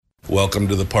Welcome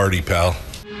to the party, pal.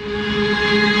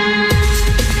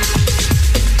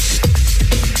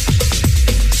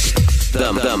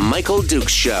 The Michael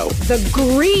Dukes Show. The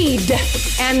greed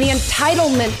and the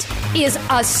entitlement is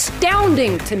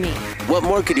astounding to me. What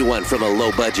more could you want from a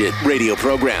low-budget radio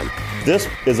program? This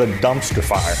is a dumpster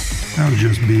fire. That was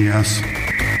just BS.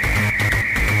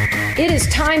 It is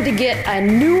time to get a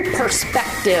new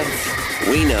perspective.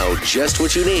 We know just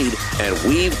what you need, and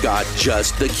we've got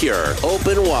just the cure.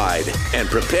 Open wide and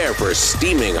prepare for a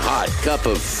steaming hot cup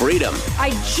of freedom. I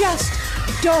just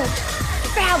don't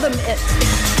fathom it.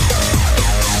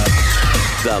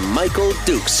 The Michael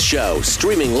Dukes Show,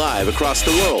 streaming live across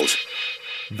the world.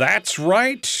 That's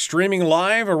right, streaming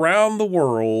live around the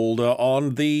world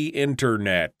on the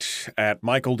internet at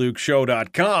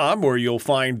michaeldukeshow.com, where you'll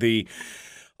find the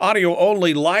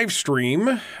audio-only live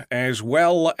stream, as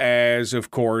well as, of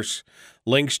course,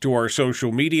 links to our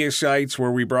social media sites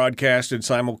where we broadcast and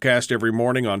simulcast every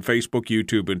morning on Facebook,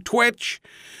 YouTube, and Twitch.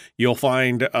 You'll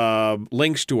find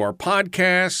links to our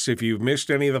podcasts. If you've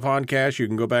missed any of the podcasts, you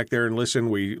can go back there and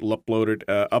listen. We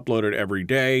upload it every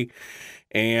day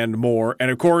and more.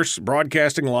 And, of course,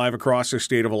 broadcasting live across the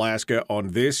state of Alaska on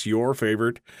this, your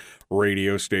favorite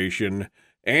radio station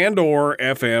and or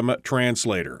FM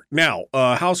translator. Now,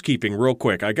 housekeeping real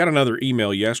quick. I got another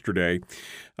email yesterday,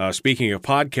 speaking of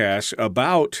podcasts,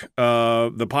 about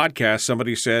the podcast.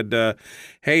 Somebody said,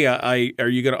 hey, are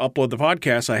you going to upload the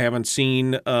podcast? I haven't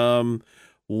seen a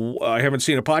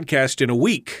podcast in a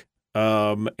week.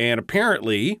 And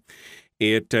apparently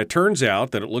it turns out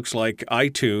that it looks like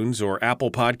iTunes or Apple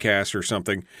Podcasts or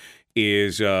something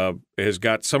has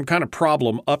got some kind of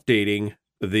problem updating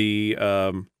the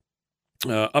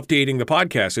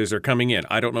podcast as they're coming in.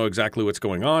 I don't know exactly what's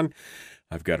going on.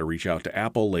 I've got to reach out to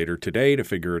Apple later today to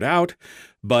figure it out.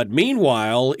 But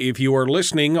meanwhile, if you are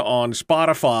listening on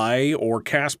Spotify or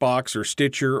CastBox or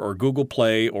Stitcher or Google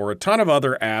Play or a ton of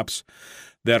other apps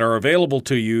that are available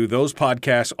to you, those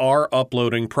podcasts are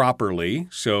uploading properly.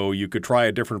 So you could try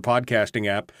a different podcasting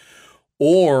app,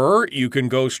 or you can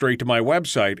go straight to my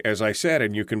website, as I said,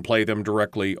 and you can play them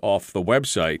directly off the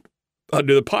website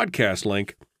under the podcast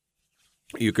link.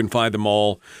 You can find them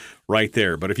all right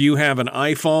there. But if you have an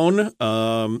iPhone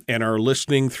and are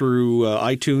listening through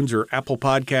iTunes or Apple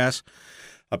Podcasts,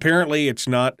 apparently it's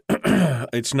not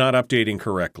updating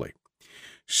correctly.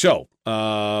 So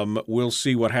we'll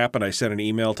see what happened. I sent an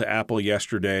email to Apple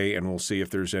yesterday, and we'll see if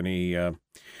there's any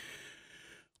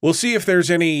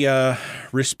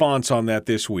response on that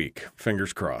this week.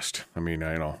 Fingers crossed. I mean,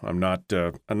 I'm not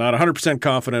 100%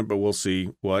 confident, but we'll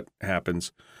see what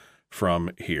happens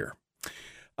from here.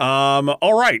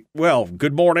 All right. Well,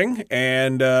 good morning.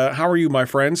 And how are you, my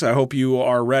friends? I hope you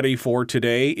are ready for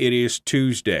today. It is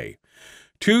Tuesday,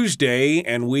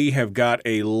 and we have got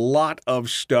a lot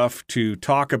of stuff to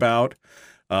talk about,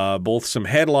 both some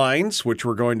headlines, which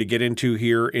we're going to get into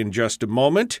here in just a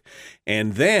moment.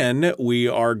 And then we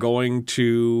are going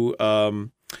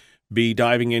to be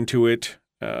diving into it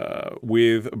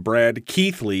with Brad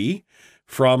Keithley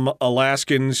from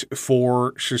Alaskans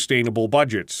for Sustainable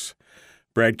Budgets.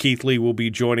 Brad Keithley will be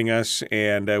joining us,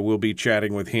 and we'll be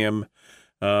chatting with him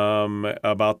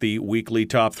about the weekly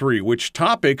top three, which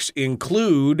topics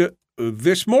include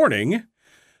this morning.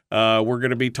 We're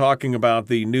going to be talking about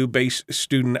the new base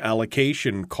student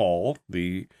allocation call.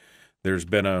 They're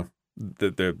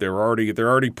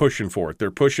already pushing for it.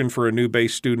 They're pushing for a new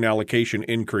base student allocation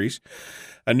increase,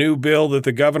 a new bill that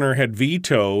the governor had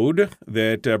vetoed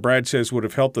that Brad says would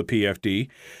have helped the PFD.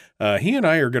 He and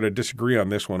I are going to disagree on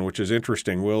this one, which is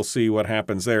interesting. We'll see what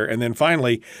happens there. And then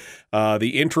finally,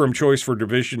 the interim choice for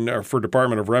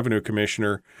Department of Revenue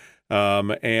Commissioner,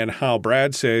 and how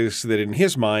Brad says that in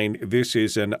his mind, this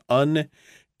is an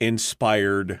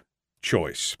uninspired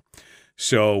choice.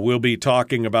 So we'll be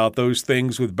talking about those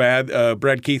things with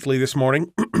Brad Keithley this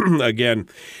morning. Again,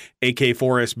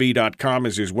 ak4sb.com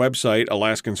is his website,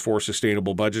 Alaskans for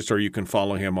Sustainable Budgets, or you can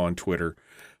follow him on Twitter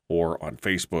or on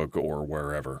Facebook or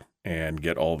wherever and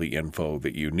get all the info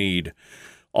that you need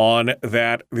on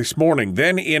that this morning.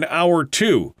 Then in hour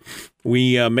two,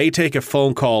 we may take a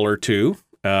phone call or two,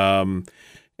 and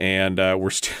we're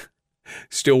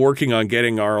still working on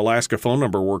getting our Alaska phone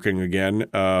number working again.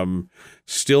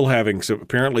 Still having some,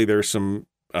 apparently there's some,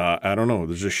 I don't know,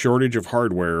 there's a shortage of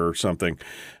hardware or something.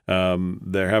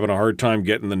 They're having a hard time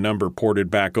getting the number ported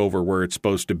back over where it's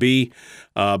supposed to be.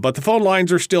 But the phone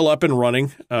lines are still up and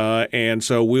running. And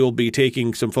so we'll be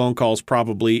taking some phone calls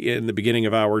probably in the beginning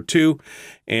of hour two.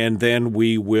 And then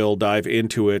we will dive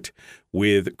into it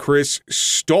with Chris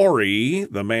Story,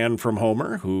 the man from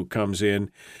Homer, who comes in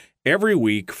every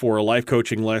week for a life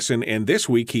coaching lesson. And this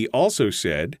week he also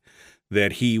said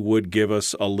that he would give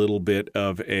us a little bit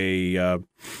of a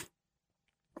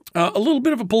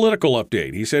political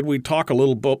update. He said we'd talk a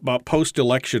little bit about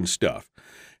post-election stuff.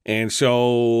 And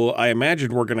so I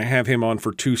imagine we're going to have him on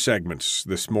for 2 segments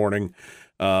this morning.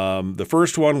 The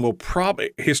first one will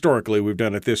probably, historically, we've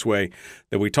done it this way,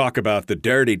 that we talk about the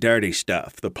dirty, dirty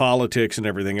stuff, the politics and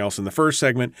everything else in the first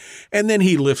segment, and then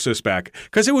he lifts us back,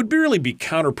 because it would really be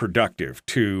counterproductive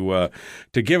to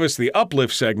give us the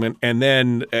uplift segment and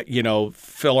then,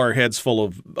 fill our heads full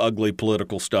of ugly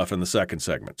political stuff in the second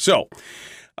segment. So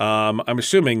I'm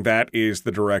assuming that is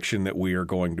the direction that we are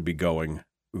going to be going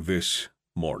this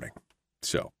morning.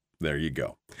 So there you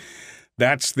go.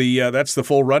 That's the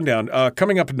full rundown.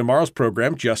 Coming up in tomorrow's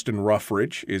program, Justin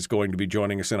Ruffridge is going to be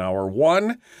joining us in hour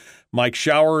 1. Mike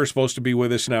Schauer is supposed to be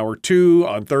with us in hour 2.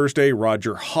 On Thursday,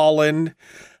 Roger Holland.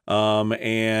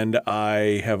 And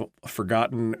I have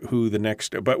forgotten who the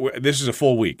next, but this is a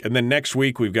full week. And then next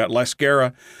week, we've got Les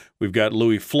Guerra, we've got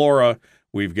Louis Flora,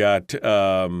 we've got,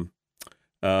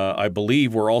 I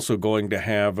believe we're also going to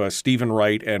have Stephen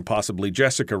Wright and possibly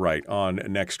Jessica Wright on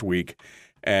next week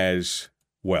as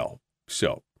well.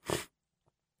 So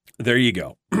there you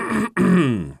go.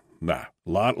 Lot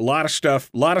of stuff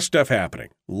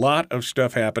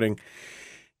happening.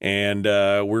 And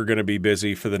we're going to be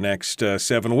busy for the next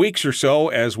 7 weeks or so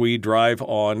as we drive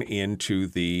on into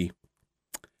the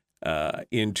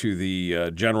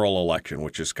general election,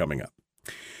 which is coming up.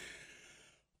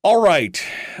 All right.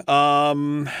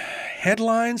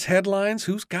 Headlines.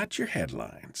 Who's got your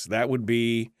headlines? That would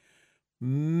be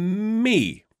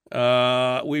me.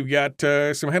 We've got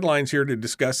some headlines here to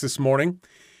discuss this morning,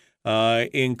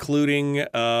 including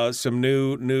some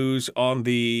new news on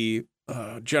the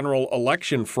general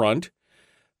election front.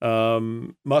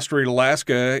 Must-Read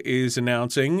Alaska is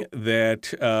announcing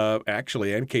that,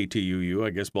 actually, and KTUU,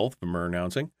 I guess both of them are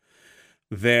announcing,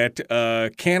 that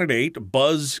candidate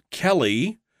Buzz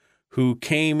Kelly, who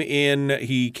came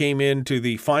into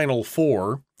the final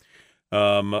 4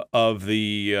 of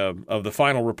the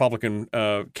final Republican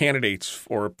candidates,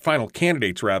 or final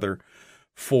candidates rather,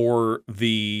 for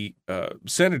the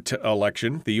Senate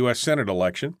election, the U.S. Senate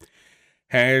election,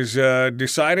 has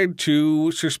decided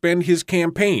to suspend his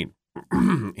campaign.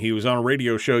 He was on a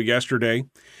radio show yesterday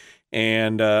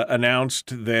and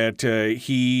announced that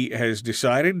he has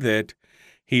decided that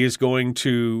he is going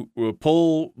to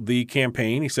pull the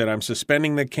campaign. He said, "I'm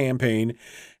suspending the campaign,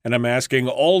 and I'm asking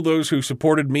all those who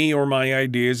supported me or my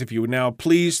ideas if you would now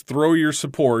please throw your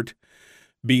support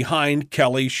behind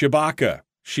Kelly Tshibaka.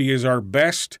 She is our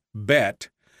best bet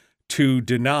to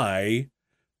deny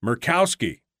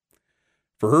Murkowski."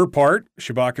 For her part,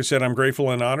 Tshibaka said, "I'm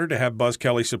grateful and honored to have Buzz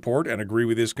Kelly's support and agree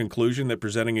with his conclusion that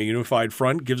presenting a unified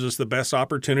front gives us the best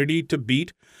opportunity to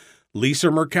beat Lisa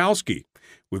Murkowski.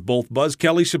 With both Buzz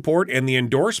Kelly's support and the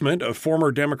endorsement of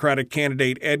former Democratic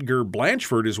candidate Edgar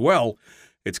Blanchford as well,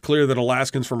 it's clear that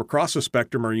Alaskans from across the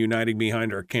spectrum are uniting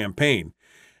behind our campaign."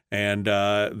 And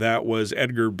that was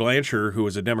Edgar Blanchard, who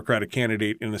was a Democratic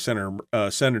candidate in the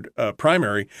Senate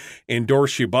primary,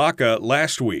 endorsed Tshibaka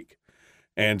last week.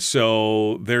 And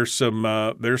so there's some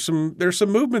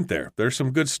movement there. There's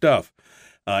some good stuff.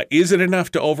 Is it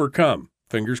enough to overcome?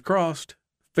 Fingers crossed.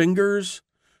 Fingers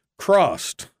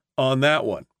crossed on that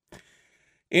one.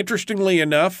 Interestingly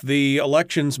enough, the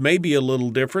elections may be a little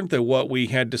different than what we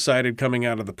had decided coming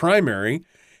out of the primary,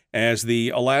 as the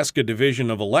Alaska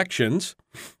Division of Elections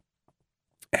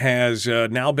has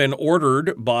now been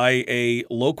ordered by a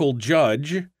local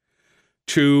judge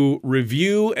to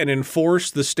review and enforce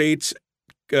the state's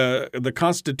the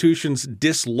Constitution's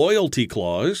disloyalty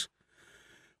clause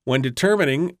when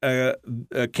determining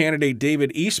candidate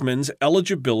David Eastman's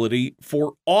eligibility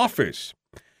for office.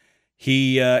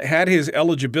 He had his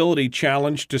eligibility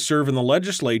challenged to serve in the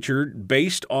legislature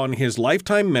based on his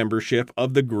lifetime membership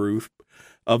of the group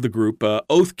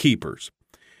Oath Keepers,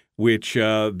 which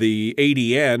the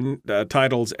ADN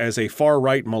titles as a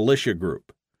far-right militia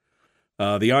group.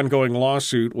 The ongoing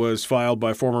lawsuit was filed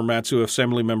by former Mat-Su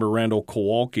Assembly member Randall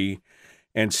Kowalski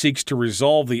and seeks to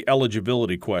resolve the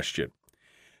eligibility question.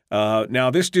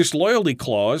 Now, this disloyalty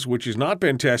clause, which has not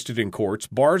been tested in courts,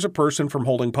 bars a person from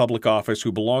holding public office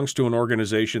who belongs to an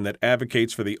organization that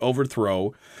advocates for the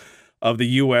overthrow of the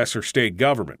U.S. or state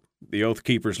government. The Oath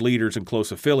Keepers' leaders and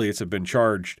close affiliates have been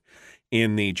charged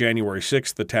in the January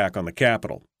 6th attack on the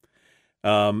Capitol.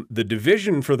 The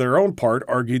division, for their own part,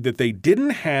 argued that they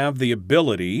didn't have the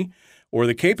ability or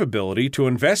the capability to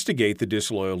investigate the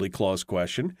disloyalty clause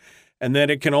question, and that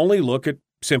it can only look at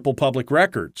simple public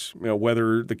records,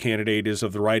 whether the candidate is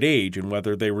of the right age and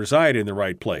whether they reside in the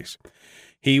right place.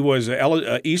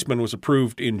 Eastman was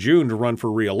approved in June to run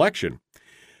for re-election.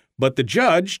 But the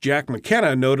judge, Jack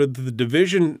McKenna, noted that the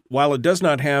division, while it does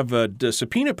not have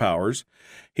subpoena powers,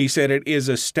 he said it is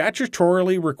a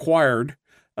statutorily required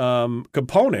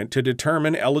component to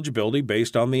determine eligibility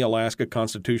based on the Alaska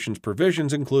Constitution's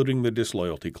provisions, including the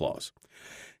disloyalty clause.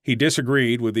 He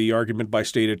disagreed with the argument by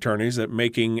state attorneys that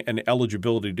making an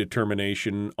eligibility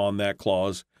determination on that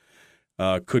clause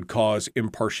could cause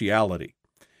impartiality.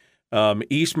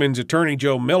 Eastman's attorney,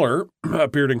 Joe Miller,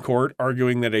 appeared in court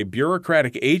arguing that a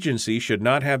bureaucratic agency should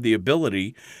not have the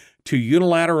ability to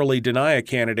unilaterally deny a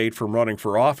candidate from running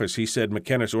for office. He said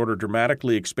McKenna's order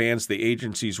dramatically expands the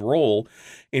agency's role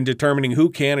in determining who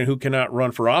can and who cannot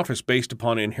run for office based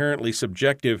upon inherently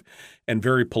subjective and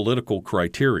very political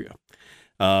criteria.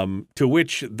 To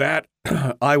which that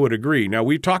I would agree. Now,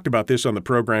 we've talked about this on the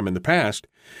program in the past.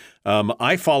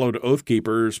 I followed Oath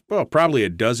Keepers, probably a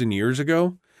dozen years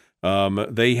ago.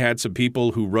 They had some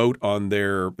people who wrote on they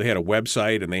had a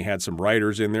website and they had some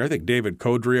writers in there. I think David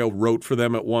Codrio wrote for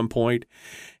them at one point,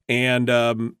 and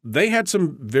they had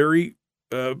some very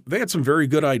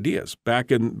good ideas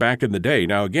back in the day.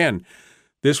 Now, again,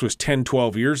 this was 10,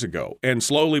 12 years ago, and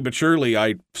slowly but surely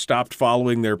I stopped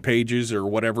following their pages or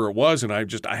whatever it was, and I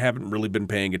haven't really been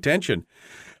paying attention.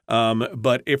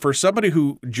 But if for somebody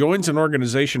who joins an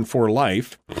organization for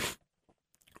life,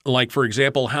 like, for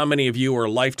example, how many of you are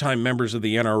lifetime members of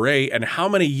the NRA, and how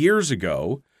many years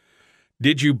ago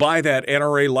did you buy that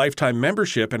NRA lifetime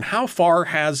membership, and how far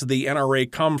has the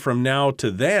NRA come from now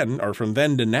to then, or from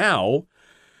then to now,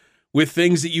 with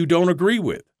things that you don't agree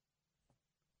with?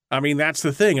 I mean, that's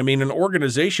the thing. I mean, an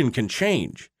organization can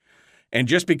change. And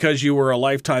just because you were a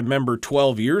lifetime member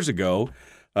 12 years ago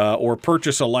or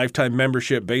purchase a lifetime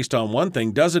membership based on one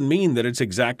thing doesn't mean that it's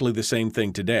exactly the same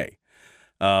thing today.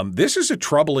 This is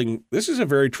a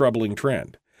very troubling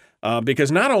trend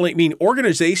because not only,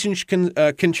 organizations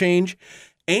can change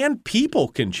and people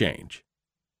can change,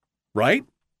 right?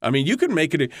 I mean, you can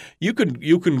make it, you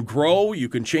can grow, you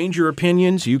can change your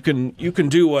opinions, you can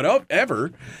do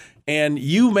whatever, and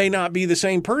you may not be the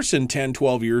same person 10,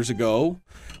 12 years ago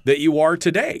that you are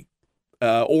today,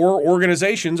 or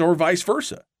organizations or vice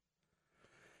versa.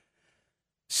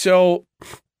 So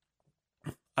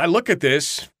I look at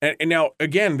this, and now,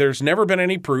 again, there's never been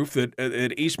any proof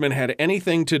that Eastman had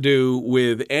anything to do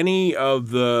with any of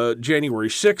the January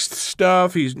 6th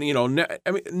stuff.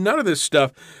 None of this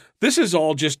stuff. This is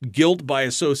all just guilt by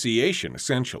association,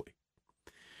 essentially.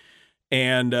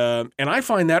 And I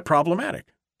find that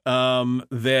problematic,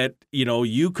 that,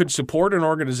 you could support an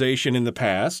organization in the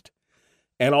past,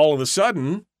 and all of a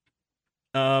sudden,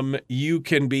 you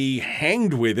can be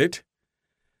hanged with it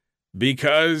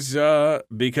because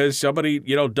somebody,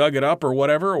 dug it up or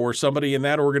whatever, or somebody in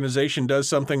that organization does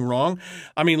something wrong.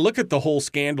 I mean, look at the whole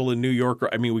scandal in New York.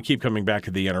 I mean, we keep coming back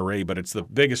to the NRA, but it's the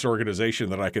biggest organization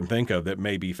that I can think of that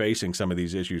may be facing some of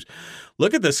these issues.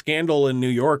 Look at the scandal in New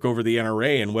York over the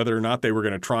NRA and whether or not they were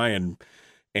going to try and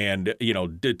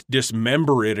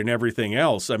dismember it and everything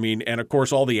else. I mean, and of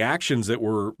course, all the actions that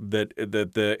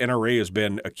the NRA has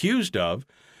been accused of.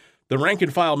 The rank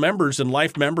and file members and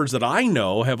life members that I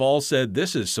know have all said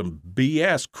this is some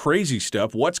BS, crazy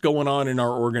stuff. What's going on in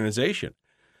our organization?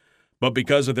 But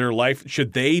because of their life,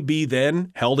 should they be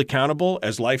then held accountable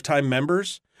as lifetime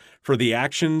members for the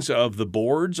actions of the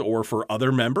boards or for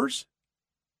other members?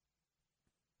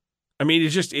 I mean,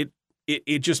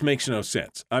 it just makes no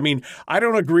sense. I mean, I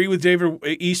don't agree with David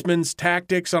Eastman's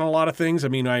tactics on a lot of things. I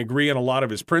mean, I agree on a lot of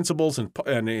his principles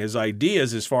and his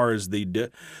ideas as far as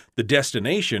the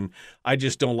destination. I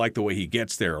just don't like the way he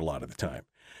gets there a lot of the time.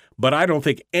 But I don't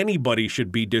think anybody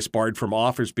should be disbarred from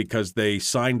office because they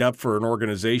signed up for an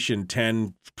organization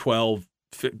 10, 12,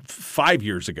 5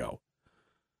 years ago.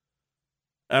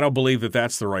 I don't believe that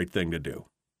that's the right thing to do.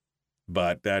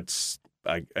 But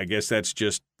I guess that's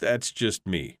just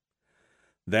me.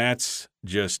 That's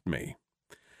just me.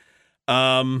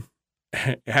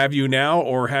 Have you now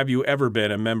or have you ever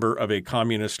been a member of a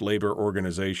communist labor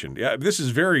organization? Yeah, this is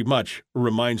very much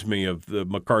reminds me of the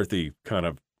McCarthy kind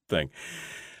of thing.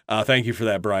 Thank you for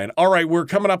that, Brian. All right, we're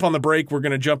coming up on the break. We're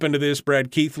going to jump into this.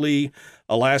 Brad Keithley,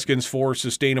 Alaskans for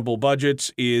Sustainable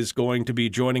Budgets, is going to be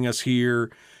joining us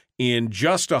here in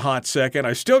just a hot second.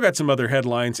 I still got some other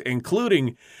headlines,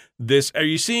 including this. Are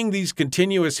you seeing these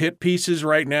continuous hit pieces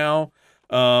right now?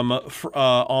 On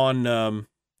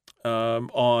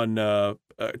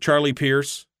Charlie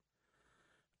Pierce.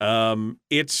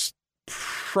 It's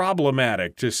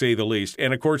problematic, to say the least.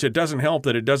 And, of course, it doesn't help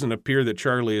that it doesn't appear that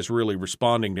Charlie is really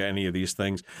responding to any of these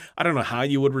things. I don't know how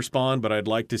you would respond, but I'd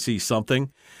like to see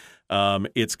something.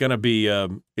 It's gonna be a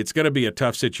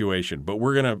tough situation, but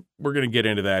we're gonna get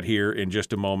into that here in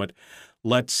just a moment.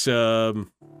 Let's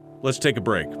take a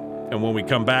break, and when we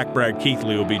come back, Brad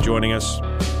Keithley will be joining us,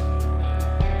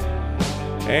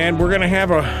 and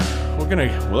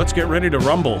let's get ready to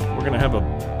rumble. We're gonna have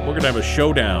a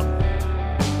showdown.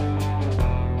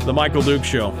 The Michael Duke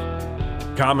Show,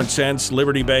 common sense,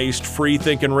 liberty-based,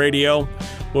 free-thinking radio.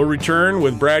 We'll return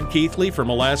with Brad Keithley from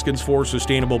Alaskans for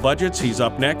Sustainable Budgets. He's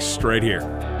up next, right here.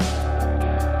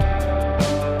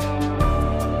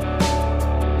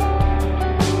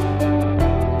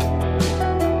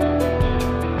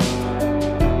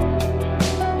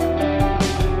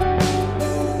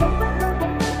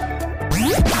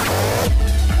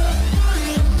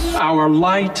 Our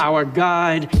light, our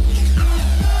guide,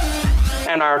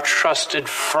 and our trusted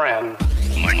friend.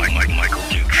 Michael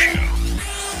Duke Show.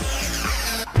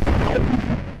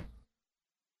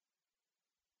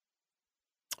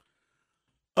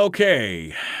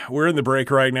 Okay, we're in the break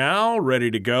right now,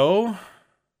 ready to go.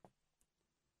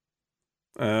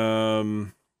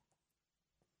 All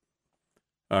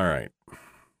right,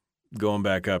 going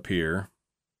back up here.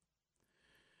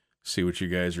 See what you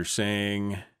guys are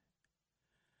saying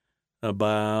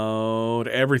about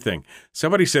everything.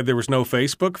 Somebody said there was no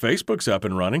Facebook. Facebook's up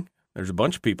and running. There's a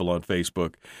bunch of people on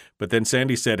Facebook. But then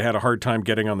Sandy said had a hard time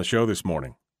getting on the show this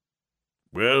morning.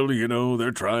 Well,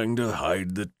 they're trying to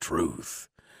hide the truth.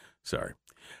 Sorry.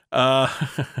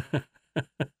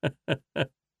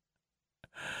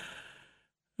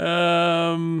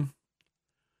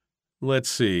 Let's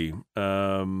see.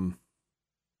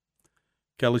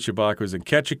 Kelly Shabak was in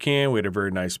Ketchikan. We had a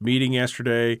very nice meeting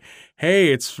yesterday.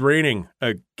 Hey, it's raining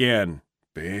again.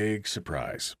 Big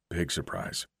surprise. Big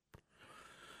surprise.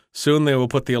 Soon they will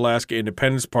put the Alaska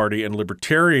Independence Party and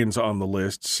Libertarians on the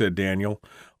list, said Daniel.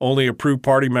 Only approved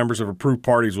party members of approved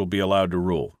parties will be allowed to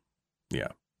rule. Yeah.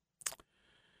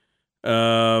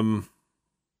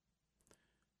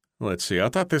 Let's see. I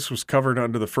thought this was covered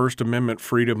under the First Amendment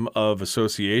freedom of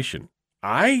association.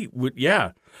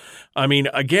 Yeah. I mean,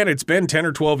 again, it's been 10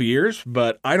 or 12 years,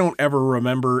 but I don't ever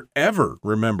remember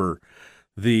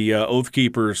the Oath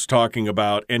Keepers talking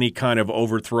about any kind of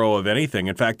overthrow of anything.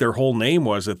 In fact, their whole name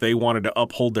was that they wanted to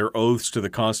uphold their oaths to the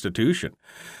Constitution,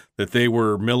 that they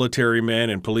were military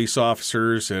men and police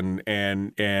officers and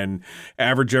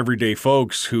average everyday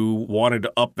folks who wanted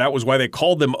to that was why they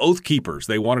called them Oath Keepers.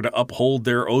 They wanted to uphold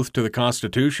their oath to the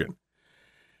Constitution.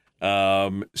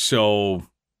 So,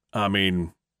 I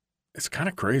mean, it's kind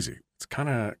of crazy. It's kind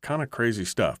of crazy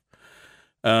stuff.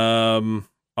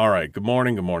 All right. Good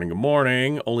morning.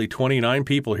 Only 29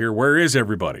 people here. Where is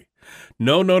everybody?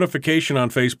 No notification on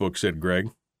Facebook, said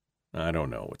Greg. I don't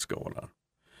know what's going on.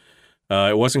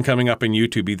 It wasn't coming up in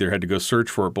YouTube either. Had to go search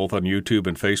for it both on YouTube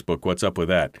and Facebook. What's up with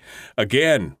that?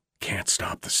 Again, can't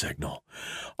stop the signal.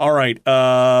 All right.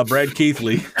 Brad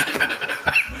Keithley.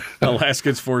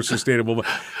 Alaskans for Sustainable.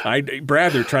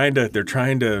 Brad, they're trying to do it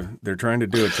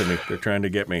to me. They're trying to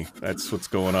get me. That's what's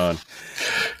going on.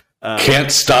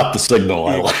 Can't stop the signal.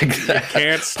 I like that.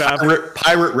 Can't stop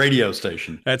pirate radio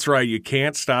station. That's right. You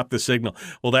can't stop the signal.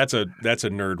 Well, that's a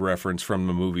nerd reference from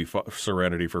the movie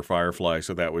Serenity for Firefly.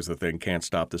 So that was the thing. Can't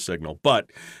stop the signal. But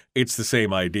it's the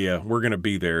same idea. We're going to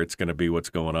be there. It's going to be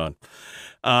what's going on.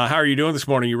 How are you doing this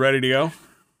morning? You ready to go?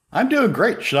 I'm doing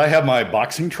great. Should I have my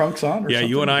boxing trunks on? Yeah,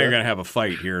 you and I are going to have a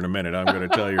fight here in a minute. I'm going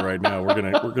to tell you right now. We're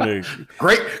going to.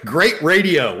 Great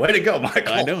radio. Way to go,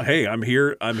 Michael. I know. Hey, I'm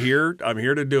here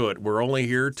to do it. We're only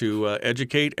here to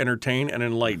educate, entertain, and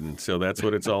enlighten. So that's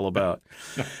what it's all about.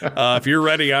 If you're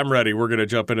ready, I'm ready. We're going to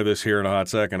jump into this here in a hot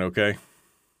second. Okay.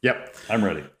 Yep, I'm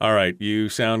ready. All right. You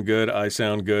sound good. I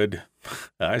sound good.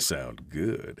 I sound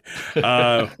good.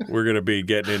 We're going to be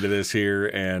getting into this here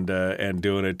and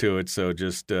doing it to it. So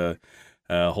just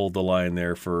hold the line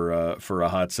there for a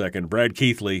hot second. Brad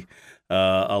Keithley,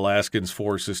 Alaskans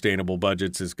for Sustainable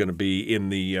Budgets, is going to be in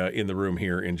the room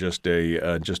here in just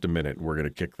a minute. We're going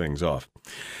to kick things off.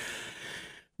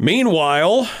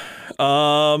 Meanwhile,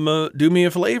 do me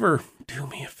a favor.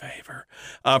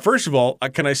 First of all,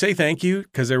 can I say thank you?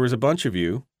 Because there was a bunch of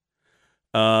you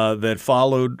that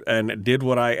followed and did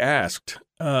what I asked.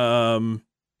 You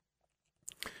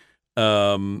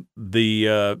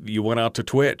went out to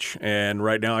Twitch, and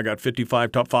right now I got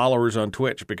 55 top followers on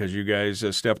Twitch because you guys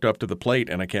stepped up to the plate,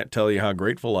 and I can't tell you how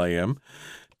grateful I am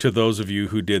to those of you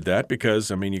who did that because,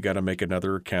 I mean, you got to make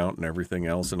another account and everything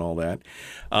else and all that.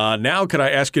 Now, could I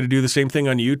ask you to do the same thing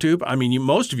on YouTube? I mean,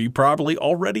 most of you probably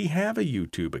already have a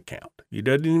YouTube account. You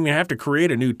don't even have to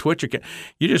create a new Twitch account.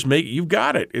 You just you've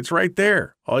got it. It's right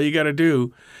there. All you got to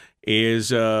do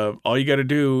is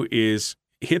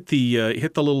hit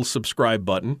the little subscribe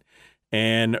button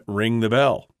and ring the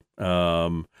bell.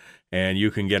 And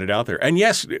you can get it out there. And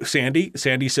yes,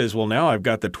 Sandy says, well, now I've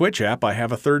got the Twitch app. I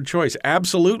have a third choice.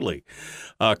 Absolutely.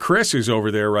 Chris is over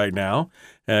there right now.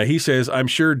 He says, I'm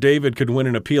sure David could win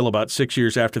an appeal about 6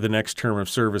 years after the next term of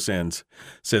service ends,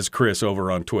 says Chris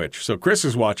over on Twitch. So Chris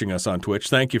is watching us on Twitch.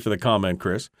 Thank you for the comment,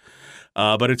 Chris.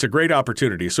 But it's a great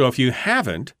opportunity. So if you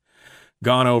haven't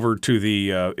gone over to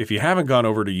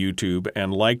YouTube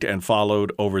and liked and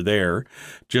followed over there,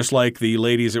 just like the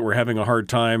ladies that were having a hard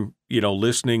time,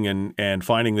 listening and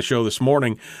finding the show this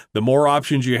morning, the more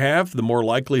options you have, the more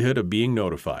likelihood of being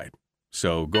notified.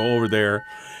 So go over there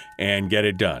and get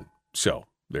it done. So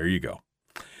there you go.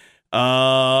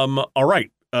 All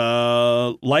right.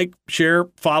 Like, share,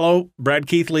 follow. Brad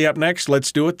Keithley up next.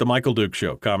 Let's do it. The Michael Duke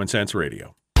Show, Common Sense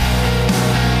Radio.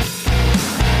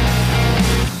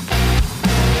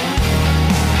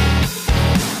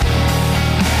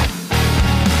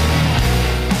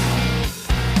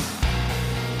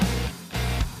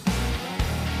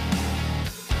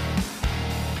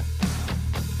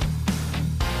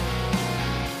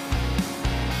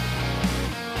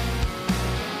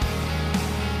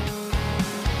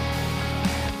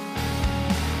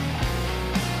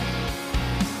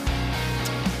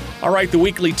 All right, the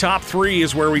weekly top three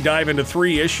is where we dive into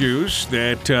three issues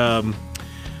that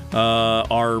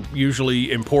are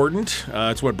usually important.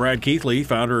 It's what Brad Keithley,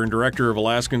 founder and director of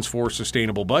Alaskans for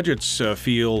Sustainable Budgets,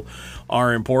 feel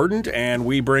are important, and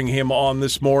we bring him on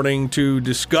this morning to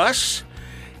discuss.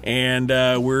 And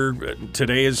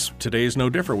today is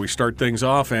no different. We start things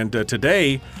off, and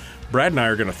today Brad and I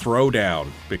are going to throw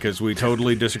down because we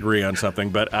totally disagree on something,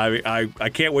 but I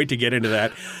can't wait to get into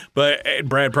that. But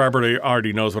Brad probably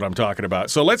already knows what I'm talking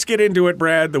about. So let's get into it,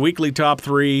 Brad. The weekly top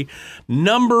three.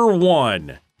 Number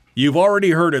one. You've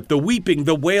already heard it. The weeping,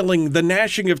 the wailing, the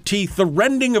gnashing of teeth, the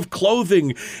rending of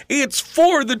clothing. It's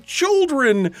for the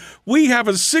children. We have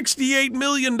a $68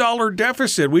 million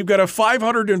deficit. We've got a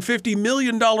 $550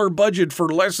 million budget for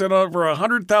less than over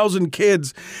 100,000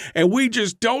 kids, and we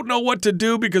just don't know what to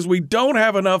do because we don't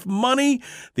have enough money.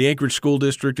 The Anchorage School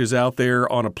District is out there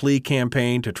on a plea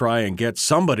campaign to try and get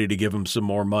somebody to give them some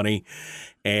more money.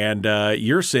 And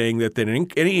you're saying that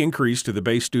any increase to the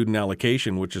base student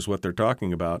allocation, which is what they're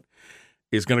talking about,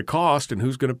 is going to cost, and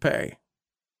who's going to pay?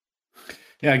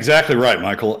 Yeah, exactly right,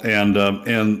 Michael. And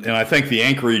I think the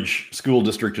Anchorage School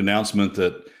District announcement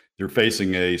that they're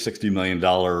facing a $60 million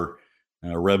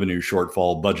revenue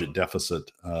shortfall budget deficit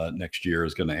next year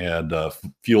is going to add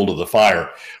fuel to the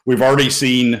fire. We've already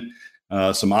seen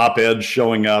some op-eds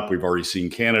showing up. We've already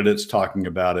seen candidates talking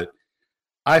about it.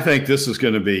 I think this is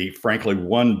going to be, frankly,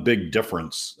 one big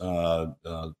difference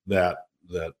that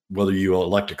whether you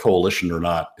elect a coalition or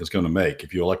not is going to make.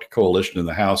 If you elect a coalition in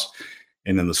the House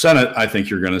and in the Senate, I think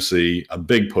you're going to see a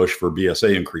big push for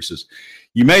BSA increases.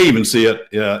 You may even see it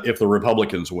if the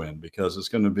Republicans win, because it's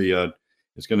going to be a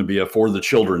for the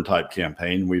children type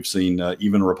campaign. We've seen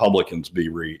even Republicans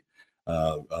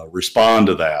respond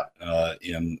to that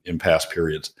in past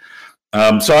periods.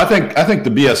 So I think the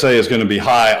BSA is going to be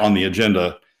high on the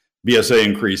agenda. BSA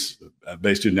increase,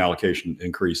 base student allocation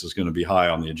increase, is going to be high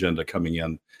on the agenda coming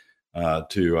in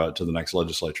to the next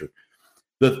legislature.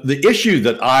 The issue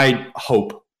that I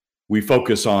hope we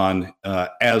focus on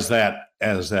as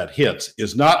that hits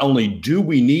is not only do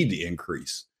we need the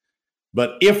increase,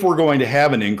 but if we're going to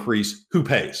have an increase, who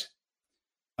pays?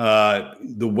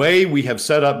 The way we have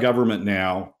set up government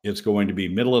now, it's going to be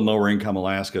middle and lower income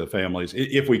Alaska families.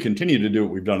 If we continue to do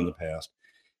what we've done in the past,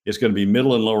 it's going to be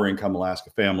middle and lower income Alaska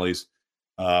families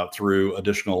through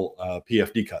additional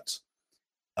PFD cuts.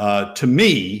 To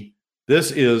me, this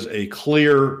is a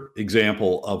clear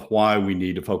example of why we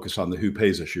need to focus on the who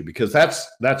pays issue, because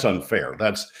that's unfair.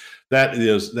 That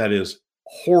is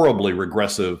horribly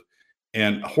regressive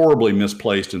and horribly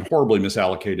misplaced and horribly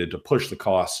misallocated to push the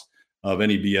costs of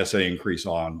any BSA increase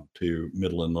on to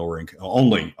middle and lower income,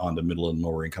 only on the middle and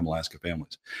lower income Alaska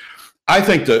families. I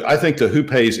think the who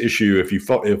pays issue,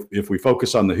 if we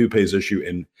focus on the who pays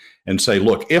issue and say,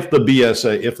 look, if the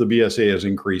BSA is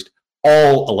increased,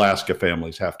 all Alaska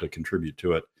families have to contribute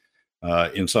to it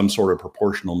in some sort of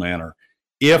proportional manner.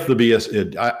 If the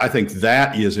BSA, I think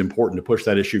that is important to push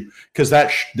that issue, because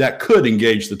that could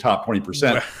engage the top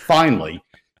 20% finally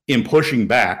in pushing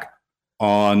back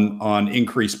on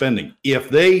increased spending. If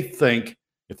the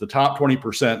top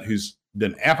 20% who's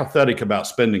been apathetic about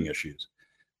spending issues,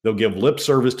 they'll give lip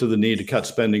service to the need to cut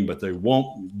spending, but they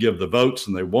won't give the votes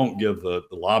and they won't give the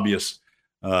lobbyists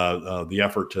the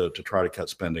effort to try to cut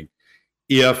spending.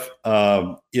 If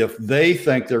they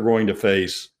think they're going to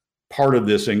face part of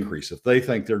this increase, if they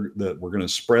think that we're going to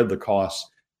spread the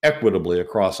costs equitably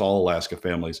across all Alaska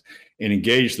families and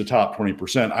engage the top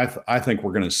 20%, I think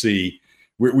we're going to see,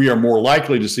 we are more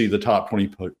likely to see the top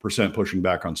 20% pushing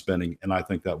back on spending, and I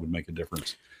think that would make a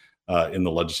difference in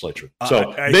the legislature.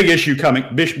 So big issue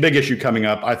coming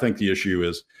up. I think the issue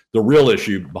is, the real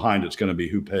issue behind it's going to be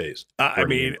who pays.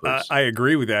 I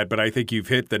agree with that, but I think you've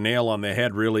hit the nail on the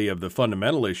head, really, of the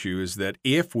fundamental issue is that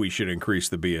if we should increase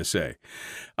the BSA.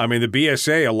 I mean, the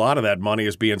BSA, a lot of that money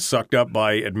is being sucked up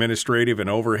by administrative and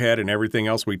overhead and everything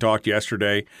else. We talked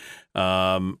yesterday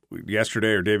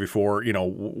or day before,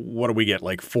 what do we get?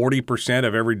 Like 40%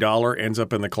 of every dollar ends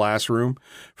up in the classroom.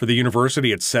 For the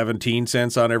university, it's 17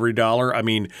 cents on every dollar. I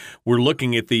mean, we're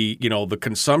looking at the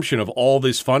consumption of all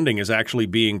this funding is actually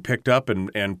being picked up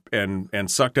and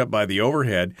sucked up by the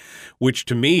overhead, which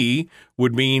to me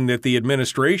would mean that the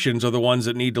administrations are the ones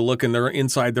that need to look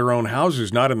inside their own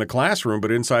houses, not in the classroom,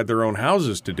 but inside their own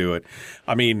houses to do it.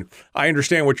 I mean, I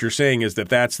understand what you're saying is that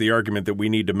that's the argument that we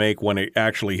need to make when it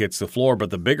actually hits the floor.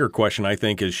 But the bigger question, I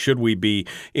think, is should we be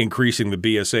increasing the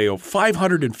BSA of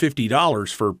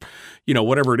 $550 for,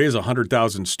 whatever it is,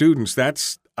 100,000 students?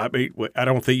 I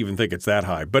don't even think it's that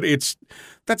high, but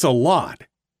that's a lot.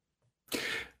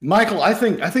 Michael, I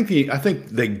think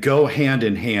they go hand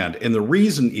in hand, and the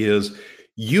reason is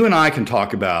you and I can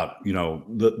talk about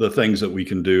the things that we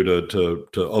can do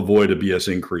to avoid a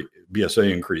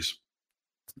BSA increase.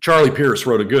 Charlie Pierce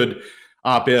wrote a good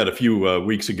op-ed a few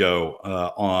weeks ago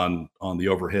on the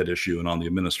overhead issue and on the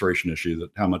administration issue,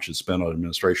 that how much is spent on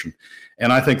administration,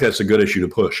 and I think that's a good issue to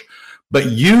push.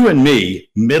 But you and me,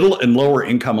 middle and lower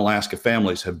income Alaska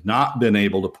families, have not been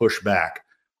able to push back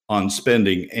on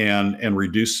spending and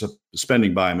reduce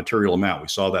spending by a material amount. We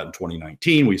saw that in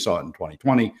 2019. We saw it in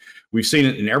 2020. We've seen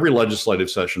it in every legislative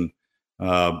session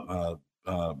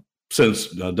since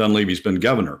Dunleavy's been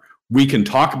governor. We can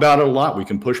talk about it a lot. We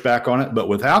can push back on it. But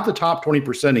without the top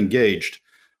 20% engaged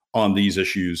on these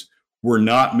issues, we're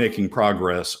not making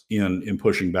progress in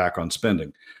pushing back on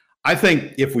spending. I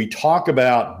think if we talk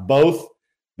about both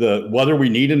whether we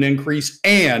need an increase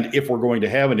and if we're going to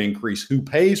have an increase, who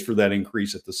pays for that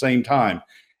increase at the same time,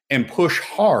 and push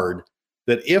hard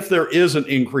that if there is an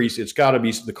increase,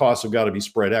 the costs have got to be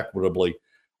spread equitably.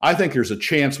 I think there's a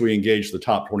chance we engage the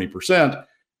top 20%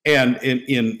 and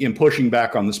in pushing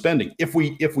back on the spending. If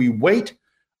we wait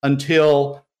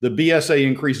until the BSA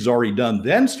increase is already done,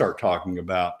 then start talking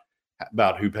about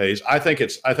who pays, I think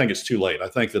it's too late. I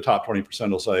think the top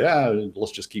 20% will say,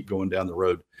 let's just keep going down the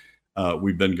road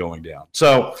we've been going down.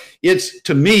 So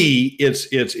to me,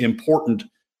 it's important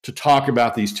to talk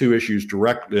about these two issues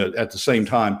directly at the same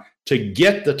time to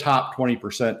get the top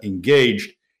 20%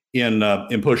 engaged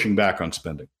in pushing back on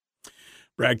spending.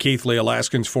 Brad Keithley,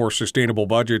 Alaskans for Sustainable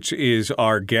Budgets, is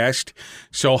our guest.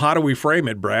 So how do we frame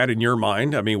it, Brad, in your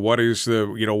mind? I mean, what is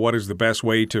the best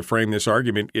way to frame this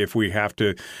argument if we have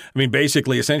to? I mean,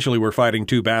 basically, essentially, we're fighting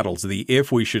two battles, the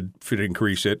if we should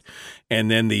increase it and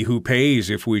then the who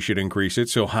pays if we should increase it.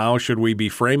 So how should we be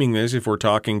framing this if we're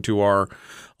talking to our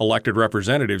elected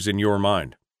representatives in your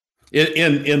mind?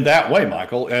 In that way,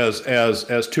 Michael,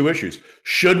 as two issues.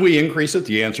 Should we increase it?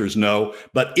 The answer is no.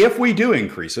 But if we do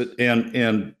increase it,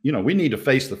 and we need to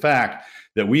face the fact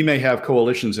that we may have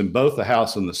coalitions in both the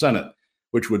House and the Senate,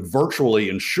 which would virtually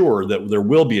ensure that there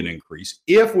will be an increase.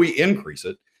 If we increase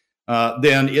it,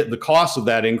 then the cost of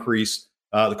that increase,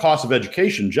 the cost of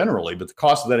education generally, but the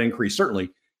cost of that increase certainly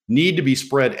need to be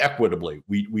spread equitably.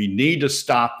 We need to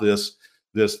stop this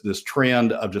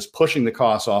trend of just pushing the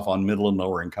costs off on middle and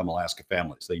lower income Alaska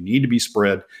families. They need to be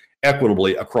spread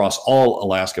equitably across all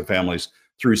Alaska families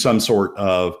through some sort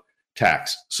of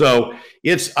tax. So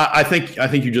I think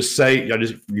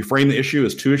you frame the issue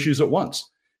as two issues at once.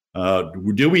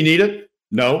 Do we need it?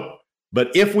 No. But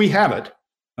if we have it,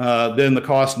 then the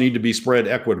costs need to be spread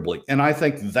equitably. And I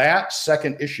think that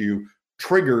second issue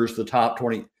triggers the top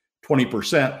 20%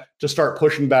 to start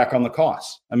pushing back on the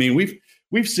costs. I mean,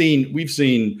 We've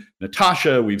seen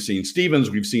Natasha, we've seen Stevens,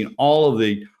 we've seen all of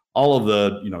the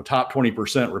top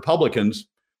 20% Republicans,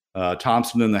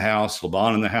 Thompson in the House,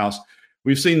 LeBon in the House.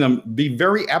 We've seen them be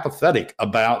very apathetic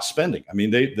about spending. I mean,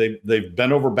 they've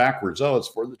bent over backwards. Oh, it's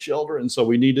for the children, so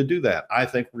we need to do that. I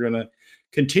think we're going to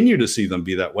continue to see them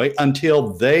be that way until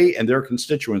they and their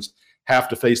constituents have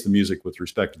to face the music with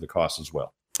respect to the costs as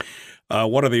well.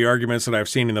 One of the arguments that I've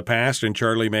seen in the past, and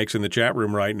Charlie makes in the chat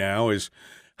room right now, is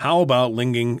how about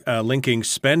linking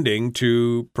spending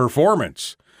to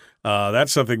performance?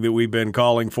 That's something that we've been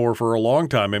calling for a long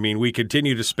time. I mean, we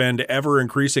continue to spend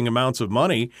ever-increasing amounts of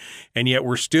money, and yet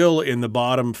we're still in the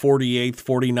bottom 48th,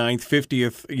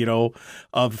 49th, 50th,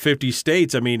 of 50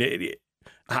 states. I mean,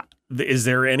 is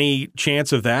there any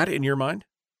chance of that in your mind?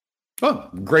 Well,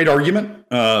 great argument.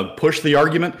 Push the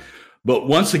argument. But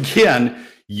once again,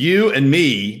 you and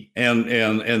me and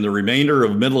the remainder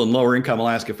of middle and lower income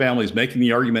Alaska families making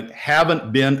the argument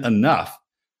haven't been enough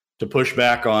to push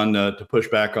back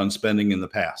on spending in the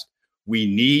past. We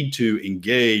need to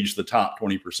engage the top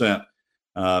 20%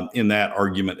 in that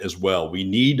argument as well. We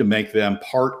need to make them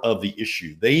part of the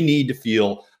issue. They need to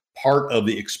feel part of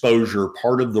the exposure,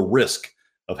 part of the risk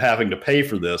of having to pay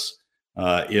for this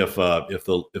if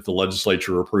the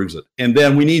legislature approves it. And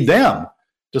then we need them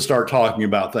to start talking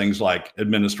about things like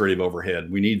administrative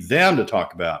overhead. We need them to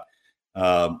talk about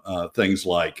things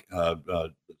like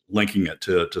linking it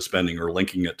to spending or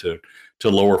linking it to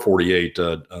lower 48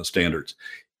 standards.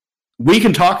 We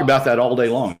can talk about that all day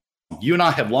long. You and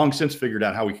I have long since figured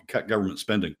out how we can cut government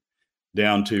spending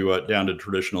down to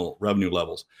traditional revenue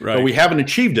levels. Right. But we haven't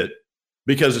achieved it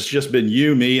because it's just been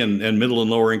you, me, and middle and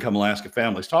lower income Alaska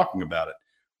families talking about it.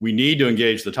 We need to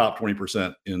engage the top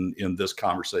 20% in this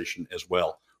conversation as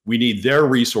well. We need their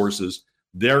resources,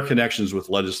 their connections with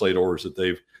legislators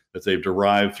that they've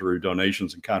derived through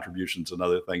donations and contributions and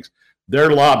other things. Their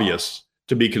lobbyists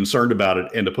to be concerned about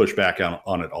it and to push back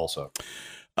on it also.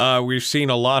 We've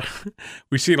seen a lot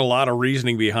of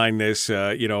reasoning behind this,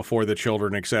 for the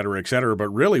children, et cetera, but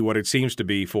really what it seems to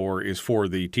be is for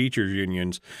the teachers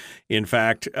unions, in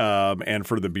fact, and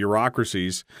for the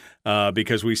bureaucracies,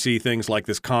 because we see things like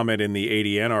this comment in the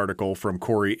ADN article from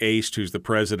Corey Aist, who's the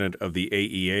president of the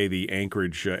AEA, the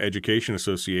Anchorage Education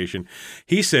Association.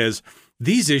 He says,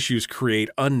 these issues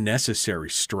create unnecessary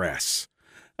stress.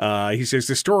 He says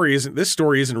this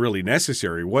story isn't really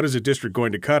necessary. What is a district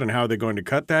going to cut and how are they going to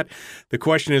cut that? The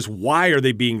question is, why are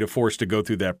they being forced to go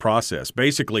through that process?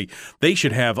 Basically, they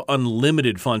should have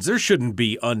unlimited funds. There shouldn't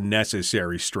be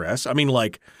unnecessary stress. I mean,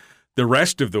 like the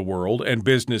rest of the world and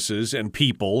businesses and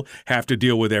people have to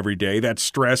deal with every day, that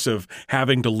stress of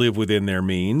having to live within their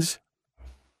means.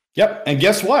 Yep. And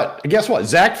guess what?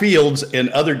 Zach Fields and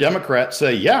other Democrats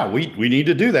say, yeah, we need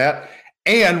to do that.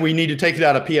 And we need to take it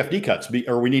out of PFD cuts,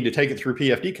 or we need to take it through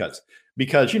PFD cuts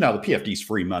because, the PFD is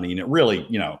free money and it really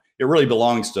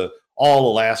belongs to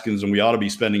all Alaskans and we ought to be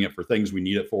spending it for things we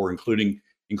need it for, including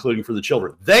for the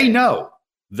children. They know,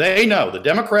 the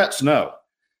Democrats know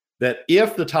that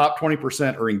if the top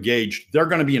 20% are engaged, they're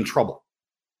going to be in trouble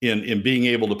in being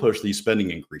able to push these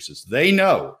spending increases. They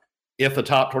know if the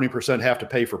top 20% have to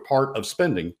pay for part of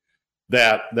spending,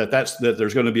 that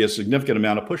there's going to be a significant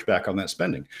amount of pushback on that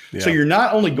spending. Yeah. So you're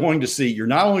not only going to see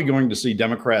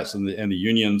Democrats and the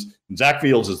unions, and Zach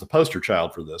Fields is the poster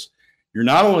child for this. You're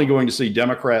not only going to see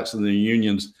Democrats and the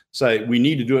unions say, we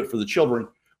need to do it for the children.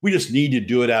 We just need to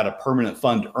do it out of permanent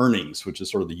fund earnings, which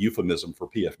is sort of the euphemism for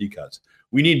PFD cuts.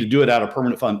 We need to do it out of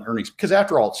permanent fund earnings because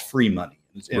after all, it's free money.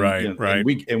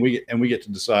 And we get to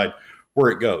decide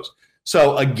where it goes.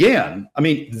 So again, I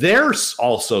mean, they're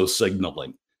also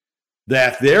signaling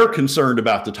that they're concerned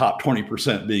about the top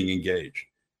 20% being engaged.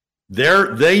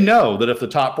 They know that if the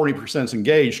top 20% is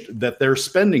engaged, that their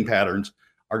spending patterns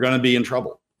are going to be in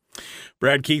trouble.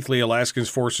 Brad Keithley, Alaskans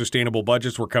for Sustainable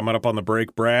Budgets. We're coming up on the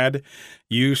break. Brad,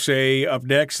 you say up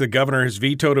next, the governor has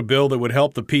vetoed a bill that would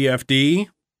help the PFD.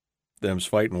 Them's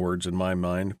fighting words in my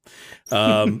mind.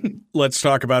 Let's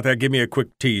talk about that. Give me a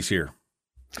quick tease here.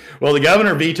 Well, the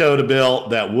governor vetoed a bill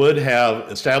that would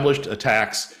have established a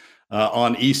tax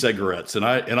on e-cigarettes. And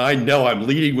I know I'm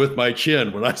leading with my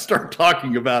chin when I start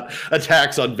talking about a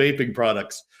tax on vaping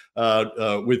products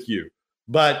with you.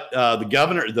 But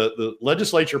the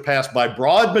legislature passed by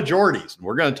broad majorities, and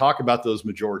we're going to talk about those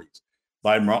majorities.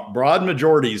 By broad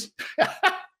majorities,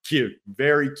 cute,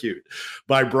 very cute,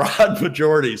 by broad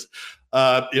majorities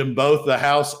in both the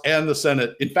House and the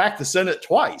Senate. In fact, the Senate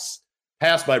twice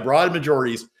passed by broad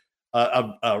majorities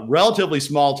a relatively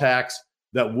small tax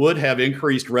that would have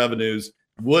increased revenues,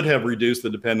 would have reduced the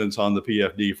dependence on the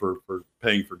PFD for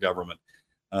paying for government.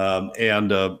 And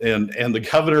the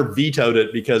governor vetoed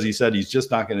it because he said he's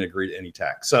just not going to agree to any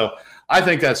tax. So I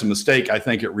think that's a mistake. I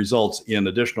think it results in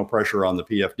additional pressure on the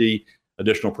PFD,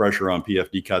 additional pressure on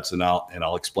PFD cuts, and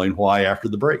I'll explain why after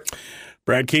the break.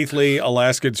 Brad Keithley,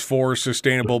 Alaskans for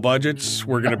Sustainable Budgets.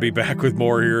 We're going to be back with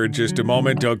more here in just a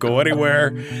moment. Don't go anywhere.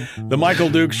 The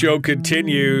Michael Duke Show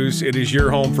continues. It is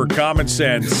your home for common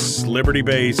sense,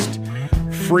 liberty-based,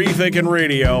 free-thinking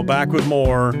radio. Back with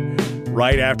more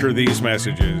right after these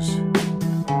messages.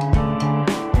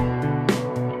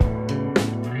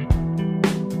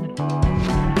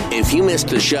 If you missed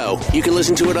the show, you can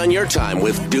listen to it on your time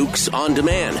with Dukes On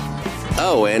Demand.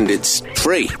 Oh, and it's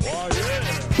free.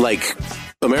 Like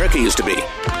America used to be.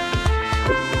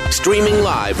 Streaming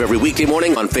live every weekday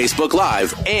morning on Facebook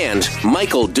Live and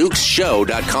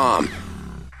MichaelDukesShow.com.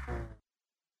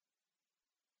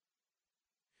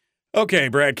 Okay,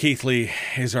 Brad Keithley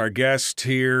is our guest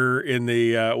here in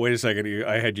the, wait a second,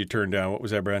 I had you turned down. What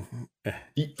was that, Brad?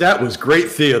 That was great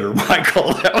theater,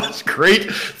 Michael. That was great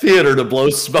theater to blow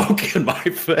smoke in my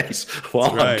face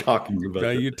while I'm talking about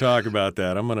it. You talk about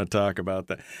that. I'm going to talk about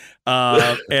that.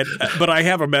 But I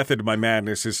have a method to my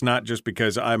madness. It's not just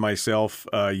because I myself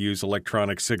use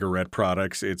electronic cigarette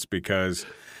products. It's because,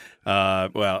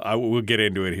 we'll get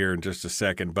into it here in just a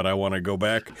second, but I want to go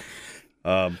back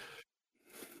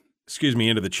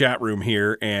into the chat room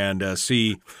here and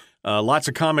see lots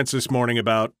of comments this morning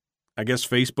about, I guess,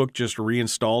 Facebook just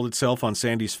reinstalled itself on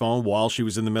Sandy's phone while she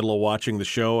was in the middle of watching the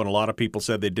show, and a lot of people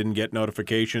said they didn't get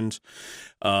notifications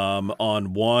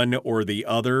on one or the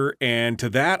other. And to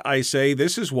that, I say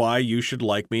this is why you should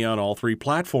like me on all three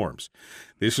platforms.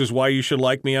 This is why you should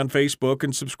like me on Facebook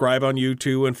and subscribe on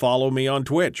YouTube and follow me on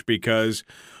Twitch, because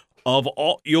of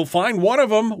all, you'll find one of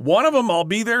them. I'll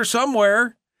be there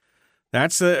somewhere.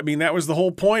 That was the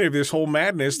whole point of this whole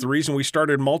madness. The reason we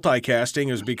started multicasting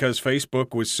is because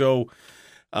Facebook was so,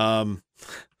 I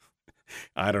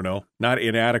don't know, not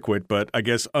inadequate, but I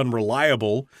guess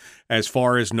unreliable as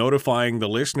far as notifying the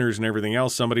listeners and everything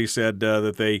else. Somebody said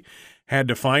that they had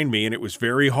to find me, and it was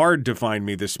very hard to find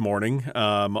me this morning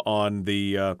on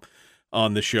the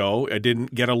show. I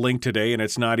didn't get a link today, and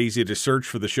it's not easy to search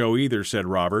for the show either, said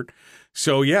Robert.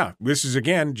 So, yeah, this is,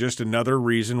 again, just another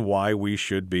reason why we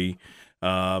should be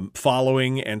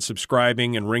following and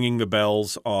subscribing and ringing the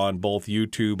bells on both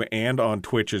YouTube and on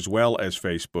Twitch as well as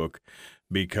Facebook,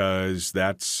 because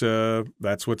that's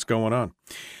what's going on.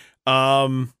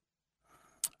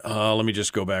 Let me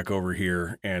just go back over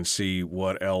here and see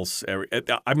what else.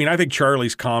 I think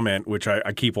Charlie's comment, which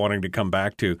I keep wanting to come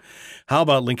back to, how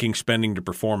about linking spending to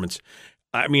performance?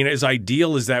 I mean, as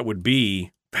ideal as that would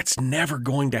be, that's never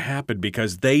going to happen,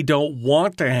 because they don't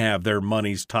want to have their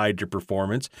monies tied to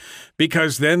performance,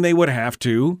 because then they would have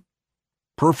to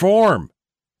perform.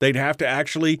 They'd have to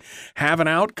actually have an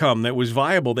outcome that was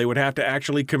viable. They would have to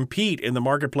actually compete in the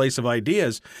marketplace of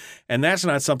ideas, and that's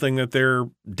not something that they're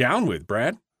down with,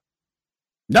 Brad.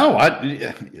 No,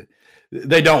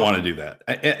 they don't want to do that,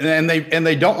 and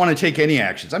they don't want to take any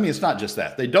actions. I mean, it's not just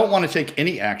that. They don't want to take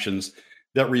any actions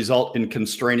that result in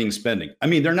constraining spending. I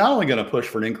mean, they're not only going to push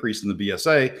for an increase in the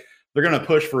BSA, they're going to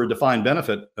push for a defined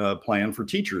benefit plan for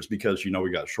teachers, because, we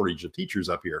got a shortage of teachers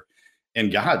up here.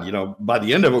 And God, by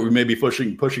the end of it, we may be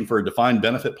pushing for a defined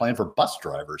benefit plan for bus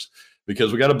drivers,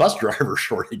 because we got a bus driver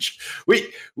shortage.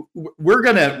 We're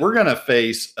gonna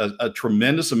face a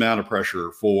tremendous amount of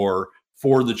pressure for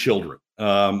the children.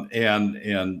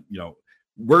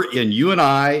 You and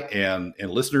I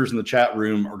and listeners in the chat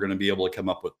room are going to be able to come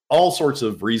up with all sorts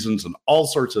of reasons and all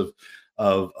sorts of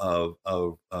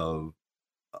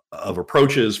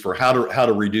approaches for how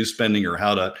to reduce spending or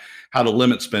how to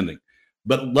limit spending.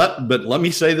 But let me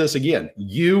say this again: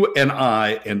 you and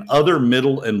I and other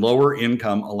middle and lower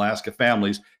income Alaska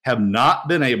families have not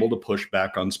been able to push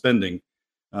back on spending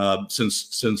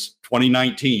since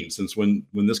 2019, since when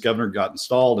this governor got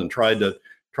installed and tried to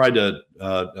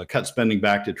cut spending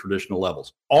back to traditional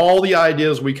levels. All the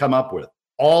ideas we come up with,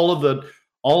 all of the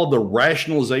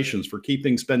rationalizations for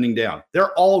keeping spending down,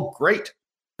 they're all great.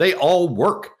 They all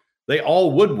work. They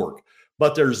all would work.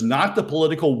 But there's not the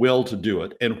political will to do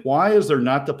it. And why is there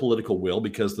not the political will?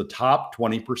 Because the top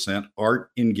 20% aren't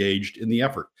engaged in the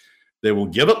effort. They will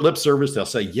give it lip service. They'll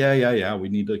say, yeah, we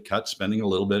need to cut spending a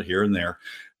little bit here and there.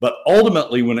 But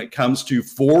ultimately, when it comes to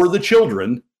for the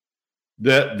children,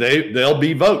 that they'll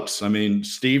be votes. I mean,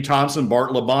 Steve Thompson,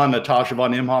 Bart Laban, Natasha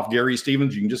von Imhoff, Gary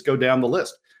Stevens, you can just go down the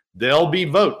list. They'll be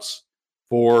votes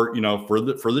for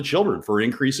the children, for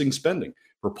increasing spending,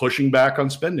 for pushing back on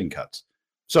spending cuts.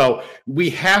 So we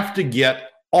have to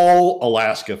get all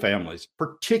Alaska families,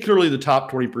 particularly the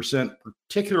top 20%,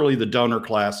 particularly the donor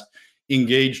class,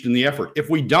 engaged in the effort. If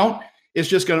we don't, we're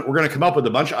going to come up with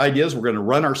a bunch of ideas. We're going to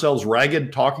run ourselves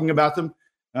ragged talking about them,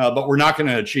 but we're not going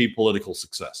to achieve political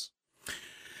success.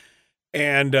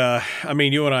 And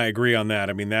you and I agree on that.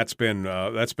 I mean, that's been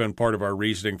part of our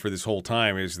reasoning for this whole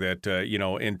time, is that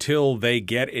until they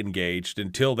get engaged,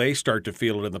 until they start to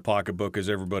feel it in the pocketbook as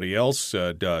everybody else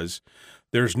does,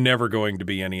 there's never going to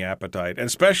be any appetite. And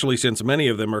especially since many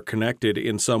of them are connected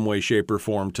in some way, shape, or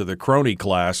form to the crony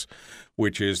class,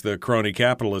 which is the crony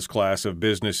capitalist class of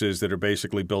businesses that are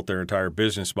basically built their entire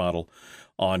business model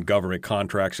on government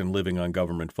contracts and living on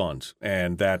government funds.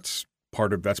 And that's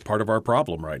part of our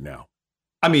problem right now.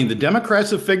 I mean, the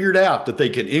Democrats have figured out that they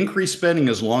can increase spending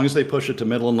as long as they push it to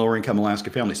middle and lower income Alaska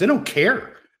families. They don't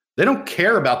care. They don't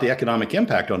care about the economic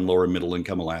impact on lower and middle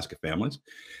income Alaska families.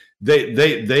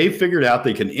 They figured out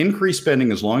they can increase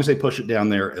spending as long as they push it down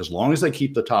there, as long as they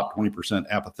keep the top 20%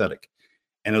 apathetic.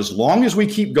 And as long as we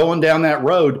keep going down that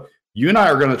road, you and I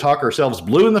are going to talk ourselves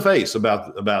blue in the face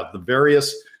about the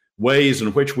various ways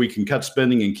in which we can cut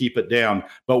spending and keep it down.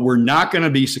 But we're not going to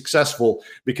be successful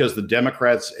because the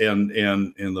Democrats and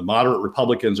the moderate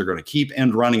Republicans are going to keep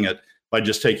end running it by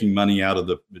just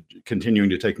continuing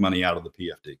to take money out of the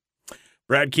PFD.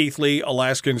 Brad Keithley,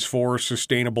 Alaskans for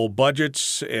Sustainable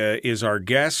Budgets, is our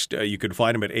guest. You can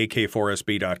find him at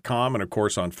ak4sb.com and, of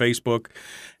course, on Facebook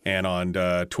and on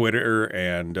Twitter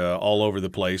and all over the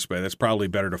place. But it's probably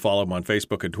better to follow him on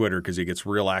Facebook and Twitter because he gets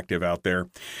real active out there.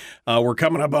 We're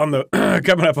coming up on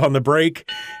the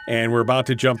break, and we're about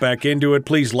to jump back into it.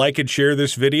 Please like and share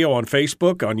this video on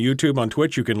Facebook, on YouTube, on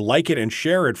Twitch. You can like it and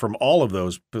share it from all of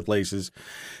those places.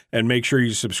 And make sure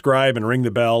you subscribe and ring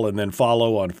the bell and then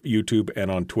follow on YouTube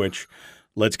and on Twitch.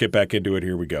 Let's get back into it.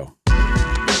 Here we go.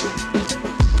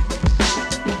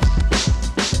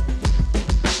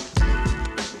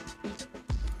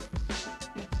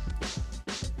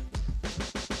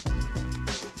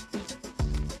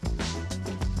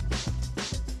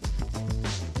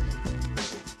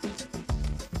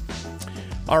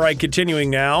 All right, continuing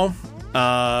now.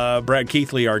 Brad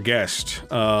Keithley, our guest,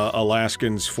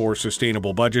 Alaskans for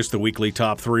Sustainable Budgets, the weekly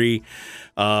top three.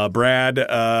 Brad,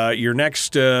 your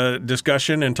next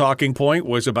discussion and talking point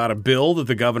was about a bill that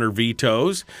the governor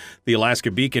vetoes. The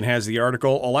Alaska Beacon has the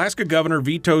article, Alaska governor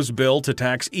vetoes bill to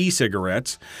tax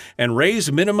e-cigarettes and raise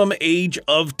minimum age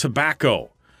of tobacco.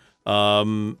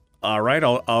 All right,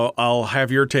 I'll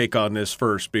have your take on this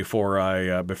first before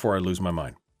I lose my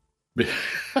mind.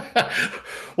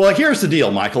 Well, here's the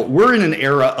deal, Michael. We're in an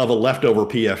era of a leftover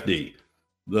PFD.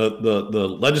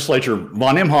 The legislature,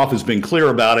 von Imhoff has been clear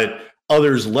about it.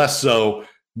 Others less so,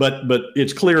 but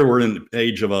it's clear we're in the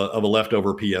age of a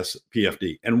leftover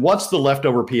PFD. And what's the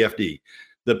leftover PFD?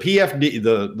 The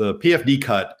PFD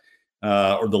cut,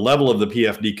 or the level of the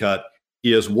PFD cut,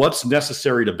 is what's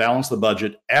necessary to balance the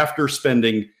budget after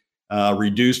spending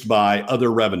reduced by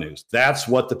other revenues. That's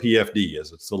what the PFD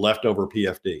is. It's the leftover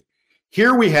PFD.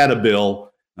 Here we had a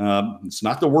bill. It's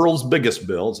not the world's biggest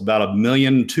bill. It's about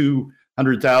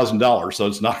 $1,200,000. So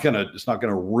it's not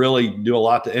gonna really do a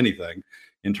lot to anything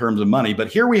in terms of money. But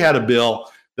here we had a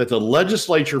bill that the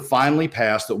legislature finally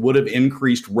passed that would have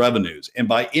increased revenues, and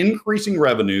by increasing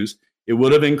revenues, it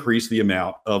would have increased the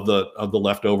amount of the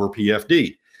leftover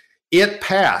PFD. It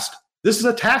passed. This is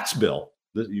a tax bill.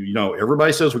 You know,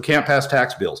 everybody says we can't pass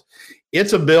tax bills.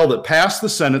 It's a bill that passed the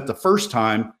Senate the first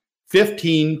time,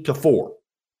 15-4.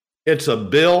 It's a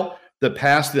bill that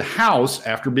passed the House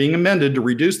after being amended to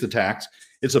reduce the tax.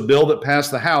 It's a bill that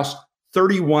passed the House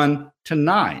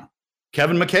 31-9.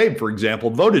 Kevin McCabe, for example,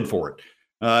 voted for it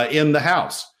in the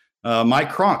House.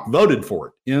 Mike Cronk voted for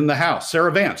it in the House.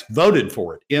 Sarah Vance voted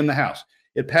for it in the House.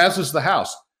 It passes the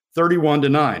House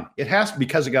 31-9. It has to,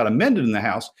 because it got amended in the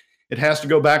House, it has to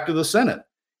go back to the Senate.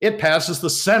 It passes the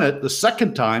Senate the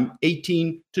second time,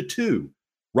 18-2.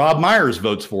 Rob Myers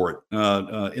votes for it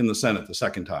in the Senate the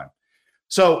second time.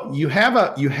 So you have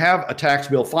a tax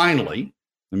bill finally.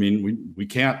 I mean, we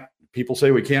can't. People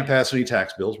say we can't pass any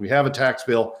tax bills. We have a tax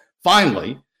bill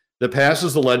finally that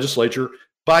passes the legislature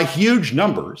by huge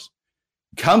numbers.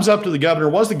 Comes up to the governor.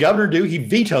 What does the governor do? He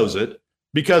vetoes it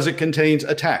because it contains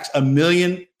a tax,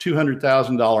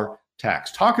 $1,200,000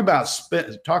 tax. Talk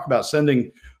about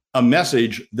sending a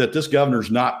message that this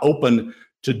governor's not open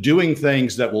to doing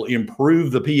things that will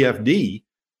improve the PFD.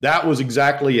 That was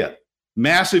exactly it.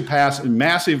 Massive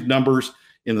numbers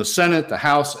in the Senate, the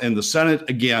House, and the Senate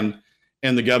again,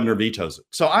 and the governor vetoes it.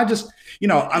 So I just,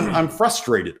 I'm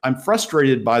frustrated. I'm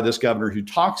frustrated by this governor who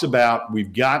talks about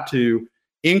we've got to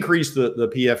increase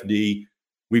the PFD.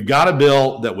 We've got a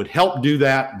bill that would help do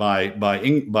that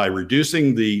by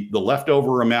reducing the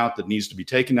leftover amount that needs to be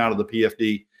taken out of the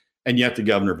PFD, and yet the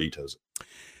governor vetoes it.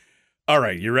 All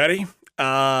right, you ready?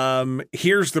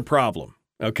 Here's the problem.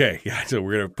 Okay, so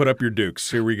we're going to put up your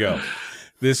dukes. Here we go.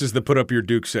 This is the put up your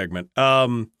duke segment.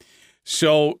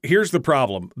 So here's the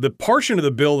problem. The portion of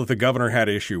the bill that the governor had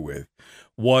issue with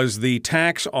was the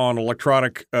tax on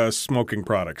electronic smoking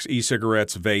products,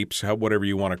 e-cigarettes, vapes, whatever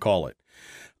you want to call it.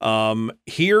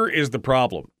 Here is the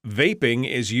problem. Vaping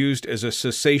is used as a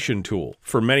cessation tool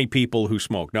for many people who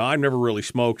smoke. Now, I've never really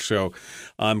smoked, so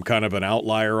I'm kind of an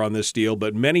outlier on this deal,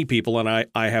 but many people, and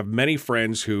I have many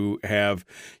friends who have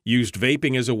used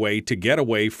vaping as a way to get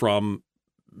away from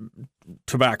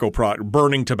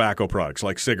burning tobacco products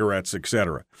like cigarettes,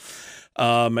 etc.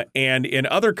 And in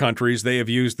other countries, they have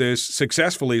used this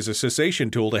successfully as a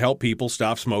cessation tool to help people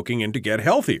stop smoking and to get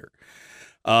healthier.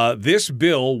 This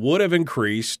bill would have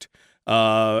increased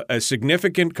a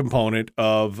significant component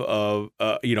of on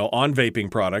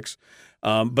vaping products.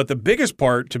 But the biggest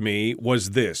part to me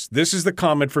was this. This is the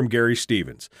comment from Gary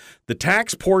Stevens. The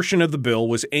tax portion of the bill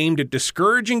was aimed at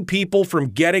discouraging people from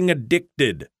getting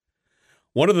addicted.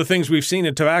 One of the things we've seen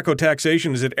in tobacco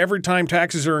taxation is that every time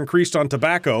taxes are increased on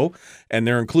tobacco, and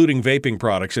they're including vaping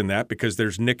products in that because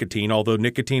there's nicotine, although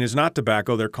nicotine is not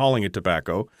tobacco, they're calling it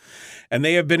tobacco, and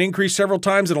they have been increased several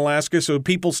times in Alaska, so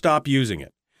people stop using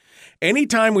it.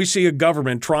 Anytime we see a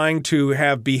government trying to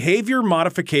have behavior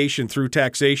modification through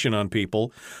taxation on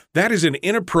people, that is an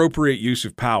inappropriate use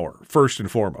of power, first and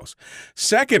foremost.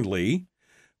 Secondly,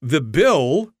 the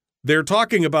bill, they're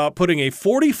talking about putting a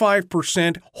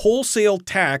 45% wholesale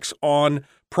tax on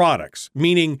products,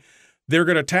 meaning they're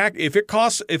going to tax if it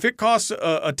costs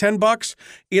 $10,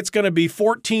 it's going to be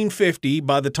 $14.50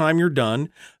 by the time you're done.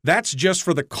 That's just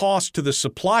for the cost to the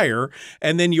supplier,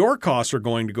 and then your costs are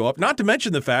going to go up. Not to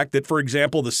mention the fact that, for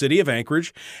example, the city of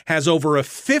Anchorage has over a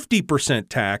 50%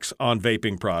 tax on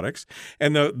vaping products,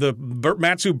 and the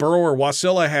Matsu Borough or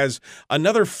Wasilla has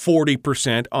another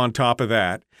 40% on top of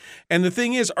that. And the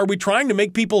thing is, are we trying to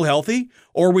make people healthy,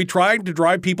 or are we trying to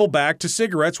drive people back to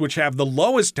cigarettes, which have the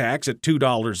lowest tax at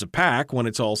 $2 a pack when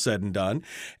it's all said and done?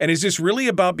 And is this really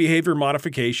about behavior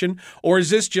modification, or is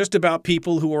this just about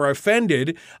people who are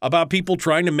offended about people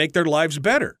trying to make their lives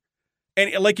better?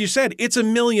 And like you said, it's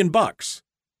 $1 million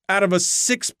out of a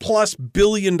 $6+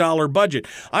 billion budget.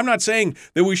 I'm not saying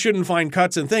that we shouldn't find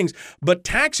cuts and things, but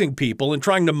taxing people and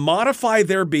trying to modify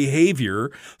their behavior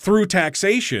through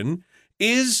taxation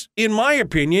is, in my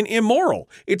opinion, immoral.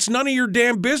 It's none of your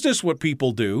damn business what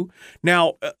people do.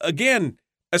 Now, again,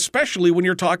 especially when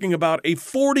you're talking about a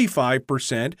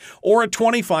 45% or a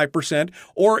 25%,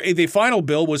 or the final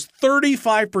bill was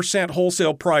 35%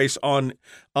 wholesale price on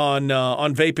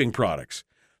vaping products.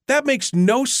 That makes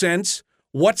no sense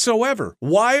whatsoever.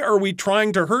 Why are we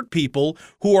trying to hurt people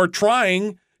who are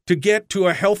trying to get to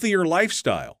a healthier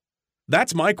lifestyle?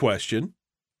 That's my question.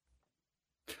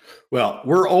 Well,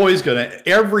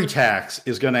 every tax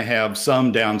is going to have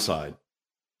some downside.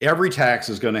 Every tax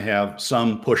is going to have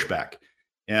some pushback.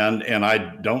 And I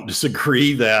don't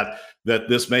disagree that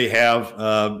this may have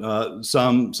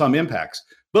some impacts.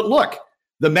 But look,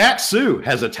 the Matsu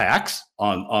has a tax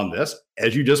on this.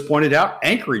 As you just pointed out,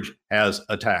 Anchorage has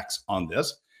a tax on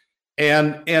this.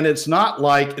 And it's not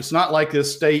like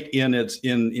this state in at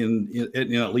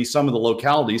least some of the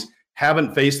localities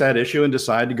haven't faced that issue and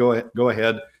decided to go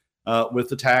ahead with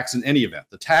the tax in any event.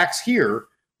 The tax here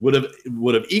would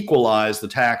have equalized the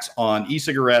tax on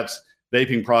e-cigarettes,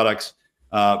 vaping products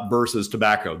versus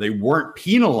tobacco. They weren't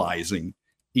penalizing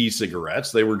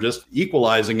e-cigarettes; they were just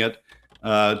equalizing it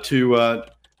to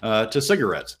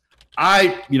cigarettes.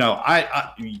 Vaping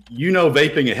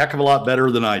a heck of a lot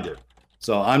better than I do,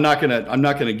 so I'm not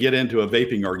gonna get into a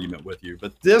vaping argument with you.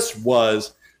 But this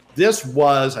was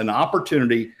an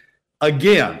opportunity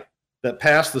again that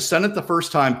passed the Senate the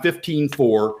first time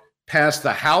 15-4, passed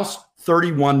the House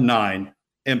 31-9,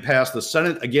 and passed the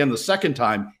Senate again the second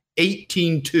time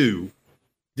 18-2.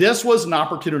 This was an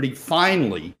opportunity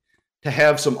finally to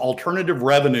have some alternative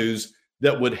revenues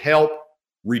that would help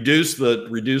reduce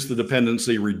the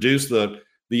dependency, reduce the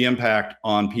impact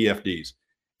on PFDs.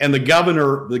 And the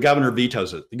governor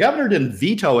vetoes it. The governor didn't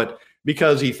veto it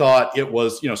because he thought it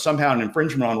was somehow an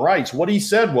infringement on rights. What he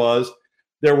said was,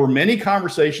 there were many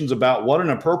conversations about what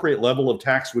an appropriate level of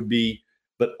tax would be,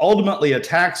 but ultimately a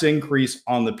tax increase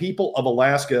on the people of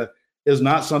Alaska is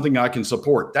not something I can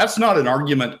support. That's not an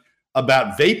argument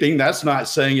about vaping. That's not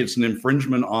saying it's an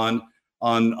infringement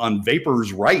on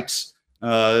vapors' rights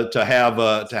to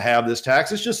have this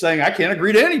tax. It's just saying I can't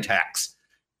agree to any tax,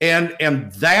 and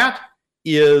that's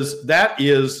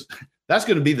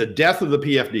going to be the death of the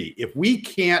PFD if we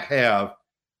can't have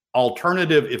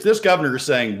if this governor is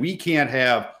saying we can't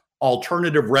have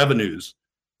alternative revenues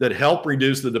that help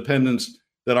reduce the dependence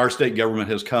that our state government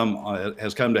has come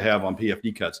to have on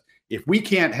PFD cuts. If we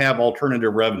can't have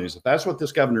alternative revenues, if that's what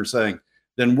this governor is saying,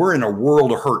 then we're in a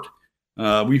world of hurt.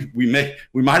 We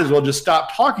might as well just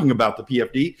stop talking about the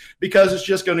PFD because it's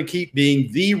just going to keep being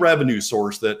the revenue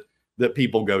source that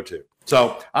people go to.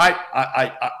 So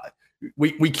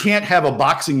we can't have a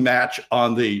boxing match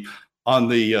on the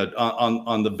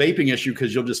vaping issue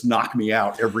because you'll just knock me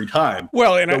out every time.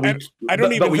 Well, and I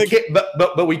don't even think.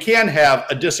 But we can have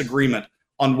a disagreement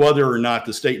on whether or not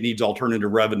the state needs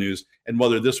alternative revenues and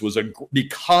whether this was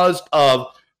because of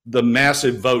the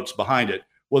massive votes behind it,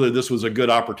 whether this was a good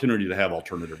opportunity to have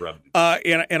alternative revenue.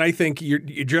 And I think your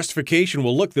justification,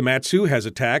 well, look, the Mat-Su has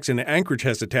a tax and Anchorage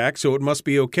has a tax, so it must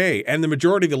be okay. And the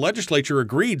majority of the legislature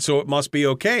agreed, so it must be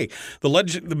okay. The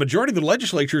majority of the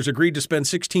legislature has agreed to spend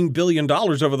 $16 billion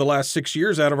over the last 6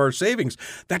 years out of our savings.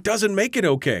 That doesn't make it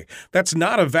okay. That's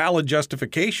not a valid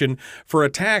justification for a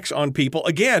tax on people.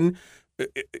 Again,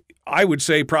 I would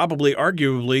say probably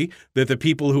arguably that the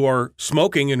people who are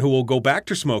smoking and who will go back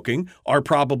to smoking are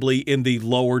probably in the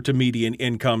lower to median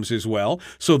incomes as well.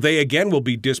 So they, again, will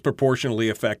be disproportionately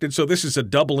affected. So this is a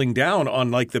doubling down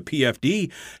on like the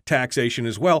PFD taxation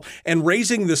as well. And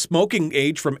raising the smoking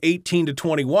age from 18 to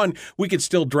 21, we could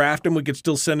still draft them. We could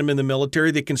still send them in the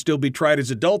military. They can still be tried as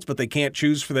adults, but they can't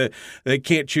choose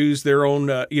their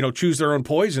own, choose their own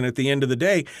poison at the end of the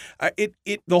day.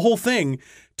 The whole thing,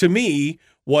 to me,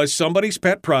 was somebody's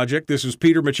pet project. This was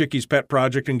Peter Machicki's pet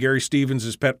project and Gary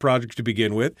Stevens' pet project to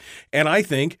begin with. And I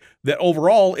think that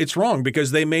overall it's wrong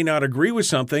because they may not agree with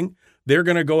something. They're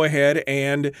going to go ahead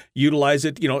and utilize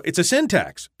it. It's a sin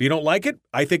tax. If you don't like it,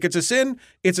 I think it's a sin.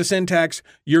 It's a sin tax.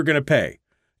 You're going to pay.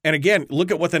 And again,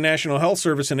 look at what the National Health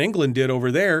Service in England did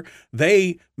over there.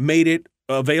 They made it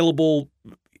available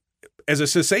as a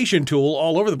cessation tool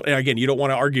all over the. Again, you don't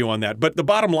want to argue on that. But the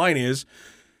bottom line is,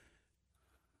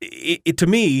 to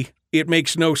me, it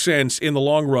makes no sense in the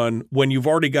long run when you've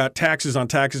already got taxes on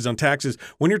taxes on taxes.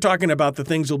 When you're talking about the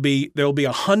things there'll be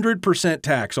 100%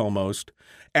 tax almost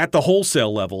at the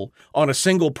wholesale level on a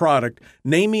single product.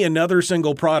 Name me another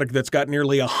single product that's got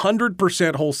nearly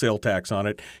 100% wholesale tax on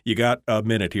it. You got a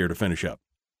minute here to finish up.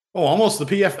 Oh, almost the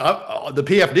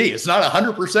PFD. It's not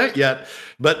 100% yet,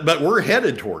 but we're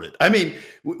headed toward it. I mean,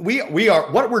 we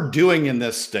are. What we're doing in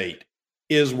this state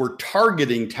is we're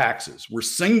targeting taxes. We're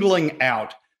singling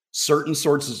out certain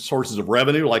sources of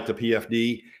revenue like the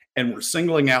PFD, and we're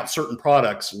singling out certain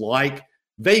products like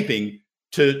vaping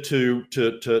to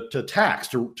tax,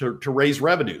 to raise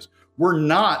revenues. We're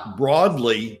not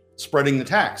broadly spreading the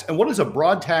tax. And what does a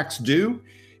broad tax do?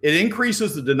 It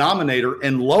increases the denominator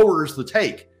and lowers the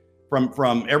take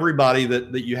from everybody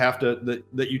that you have to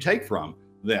that you take from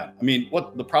them. I mean,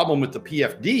 what the problem with the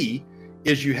PFD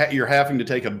is you're having to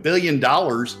take $1 billion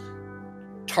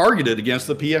targeted against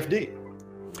the PFD.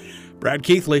 Brad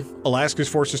Keithley, Alaskans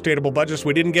for Sustainable Budgets.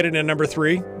 We didn't get it in number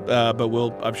 3, but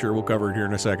I'm sure we'll cover it here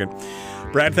in a second.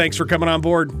 Brad, thanks for coming on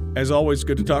board. As always,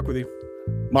 good to talk with you.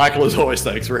 Michael, as always,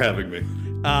 thanks for having me.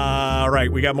 All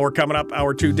right, we got more coming up.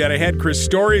 Hour 2 dead ahead. Chris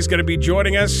Story is going to be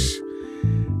joining us.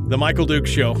 The Michael Duke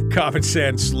Show, common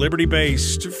sense,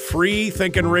 liberty-based,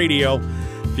 free-thinking radio.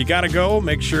 If you got to go,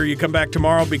 make sure you come back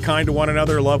tomorrow. Be kind to one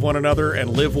another, love one another,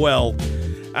 and live well.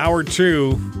 Hour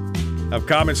 2 of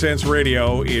Common Sense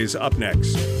Radio is up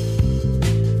next.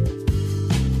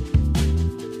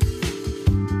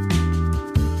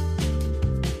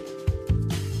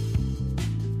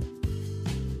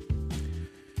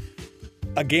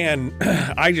 Again,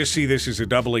 I just see this as a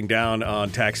doubling down on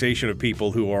taxation of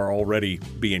people who are already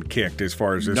being kicked as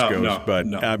far as this goes.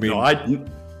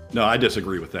 I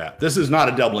disagree with that. This is not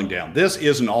a doubling down. This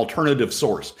is an alternative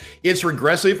source. It's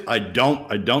regressive. I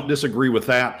don't disagree with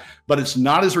that, but it's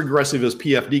not as regressive as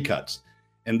PFD cuts.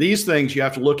 And these things you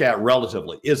have to look at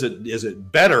relatively. Is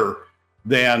it better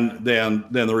than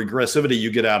the regressivity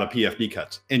you get out of PFD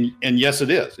cuts? And yes,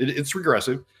 it is. It's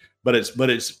regressive, but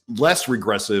it's less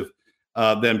regressive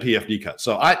than PFD cuts.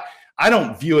 So I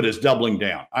don't view it as doubling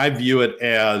down. I view it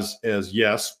as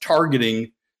yes,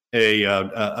 targeting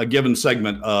a given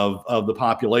segment of the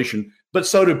population, but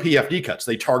so do PFD cuts.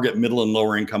 They target middle and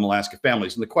lower income Alaska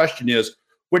families. And the question is,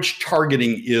 which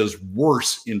targeting is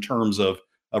worse in terms of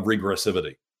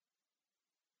regressivity?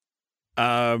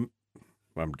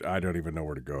 I don't even know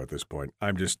where to go at this point.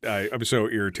 I'm so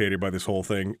irritated by this whole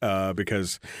thing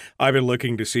because I've been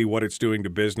looking to see what it's doing to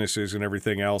businesses and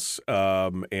everything else,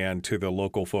 and to the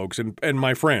local folks and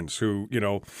my friends who,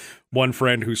 one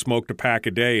friend who smoked a pack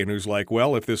a day and who's like,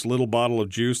 well, if this little bottle of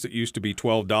juice that used to be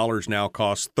 $12 now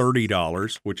costs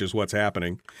 $30, which is what's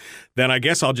happening, then I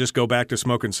guess I'll just go back to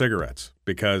smoking cigarettes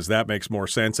because that makes more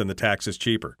sense and the tax is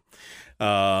cheaper.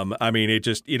 It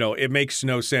just, it makes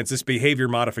no sense. This behavior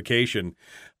modification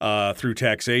through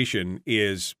taxation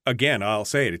is, again, I'll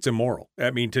say it, it's immoral.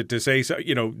 I mean, to say, so,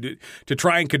 to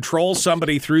try and control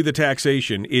somebody through the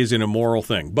taxation is an immoral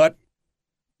thing. But,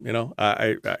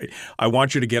 I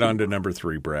want you to get on to number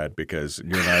 3, Brad, because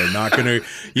you and I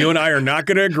are not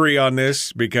going to agree on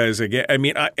this because, again,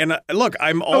 look,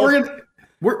 I'm all.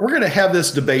 We're going to have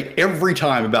this debate every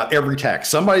time about every tax.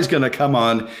 Somebody's going to come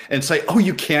on and say, oh,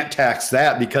 you can't tax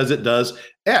that because it does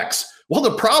X. Well,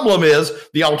 the problem is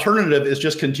the alternative is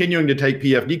just continuing to take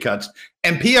PFD cuts.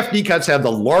 And PFD cuts have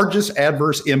the largest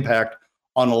adverse impact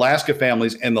on Alaska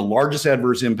families and the largest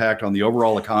adverse impact on the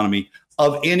overall economy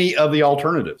of any of the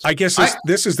alternatives. I guess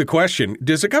this is the question.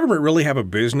 Does the government really have a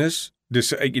business?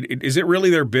 Is it really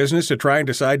their business to try and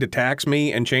decide to tax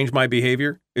me and change my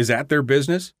behavior? Is that their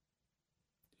business?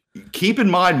 Keep in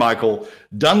mind, Michael,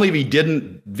 Dunleavy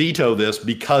didn't veto this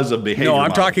because of behavior. No,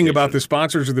 I'm talking about the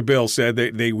sponsors of the bill said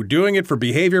that they were doing it for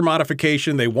behavior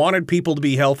modification. They wanted people to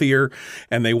be healthier,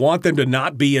 and they want them to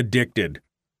not be addicted.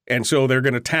 And so they're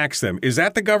going to tax them. Is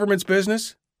that the government's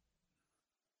business?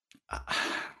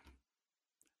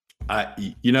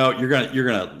 You're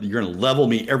gonna level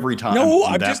me every time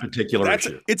on that particular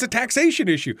issue. It's a taxation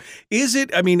issue. Is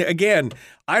it? I mean, again,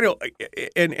 I don't,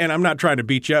 and I'm not trying to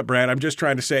beat you up, Brad. I'm just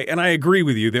trying to say, and I agree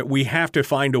with you that we have to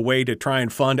find a way to try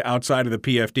and fund outside of the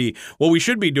PFD. What we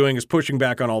should be doing is pushing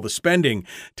back on all the spending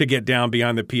to get down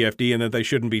beyond the PFD, and that they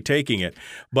shouldn't be taking it.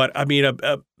 But I mean,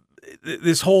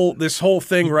 this whole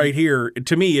thing right here,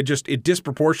 to me, it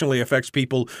disproportionately affects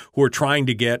people who are trying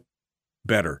to get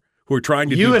better. Who are trying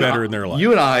to do better in their life.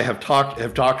 You and I have talked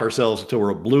ourselves until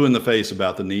we're blue in the face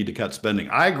about the need to cut spending.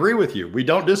 I agree with you. We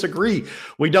don't disagree.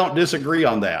 We don't disagree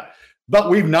on that. But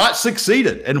we've not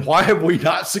succeeded. And why have we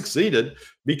not succeeded?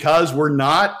 Because we're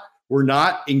not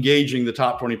engaging the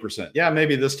top 20%. Yeah,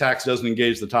 maybe this tax doesn't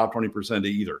engage the top 20%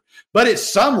 either. But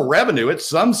it's some revenue. It's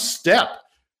some step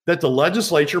that the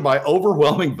legislature, by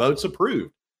overwhelming votes,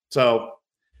 approved. So,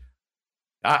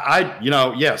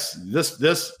 yes,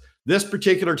 this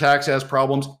particular tax has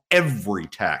problems. Every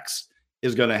tax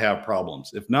is going to have problems.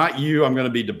 If not you, I'm going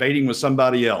to be debating with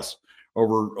somebody else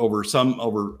over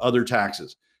other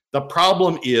taxes. The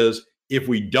problem is if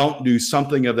we don't do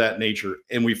something of that nature,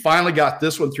 and we finally got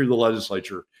this one through the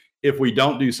legislature, if we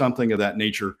don't do something of that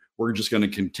nature, we're just going to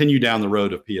continue down the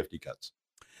road of PFD cuts.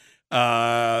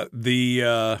 I'm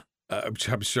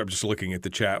just looking at the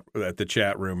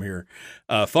chat room here.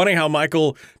 Funny how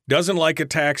Michael doesn't like a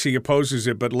tax, he opposes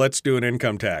it, but let's do an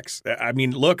income tax. I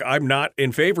mean, look, I'm not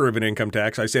in favor of an income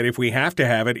tax. I said if we have to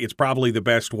have it, it's probably the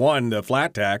best one, the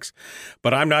flat tax,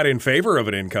 but I'm not in favor of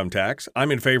an income tax.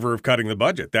 I'm in favor of cutting the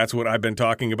budget. That's what I've been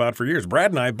talking about for years.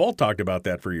 Brad and I both talked about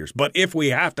that for years. But if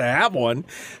we have to have one,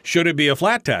 should it be a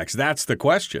flat tax? That's the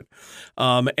question.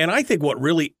 And I think what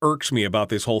really irks me about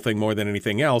this whole thing more than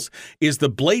anything else is the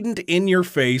blatant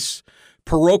in-your-face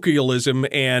parochialism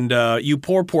and you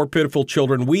poor, pitiful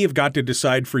children, we have got to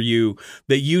decide for you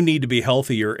that you need to be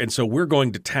healthier, and so we're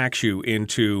going to tax you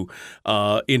into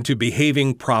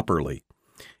behaving properly.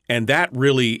 And that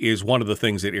really is one of the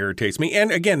things that irritates me.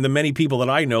 And again, the many people that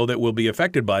I know that will be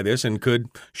affected by this and could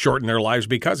shorten their lives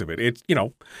because of it.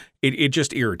 It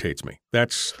just irritates me.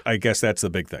 I guess that's the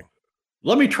big thing.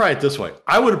 Let me try it this way.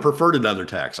 I would have preferred another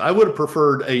tax. I would have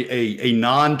preferred a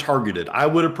non-targeted. I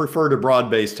would have preferred a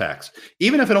broad-based tax.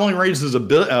 Even if it only raises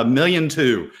 $1.2 million,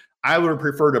 I would have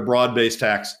preferred a broad-based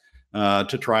tax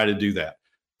to try to do that.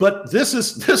 But this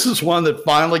is one that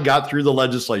finally got through the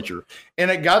legislature,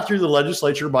 and it got through the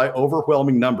legislature by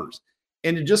overwhelming numbers.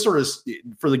 And it just sort of,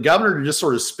 for the governor to just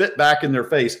sort of spit back in their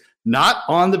face, not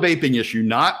on the vaping issue,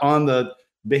 not on the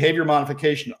behavior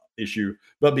modification issue,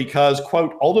 but because,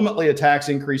 quote, ultimately a tax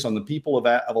increase on the people of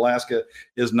Alaska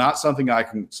is not something I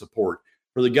can support.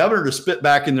 For the governor to spit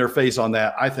back in their face on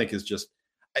that, I think is just,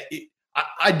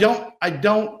 I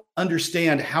don't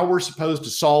understand how we're supposed to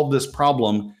solve this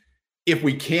problem if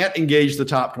we can't engage the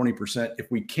top 20%,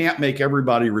 if we can't make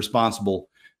everybody responsible,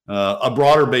 a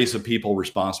broader base of people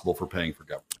responsible for paying for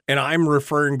government. And I'm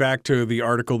referring back to the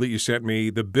article that you sent me.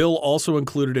 The bill also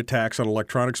included a tax on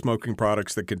electronic smoking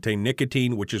products that contain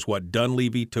nicotine, which is what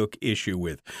Dunleavy took issue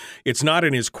with. It's not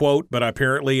in his quote, but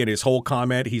apparently in his whole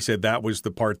comment, he said that was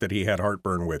the part that he had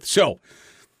heartburn with. So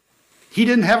he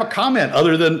didn't have a comment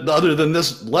other than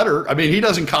this letter. I mean, he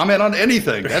doesn't comment on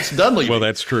anything. That's Dunleavy. Well,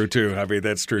 that's true too. I mean,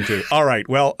 that's true too. All right.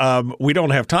 Well, we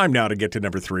don't have time now to get to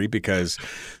number 3 because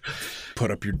put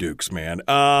up your dukes, man.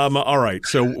 All right.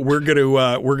 So we're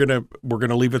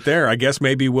gonna leave it there. I guess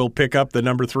maybe we'll pick up the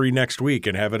number 3 next week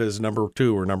and have it as number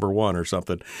 2 or number 1 or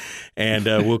something, and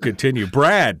we'll continue.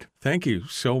 Brad, thank you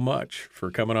so much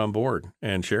for coming on board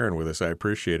and sharing with us. I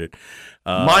appreciate it.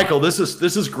 Michael, this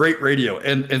is great radio,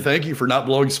 and thank you for not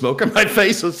blowing smoke in my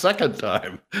face a second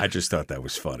time. I just thought that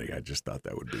was funny. I just thought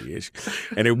that would be it.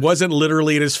 And it wasn't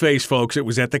literally in his face, folks. It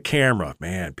was at the camera.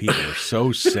 Man, people are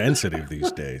so sensitive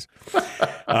these days.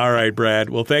 All right, Brad.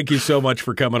 Well, thank you so much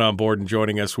for coming on board and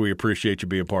joining us. We appreciate you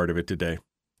being part of it today.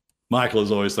 Michael,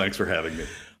 as always, thanks for having me.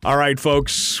 All right,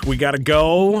 folks, we got to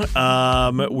go.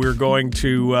 We're going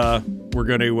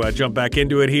to jump back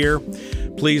into it here.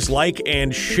 Please like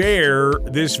and share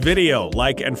this video.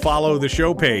 Like and follow the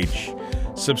show page.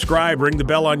 Subscribe, ring the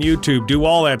bell on YouTube, do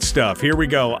all that stuff. Here we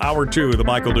go, Hour 2 of The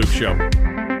Michael Duke Show.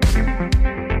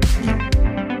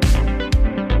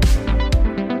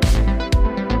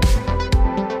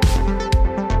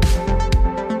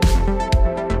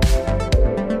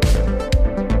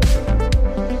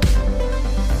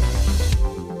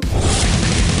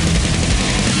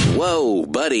 Whoa,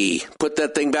 buddy. Put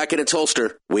that thing back in its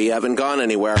holster. We haven't gone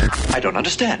anywhere. I don't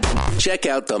understand. Check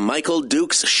out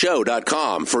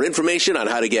themichaeldukesshow.com for information on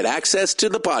how to get access to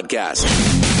the podcast.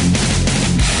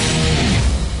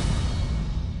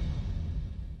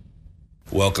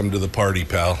 Welcome to the party,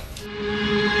 pal.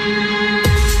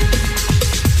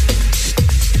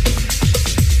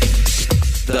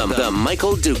 The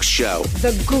Michael Duke Show.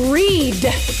 The greed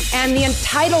and the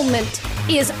entitlement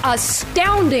is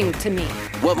astounding to me.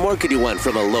 What more could you want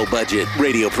from a low-budget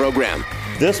radio program?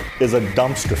 This is a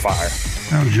dumpster fire.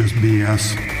 That was just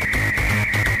BS.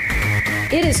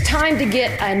 It is time to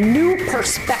get a new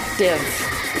perspective.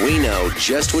 We know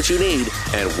just what you need,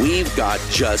 and we've got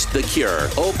just the cure.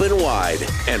 Open wide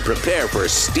and prepare for a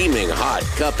steaming hot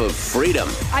cup of freedom.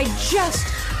 I just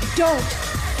don't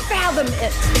fathom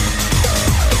it.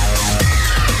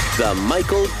 The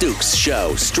Michael Dukes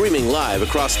Show, streaming live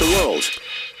across the world.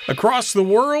 Across the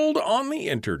world on the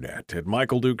internet at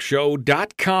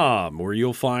michaeldukeshow.com, where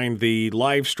you'll find the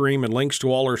live stream and links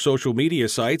to all our social media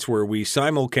sites where we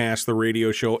simulcast the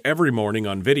radio show every morning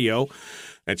on video.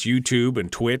 That's YouTube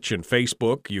and Twitch and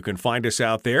Facebook. You can find us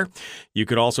out there. You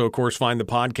could also, of course, find the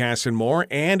podcasts and more.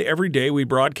 And every day we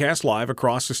broadcast live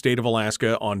across the state of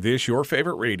Alaska on this, your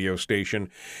favorite radio station,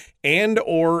 and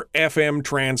or FM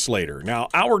translator. Now,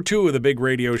 Hour 2 of the big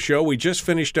radio show, we just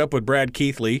finished up with Brad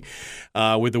Keithley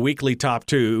with the weekly top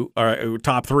 3.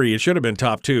 It should have been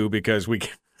top 2 because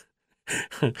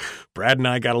Brad and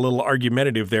I got a little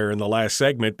argumentative there in the last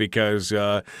segment because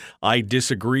I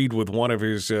disagreed with one of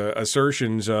his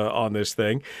assertions on this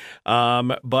thing.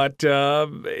 But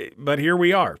here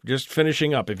we are, just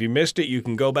finishing up. If you missed it, you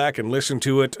can go back and listen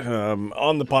to it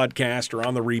on the podcast or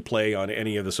on the replay on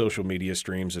any of the social media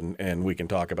streams, and we can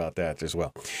talk about that as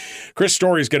well. Chris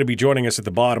Story is going to be joining us at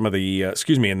the bottom of the,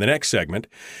 in the next segment,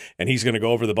 and he's going to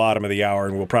go over the bottom of the hour,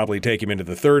 and we'll probably take him into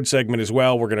the third segment as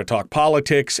well. We're going to talk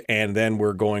politics, and then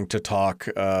we're going to talk,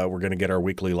 we're going to get our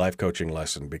weekly life coaching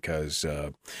lesson because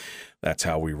that's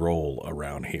how we roll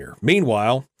around here.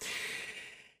 Meanwhile,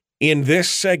 in this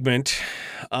segment,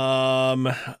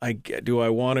 I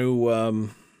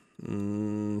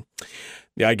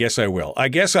guess I will. I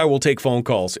guess I will take phone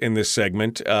calls in this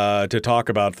segment to talk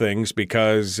about things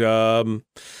because I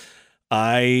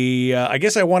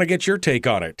guess I want to get your take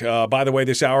on it. By the way,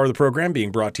 this hour of the program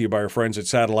being brought to you by our friends at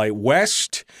Satellite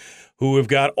West, who have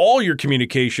got all your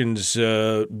communications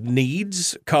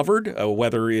needs covered,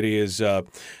 whether it is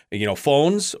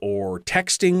phones or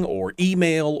texting or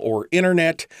email or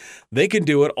internet. They can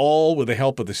do it all with the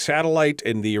help of the satellite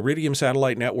and the Iridium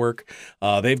satellite network.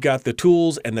 They've got the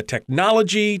tools and the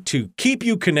technology to keep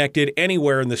you connected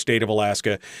anywhere in the state of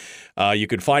Alaska. You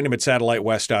can find them at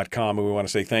satellitewest.com, and we want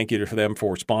to say thank you to them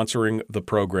for sponsoring the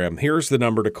program. Here's the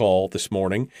number to call this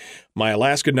morning. My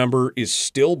Alaska number is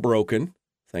still broken.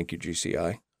 Thank you,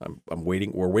 GCI. I'm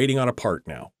waiting. We're waiting on a part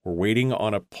now. We're waiting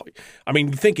on a part. I mean,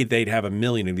 you'd think they'd have 1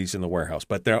 million of these in the warehouse,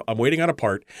 but I'm waiting on a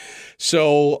part.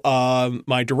 So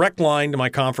my direct line to my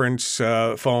conference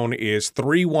phone is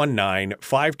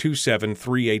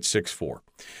 319-527-3864.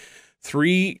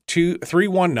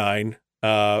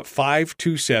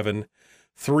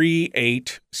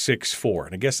 319-527-3864.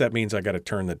 And I guess that means I got to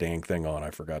turn the dang thing on.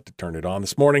 I forgot to turn it on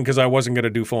this morning because I wasn't going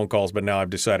to do phone calls, but now I've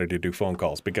decided to do phone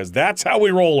calls because that's how we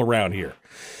roll around here.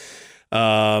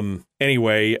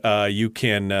 Anyway, you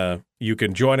can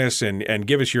join us and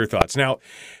give us your thoughts. Now,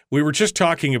 we were just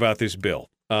talking about this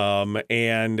bill,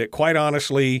 and quite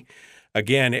honestly,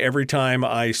 again, every time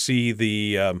I see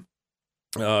the,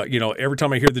 every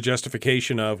time I hear the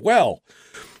justification of, well,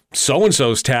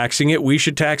 so-and-so's taxing it, we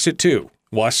should tax it too.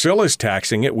 Wasilla's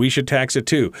taxing it, we should tax it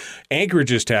too.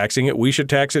 Anchorage is taxing it, we should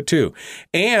tax it too.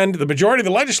 And the majority of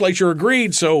the legislature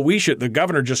agreed, so the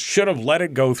governor just should have let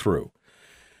it go through.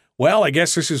 Well, I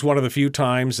guess this is one of the few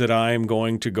times that I'm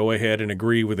going to go ahead and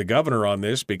agree with the governor on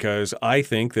this because I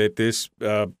think that this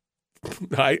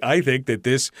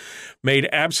made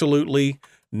absolutely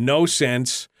no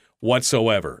sense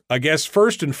whatsoever. I guess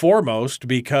first and foremost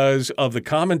because of the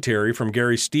commentary from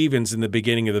Gary Stevens in the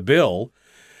beginning of the bill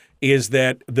is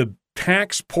that the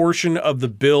tax portion of the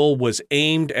bill was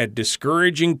aimed at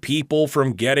discouraging people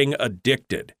from getting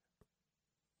addicted.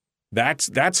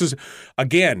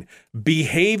 Again,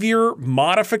 behavior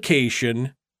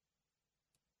modification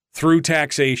through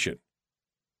taxation.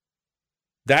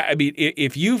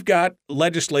 If you've got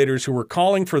legislators who are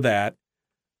calling for that,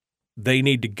 they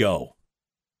need to go,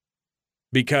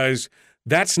 because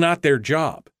that's not their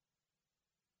job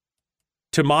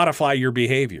to modify your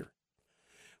behavior.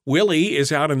 Willie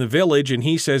is out in the Village, and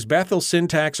he says Bethel's sin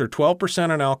tax are 12%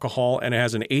 on alcohol and it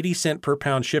has an 80-cent per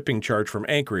pound shipping charge from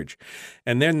Anchorage.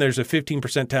 And then there's a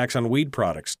 15% tax on weed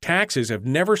products. Taxes have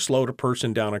never slowed a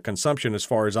person down on consumption, as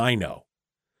far as I know,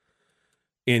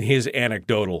 in his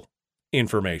anecdotal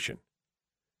information.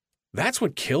 That's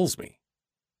what kills me.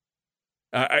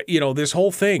 This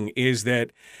whole thing is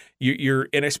that you're,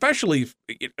 and especially,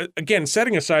 again,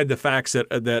 setting aside the facts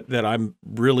that I'm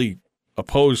really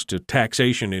opposed to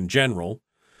taxation in general,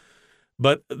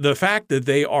 but the fact that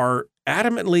they are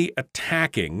adamantly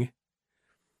attacking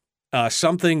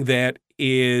something that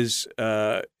has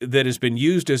been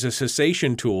used as a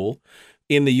cessation tool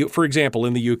for example,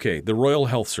 in the UK, the Royal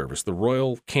Health Service, the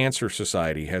Royal Cancer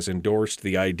Society has endorsed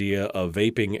the idea of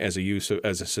vaping as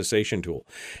a cessation tool,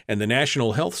 and the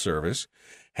National Health Service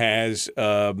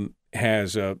they're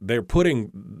putting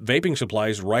vaping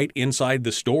supplies right inside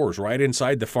the stores, right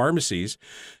inside the pharmacies,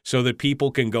 so that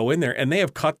people can go in there. And they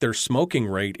have cut their smoking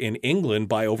rate in England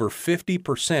by over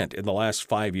 50% in the last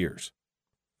 5 years.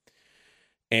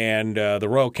 And the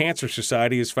Royal Cancer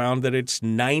Society has found that it's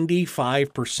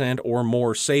 95% or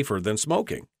more safer than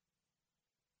smoking.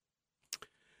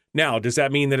 Now, does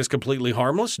that mean that it's completely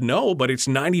harmless? No, but it's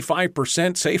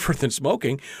 95% safer than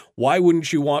smoking. Why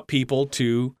wouldn't you want people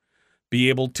to be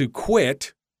able to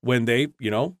quit when they,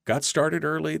 got started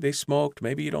early, they smoked,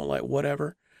 maybe you don't like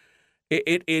whatever.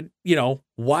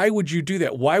 Why would you do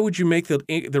that? Why would you make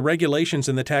the regulations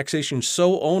and the taxation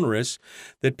so onerous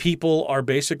that people are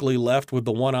basically left with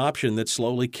the one option that's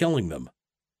slowly killing them?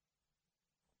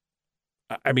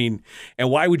 And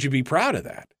why would you be proud of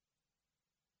that?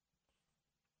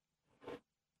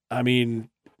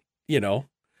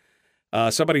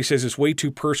 Somebody says it's way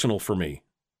too personal for me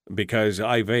because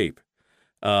I vape.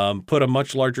 Put a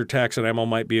much larger tax on ammo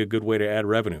might be a good way to add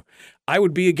revenue. I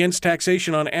would be against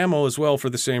taxation on ammo as well for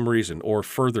the same reason, or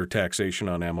further taxation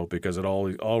on ammo, because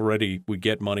already we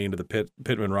get money into the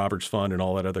Pittman Roberts Fund and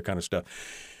all that other kind of stuff.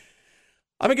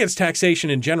 I'm against taxation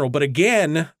in general, but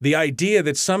again, the idea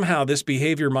that somehow this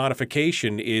behavior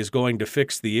modification is going to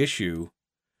fix the issue,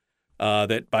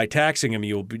 that by taxing them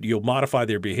you'll modify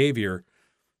their behavior.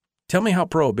 Tell me how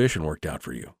prohibition worked out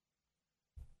for you.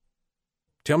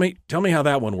 Tell me how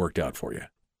that one worked out for you.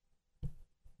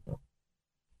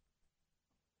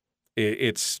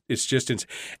 It's just, and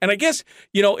I guess,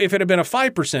 if it had been a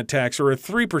 5% tax or a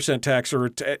 3% tax or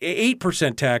an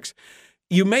 8% tax,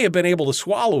 you may have been able to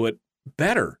swallow it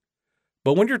better.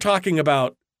 But when you're talking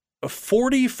about a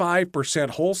 45%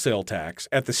 wholesale tax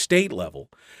at the state level,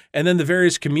 and then the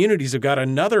various communities have got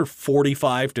another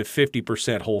 45 to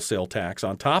 50% wholesale tax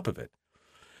on top of it,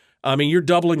 you're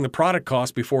doubling the product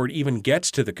cost before it even gets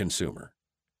to the consumer.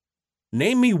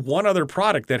 Name me one other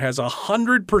product that has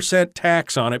 100%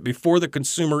 tax on it before the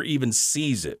consumer even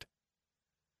sees it.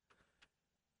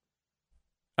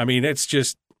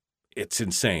 It's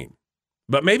insane.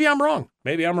 But maybe I'm wrong.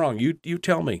 You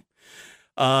tell me.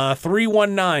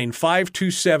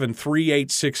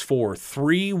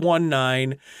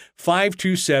 319-527-3864.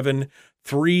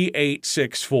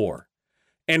 319-527-3864.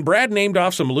 And Brad named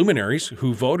off some luminaries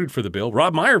who voted for the bill.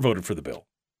 Rob Meyer voted for the bill.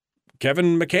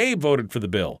 Kevin McCabe voted for the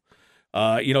bill.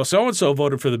 So-and-so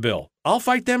voted for the bill. I'll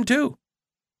fight them too.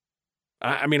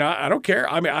 I don't care.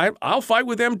 I'll fight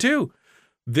with them too.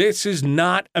 This is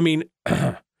not,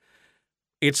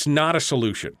 it's not a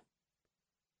solution.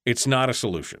 It's not a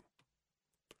solution.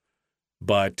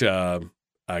 But,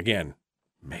 again,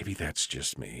 maybe that's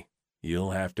just me.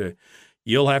 You'll have to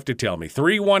tell me.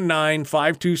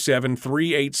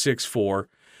 319-527-3864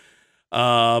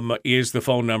 is the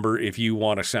phone number if you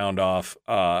want to sound off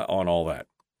on all that.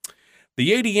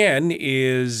 The ADN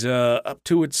is up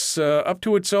to its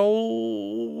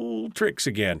old tricks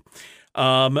again.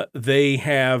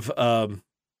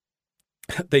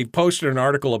 They've posted an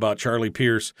article about Charlie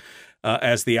Pierce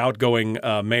as the outgoing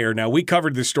mayor. Now, we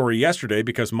covered this story yesterday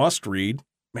because Must Read,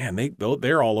 man,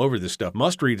 they're all over this stuff.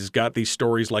 Must Read has got these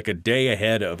stories like a day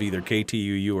ahead of either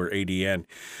KTUU or ADN.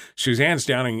 Suzanne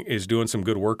Downing is doing some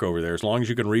good work over there. As long as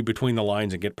you can read between the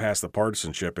lines and get past the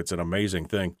partisanship, it's an amazing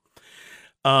thing.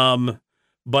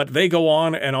 But they go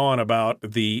on and on about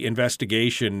the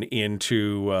investigation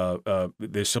into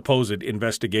the supposed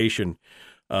investigation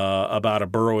about a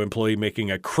borough employee making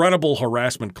a credible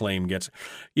harassment claim against.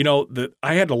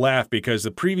 I had to laugh because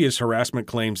the previous harassment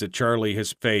claims that Charlie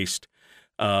has faced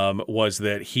was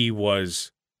that he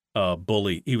was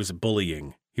bully. He was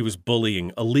bullying. He was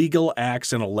bullying, illegal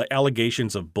acts and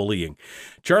allegations of bullying.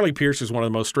 Charlie Pierce is one of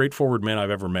the most straightforward men I've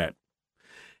ever met.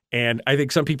 And I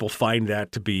think some people find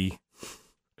that to be,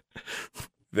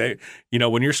 when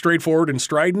you're straightforward and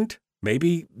strident,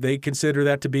 maybe they consider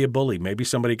that to be a bully. Maybe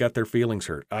somebody got their feelings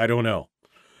hurt. I don't know.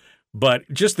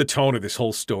 But just the tone of this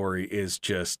whole story is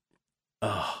just,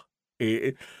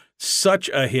 such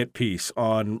a hit piece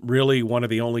on really one of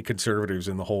the only conservatives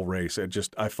in the whole race.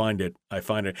 I find it.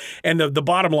 And the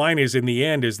bottom line is, in the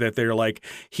end, is that they're like,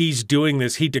 he's doing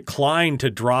this. He declined to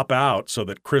drop out so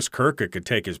that Chris Kirka could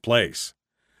take his place.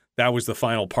 That was the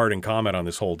final parting comment on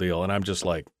this whole deal. And I'm just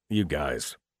like, you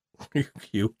guys.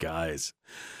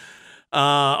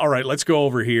 All right, let's go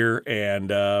over here and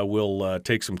we'll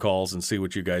take some calls and see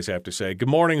what you guys have to say. Good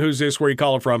morning. Who's this? Where are you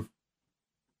calling from?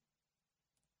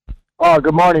 Oh,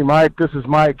 good morning, Mike. This is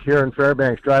Mike here in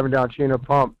Fairbanks, driving down Chino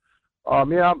Pump.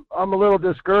 I'm a little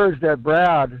discouraged at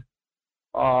Brad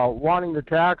wanting to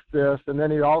tax this, and then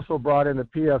he also brought in the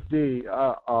PFD.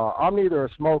 I'm neither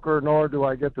a smoker nor do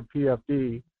I get the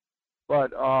PFD,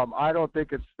 but I don't think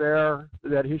it's fair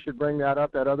that he should bring that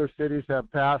up, that other cities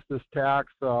have passed this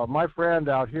tax. My friend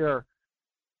out here,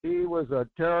 he was a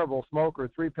terrible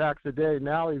smoker, 3 packs a day.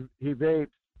 Now he vapes,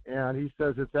 and he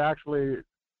says it's actually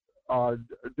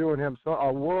doing him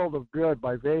a world of good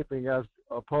by vaping as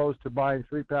opposed to buying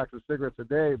 3 packs of cigarettes a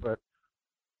day. But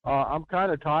I'm kind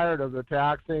of tired of the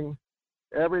taxing.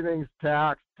 Everything's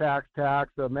tax,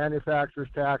 the manufacturer's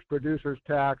tax, producer's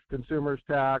tax, consumer's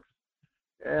tax.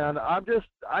 And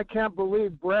I can't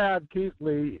believe Brad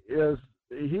Keithley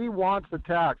he wants a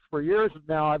tax. For years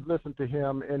now I've listened to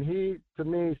him, and he, to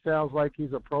me, sounds like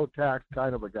he's a pro-tax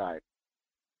kind of a guy.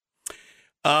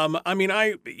 That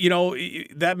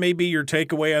may be your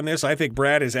takeaway on this. I think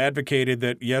Brad has advocated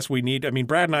that, yes,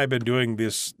 Brad and I have been doing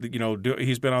this,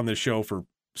 he's been on this show for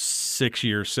 6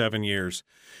 years, 7 years,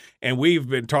 and we've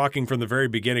been talking from the very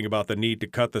beginning about the need to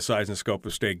cut the size and scope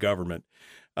of state government,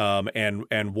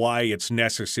 and why it's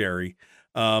necessary.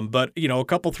 But a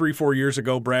couple, 3-4 years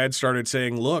ago, Brad started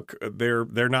saying, look, they're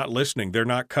not listening. They're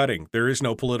not cutting. There is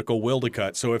no political will to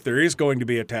cut. So if there is going to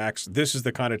be a tax, this is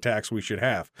the kind of tax we should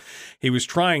have. He was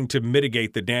trying to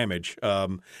mitigate the damage.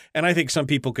 And I think some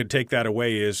people could take that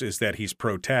away is that he's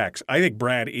pro-tax. I think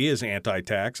Brad is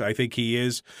anti-tax. I think he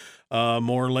is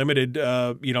more limited,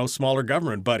 smaller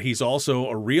government. But he's also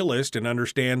a realist and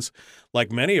understands, like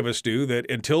many of us do,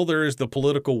 that until there is the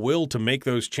political will to make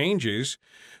those changes,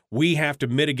 we have to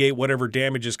mitigate whatever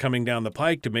damage is coming down the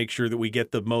pike to make sure that we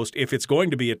get the most. If it's going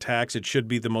to be a tax, it should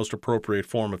be the most appropriate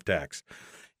form of tax.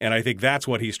 And I think that's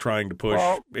what he's trying to push.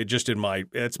 Well,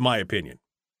 it's my opinion.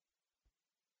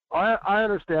 I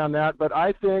understand that, but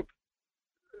I think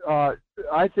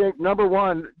number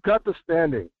one, cut the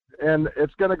spending. And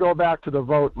it's going to go back to the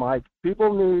vote, Mike.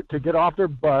 People need to get off their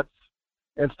butts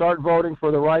and start voting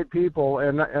for the right people,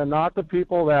 and not the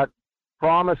people that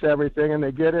promise everything and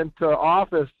they get into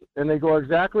office and they go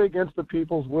exactly against the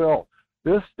people's will.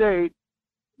 This state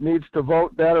needs to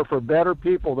vote better for better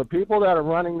people. The people that are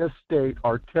running this state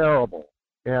are terrible,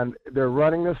 and they're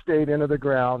running the state into the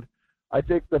ground. I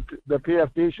think the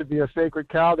PFD should be a sacred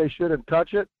cow. They shouldn't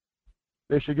touch it.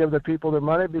 They should give the people their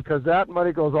money, because that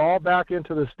money goes all back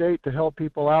into the state to help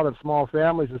people out in small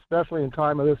families, especially in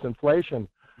time of this inflation.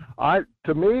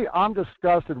 To me, I'm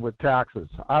disgusted with taxes.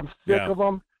 I'm sick of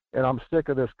them. And I'm sick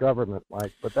of this government,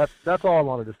 Mike. But that's all I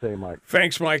wanted to say, Mike.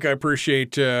 Thanks, Mike. I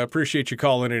appreciate you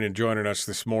calling in and joining us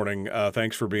this morning.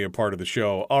 Thanks for being part of the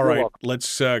show. All right,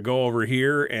 let's go over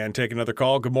here and take another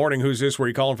call. Good morning. Who's this? Where are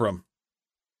you calling from?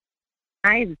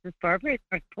 Hi, this is Barbara. It's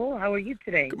North Pole. How are you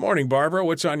today? Good morning, Barbara.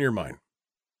 What's on your mind?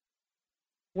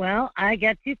 Well, I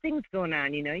got 2 things going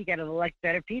on. You got to elect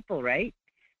better people, right?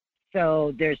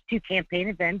 So there's 2 campaign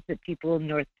events that people in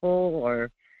North Pole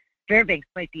or Fairbanks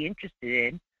might be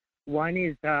interested in. One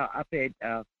is up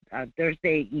at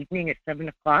Thursday evening at 7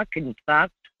 o'clock in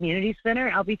Fox Community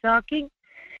Center. I'll be talking.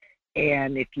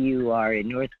 And if you are in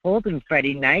North Pole, then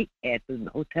Friday night at the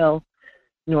Hotel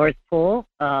North Pole,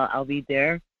 I'll be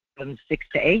there from 6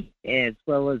 to 8, as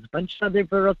well as a bunch of other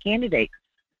borough candidates.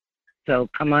 So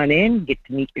come on in, get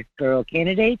to meet your borough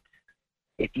candidates.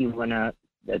 If you want to,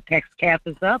 the tax cap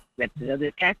is up. That's another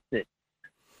tax that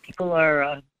people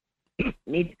are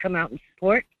need to come out and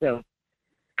support. So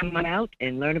come on out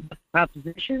and learn about the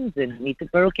propositions and meet the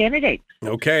borough candidates.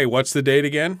 Okay, what's the date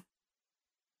again?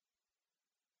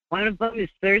 One of them is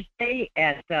Thursday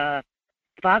at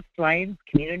Fox Lions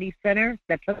Community Center.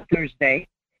 That's on Thursday.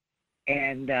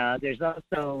 And there's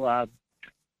also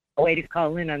a way to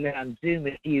call in on Zoom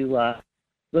if you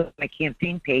look at my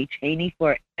campaign page, Haney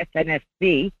for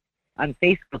FNSC on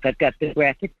Facebook. I've got the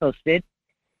graphic posted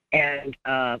and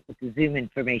with the Zoom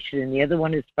information. And the other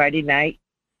one is Friday night.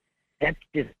 That's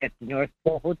just at the North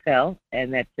Pole Hotel,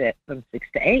 and that's from 6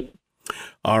 to 8.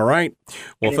 All right.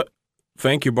 Well,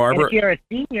 thank you, Barbara. And if you're a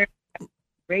senior,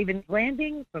 Ravens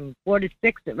Landing from 4 to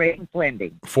 6 at Ravens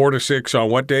Landing. 4 to 6 on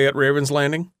what day at Ravens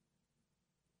Landing?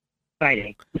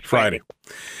 Friday.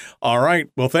 All right.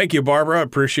 Well, thank you, Barbara. I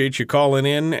appreciate you calling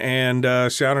in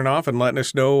and sounding off and letting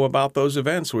us know about those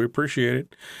events. We appreciate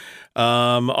it.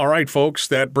 All right, folks,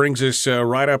 that brings us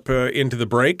right up into the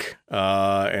break.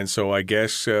 And so I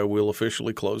guess we'll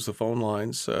officially close the phone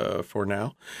lines for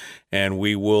now. And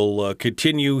we will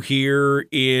continue here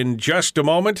in just a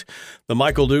moment. The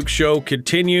Michael Dukes Show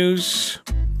continues.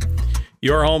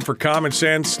 Your home for common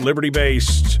sense,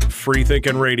 liberty-based,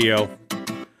 free-thinking radio.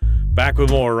 Back with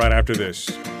more right after this.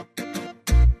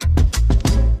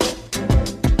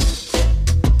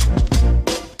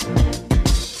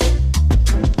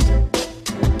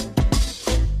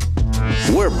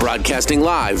 We're broadcasting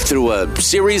live through a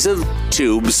series of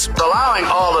tubes. Allowing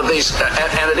all of these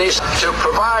entities to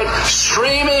provide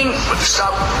streaming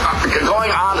stuff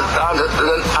going on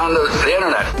the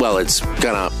internet. Well, it's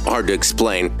kind of hard to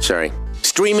explain. Sorry.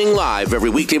 Streaming live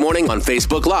every weekday morning on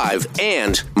Facebook Live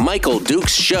and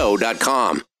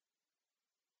MichaelDukesShow.com.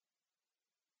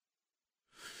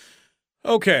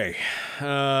 Okay.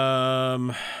 Let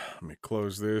me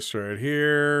close this right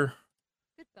here.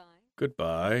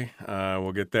 Goodbye.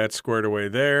 We'll get that squared away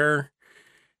there.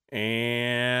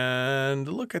 And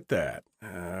look at that.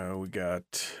 We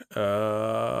got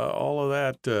all of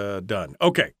that done.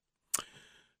 Okay.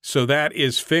 So that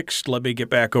is fixed. Let me get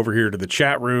back over here to the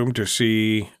chat room to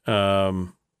see.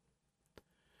 Let's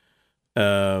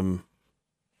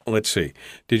see.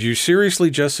 Did you seriously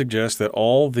just suggest that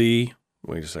all the...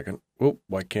 Wait a second. Oh,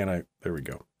 why can't I? There we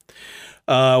go.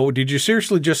 Did you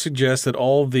seriously just suggest that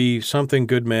all the something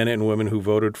good men and women who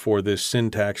voted for this sin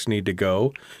tax need to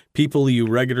go? People you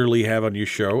regularly have on your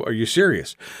show? Are you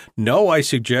serious? No, I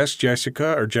suggest,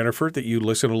 Jessica or Jennifer, that you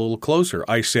listen a little closer.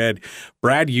 I said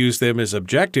Brad used them as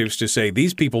objectives to say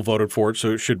these people voted for it,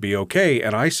 so it should be okay.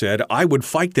 And I said I would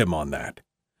fight them on that.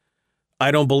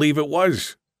 I don't believe it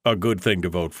was a good thing to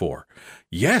vote for.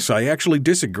 Yes, I actually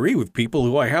disagree with people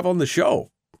who I have on the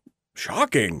show.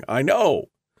 Shocking, I know.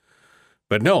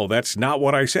 But no, that's not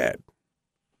what I said.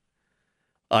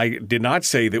 I did not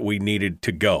say that we needed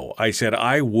to go. I said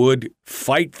I would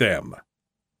fight them.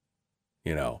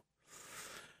 You know.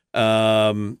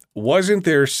 Wasn't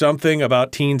there something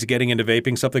about teens getting into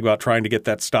vaping, something about trying to get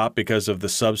that stopped because of the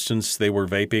substance they were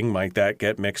vaping? Might that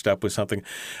get mixed up with something?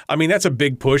 I mean, that's a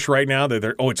big push right now.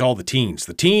 It's all the teens.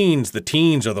 The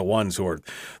teens are the ones who are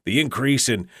the increase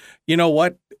in, you know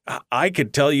what? I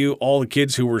could tell you all the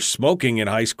kids who were smoking in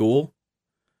high school.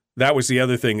 That was the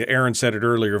other thing. Aaron said it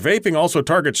earlier. Vaping also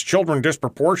targets children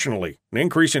disproportionately. An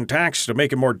increase in tax to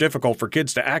make it more difficult for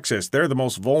kids to access. They're the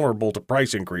most vulnerable to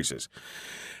price increases.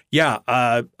 Yeah,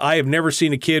 I have never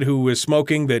seen a kid who was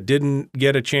smoking that didn't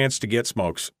get a chance to get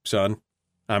smokes, son.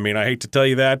 I mean, I hate to tell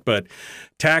you that, but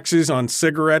taxes on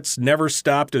cigarettes never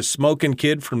stopped a smoking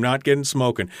kid from not getting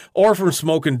smoking or from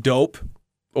smoking dope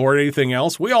or anything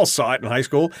else. We all saw it in high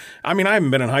school. I mean, I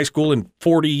haven't been in high school in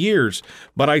 40 years,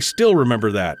 but I still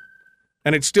remember that.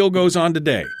 And it still goes on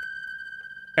today.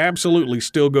 Absolutely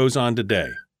still goes on today.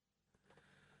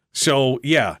 So,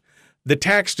 yeah, the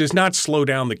tax does not slow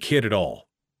down the kid at all.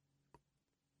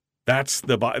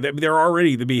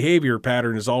 The behavior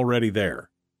pattern is already there.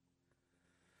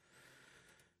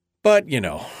 But, you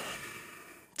know,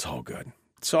 it's all good.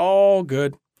 It's all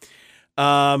good.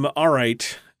 All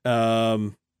right.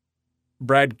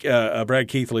 Brad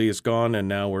Keithley is gone, and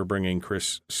now we're bringing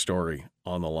Chris Story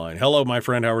on the line. Hello, my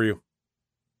friend. How are you?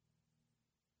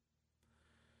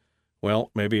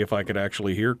 Well, maybe if I could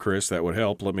actually hear Chris, that would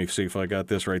help. Let me see if I got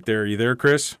this right there. Are you there,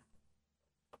 Chris?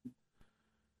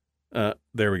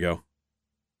 There we go.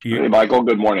 Hey, Michael.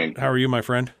 Good morning. How are you, my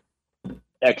friend?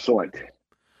 Excellent.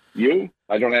 You?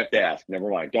 I don't have to ask. Never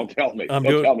mind. Don't tell me. Tell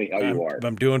me how you are.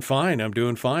 I'm doing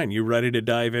fine. You ready to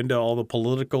dive into all the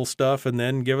political stuff and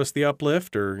then give us the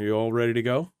uplift, or are you all ready to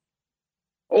go?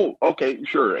 Oh, okay.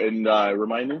 Sure. And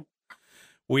remind me?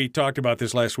 We talked about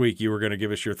this last week. You were going to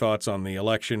give us your thoughts on the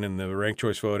election and the ranked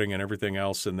choice voting and everything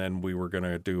else, and then we were going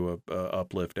to do a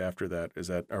uplift after that.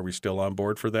 Are we still on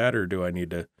board for that, or do I need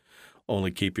to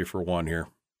only keep you for one here?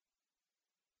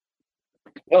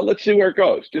 Well, let's see where it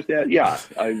goes. Just that, yeah.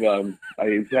 I've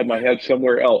had my head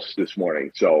somewhere else this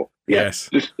morning, so Yes.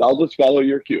 I'll just follow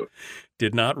your cue.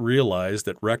 Did not realize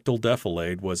that rectal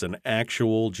defilade was an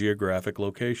actual geographic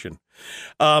location.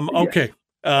 Okay.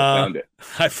 I found it.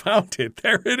 I found it.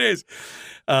 There it is.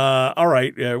 All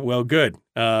right. Well, good.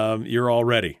 You're all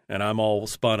ready, and I'm all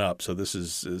spun up. So this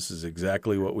is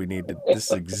exactly what we need to.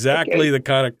 This is exactly the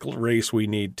kind of race we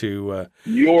need to.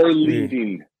 You're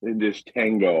leading in this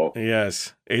tango.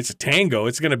 Yes, it's a tango.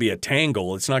 It's going to be a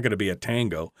tangle. It's not going to be a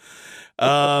tango.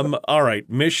 All right.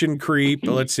 Mission creep.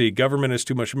 Let's see. Government has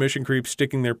too much mission creep,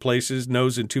 sticking their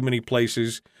nose in too many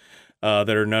places that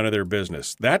are none of their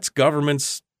business. That's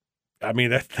government's. I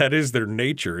mean, that is their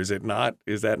nature, is it not?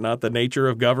 Is that not the nature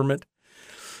of government?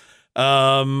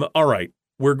 All right.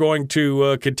 We're going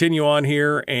to continue on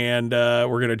here, and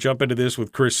we're going to jump into this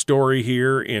with Chris Story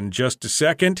here in just a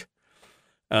second.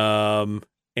 And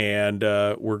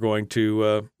we're going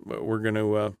to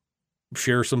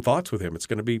share some thoughts with him. It's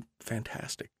going to be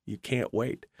fantastic. You can't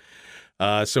wait.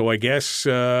 So I guess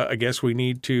we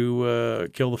need to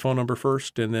kill the phone number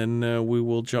first, and then we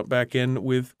will jump back in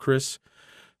with Chris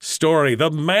Story,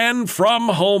 the man from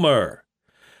Homer.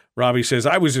 Robbie says,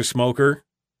 I was a smoker.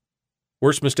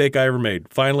 Worst mistake I ever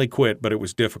made. Finally quit, but it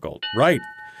was difficult. Right.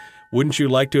 Wouldn't you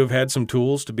like to have had some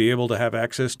tools to be able to have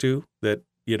access to that,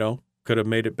 could have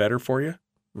made it better for you?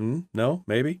 No,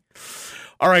 maybe.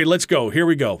 All right, let's go. Here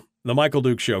we go. The Michael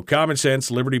Duke Show. Common sense,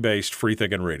 liberty-based,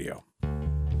 free-thinking radio.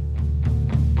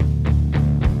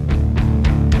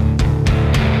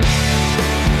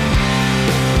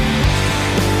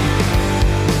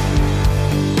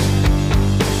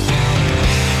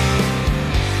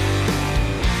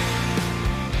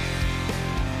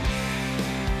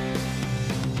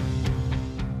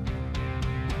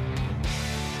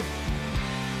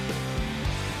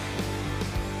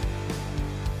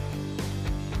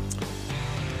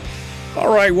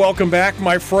 All right, welcome back,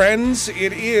 my friends.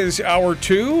 It is hour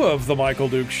 2 of the Michael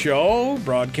Duke Show,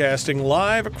 broadcasting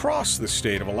live across the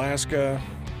state of Alaska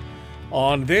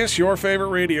on this, your favorite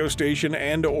radio station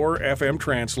and or FM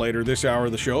translator. This hour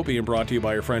of the show being brought to you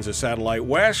by your friends at Satellite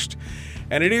West.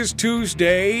 And it is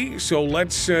Tuesday, so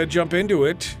let's jump into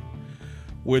it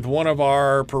with one of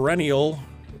our perennial,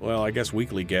 well, I guess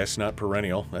weekly guests, not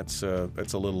perennial. That's a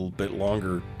little bit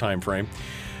longer time frame.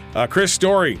 Chris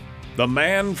Story. The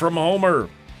man from Homer.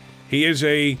 He is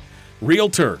a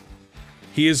realtor.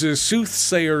 He is a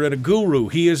soothsayer and a guru.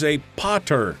 He is a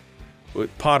potter.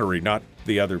 Pottery, not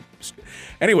the other.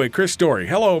 Anyway, Chris Story.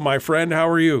 Hello, my friend. How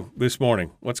are you this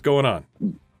morning? What's going on?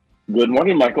 Good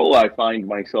morning, Michael. I find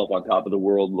myself on top of the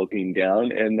world looking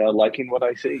down and liking what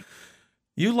I see.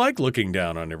 You like looking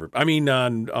down on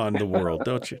on the world,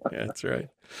 don't you? Yeah, that's right.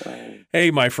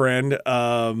 Hey, my friend.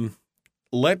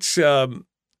 Let's...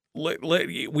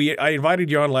 I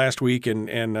invited you on last week,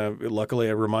 and luckily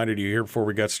I reminded you here before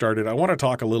we got started. I want to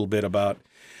talk a little bit about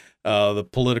the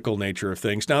political nature of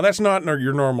things. Now, that's not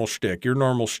your normal shtick. Your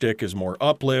normal shtick is more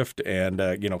uplift and,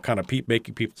 kind of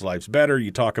making people's lives better.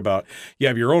 You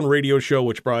have your own radio show,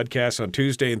 which broadcasts on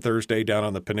Tuesday and Thursday down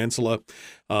on the peninsula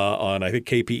on, I think,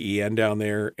 KPEN down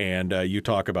there. And you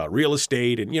talk about real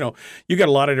estate and, you got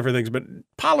a lot of different things. But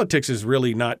politics is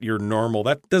really not your normal.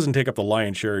 That doesn't take up the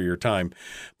lion's share of your time.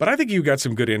 But I think you've got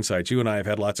some good insights. You and I have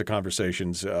had lots of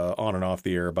conversations on and off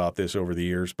the air about this over the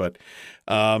years. But,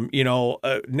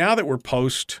 now that we're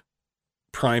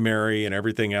post-primary and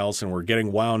everything else, and we're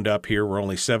getting wound up here, we're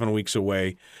only 7 weeks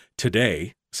away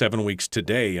today, 7 weeks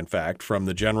today, in fact, from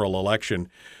the general election.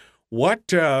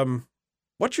 What's your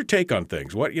take on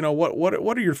things? What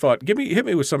are your thoughts? Hit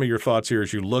me with some of your thoughts here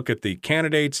as you look at the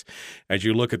candidates, as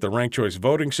you look at the ranked choice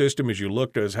voting system, as you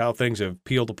look at how things have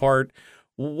peeled apart.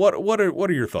 What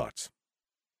are your thoughts?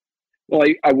 Well,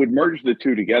 I would merge the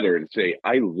two together and say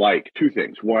I like two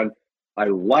things. One, I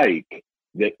like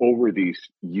that over these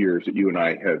years that you and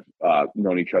I have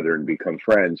known each other and become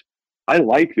friends, I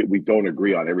like that we don't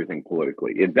agree on everything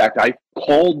politically. In fact, I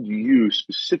called you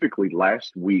specifically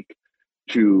last week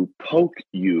to poke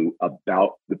you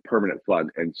about the permanent fund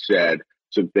and said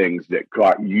some things that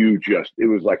got you it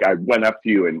was like I went up to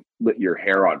you and lit your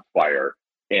hair on fire.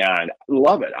 And I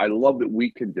love it. I love that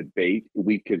we can debate.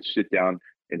 We can sit down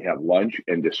and have lunch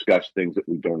and discuss things that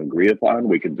we don't agree upon.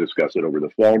 We can discuss it over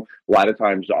the phone. A lot of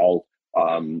times I'll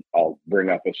bring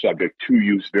up a subject to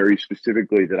you very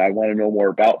specifically that I want to know more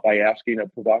about by asking a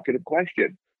provocative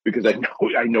question, because I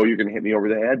know you're going to hit me over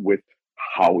the head with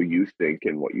how you think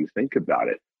and what you think about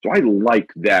it. So I like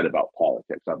that about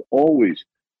politics. I've always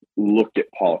looked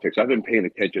at politics. I've been paying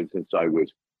attention since I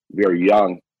was very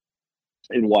young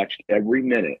and watched every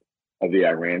minute of the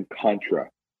Iran-Contra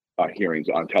hearings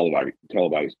on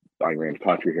televised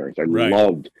Iran-Contra hearings. I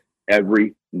loved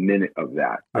every minute of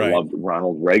that. Right. I loved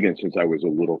Ronald Reagan since I was a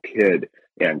little kid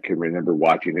and can remember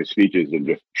watching his speeches and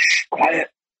just, shh, quiet,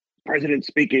 president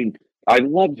speaking. I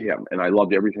loved him and I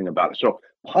loved everything about it. So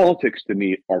politics to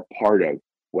me are part of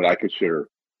what I consider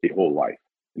a whole life.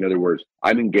 In other words,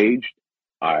 I'm engaged.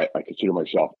 I consider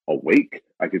myself awake.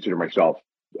 I consider myself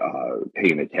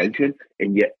paying attention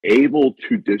and yet able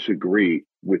to disagree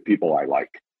with people I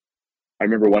like. I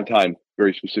remember one time,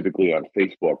 very specifically on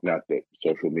Facebook, not that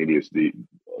social media is the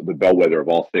bellwether of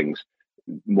all things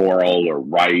moral or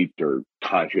right or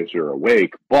conscious or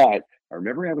awake, but I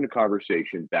remember having a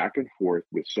conversation back and forth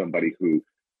with somebody who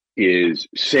is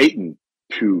Satan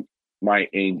to my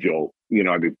angel. You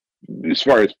know, I mean, as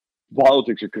far as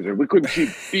politics are concerned, we couldn't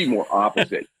be more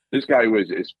opposite. This guy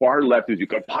was as far left as you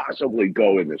could possibly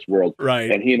go in this world.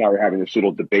 Right. And he and I were having this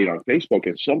little debate on Facebook,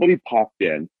 and somebody popped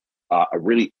in, a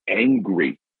really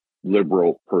angry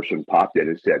liberal person popped in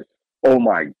and said, "Oh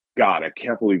my God, I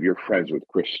can't believe you're friends with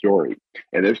Chris Story."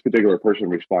 And this particular person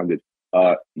responded,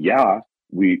 "Yeah,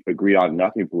 we agree on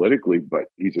nothing politically, but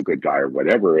he's a good guy," or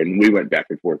whatever. And we went back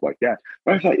and forth like that.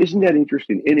 But I thought, isn't that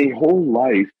interesting? In a whole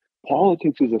life,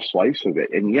 politics is a slice of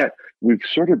it. And yet we've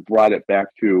sort of brought it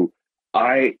back to,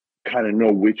 I kind of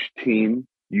know which team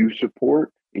you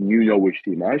support and you know which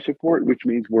team I support, which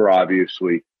means we're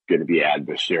obviously going to be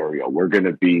adversarial. We're going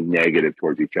to be negative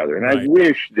towards each other. And Right. I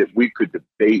wish that we could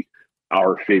debate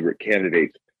our favorite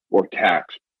candidates or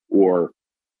tax or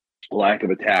lack of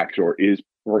a tax, or is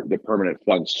the permanent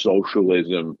fund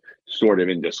socialism sort of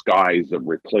in disguise a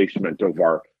replacement of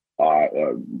our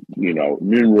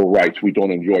mineral rights we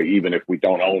don't enjoy even if we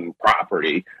don't own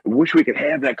property. I wish we could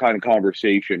have that kind of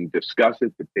conversation, discuss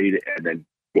it, debate it, and then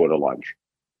go to lunch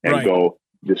and Right. go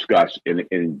discuss and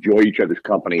enjoy each other's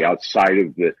company outside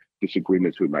of the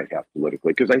disagreements we might have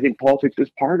politically. Because I think politics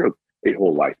is part of a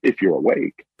whole life if you're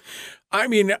awake. I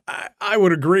mean, I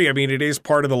would agree. I mean, it is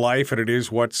part of the life, and it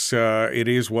is what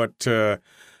kind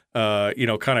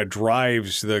of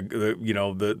drives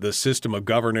the system of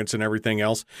governance and everything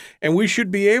else. And we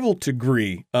should be able to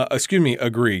agree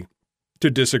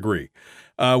to disagree.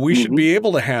 We should be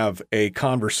able to have a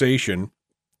conversation.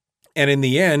 And in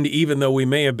the end, even though we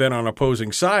may have been on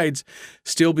opposing sides,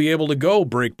 still be able to go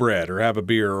break bread or have a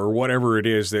beer or whatever it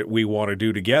is that we want to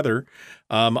do together.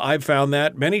 I've found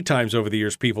that many times over the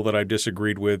years, people that I've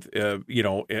disagreed with,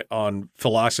 on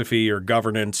philosophy or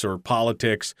governance or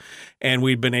politics, and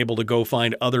we've been able to go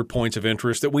find other points of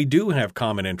interest that we do have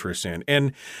common interests in.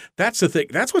 And that's the thing.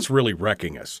 That's what's really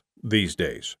wrecking us these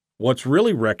days. What's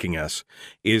really wrecking us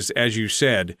is, as you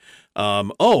said,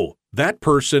 that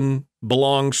person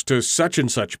belongs to such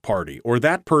and such party, or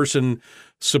that person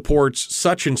supports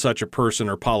such and such a person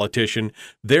or politician.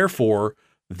 Therefore,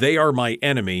 they are my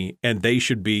enemy and they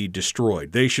should be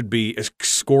destroyed. They should be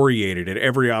excoriated at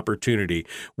every opportunity.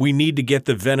 We need to get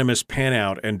the venomous pen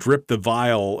out and drip the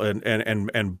vial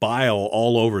and bile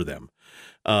all over them.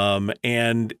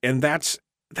 And that's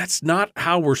not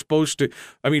how we're supposed to.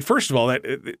 I mean, first of all,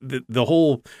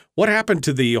 what happened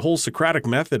to the whole Socratic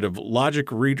method of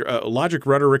logic,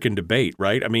 rhetoric, and debate,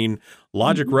 right? I mean,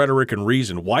 logic, rhetoric, and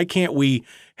reason. Why can't we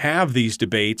have these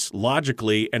debates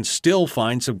logically and still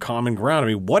find some common ground?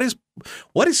 I mean, what is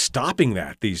stopping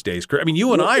that these days? I mean,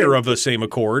 you and I are of the same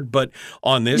accord, but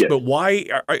on this, but why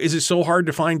is it so hard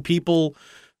to find people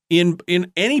in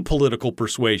any political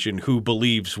persuasion who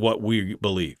believes what we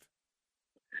believe?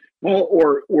 Well,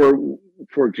 or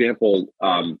for example,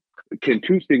 can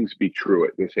two things be true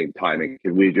at the same time? And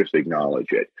can we just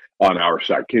acknowledge it on our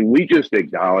side? Can we just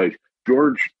acknowledge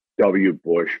George W.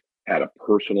 Bush had a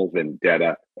personal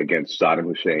vendetta against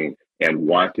Saddam Hussein and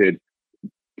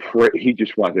he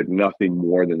just wanted nothing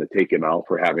more than to take him out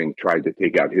for having tried to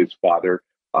take out his father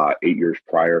 8 years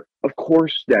prior? Of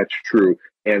course, that's true.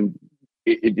 And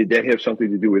did that have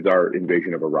something to do with our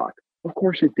invasion of Iraq? Of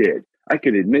course it did. I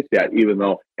can admit that, even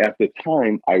though at the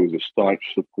time I was a staunch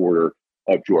supporter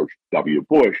of George W.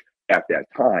 Bush at that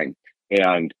time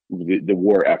and the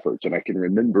war efforts. And I can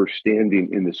remember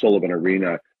standing in the Sullivan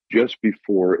Arena just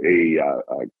before a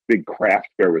big craft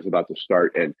fair was about to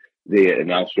start, and they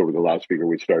announced over the loudspeaker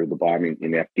we started the bombing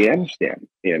in Afghanistan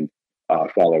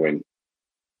following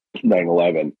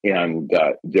 9/11, and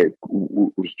there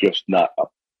was just not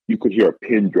you could hear a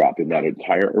pin drop in that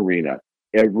entire arena.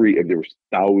 There was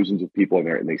thousands of people in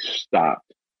there, and they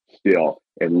stopped still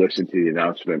and listened to the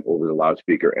announcement over the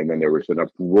loudspeaker. And then there was an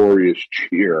uproarious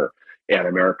cheer, and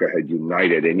America had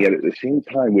united. And yet at the same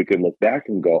time, we can look back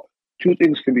and go, two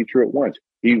things can be true at once.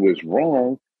 He was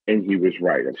wrong and he was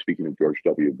right. I'm speaking of George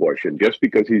W. Bush. And just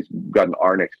because he's got an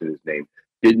R next to his name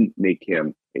didn't make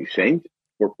him a saint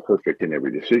or perfect in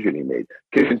every decision he made.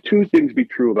 Can two things be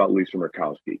true about Lisa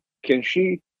Murkowski? Can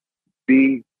she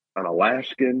be an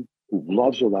Alaskan who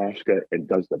loves Alaska and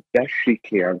does the best she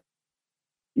can?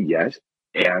 Yes.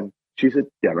 And she's a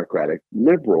Democratic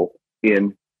liberal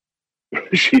in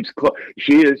she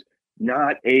is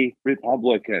not a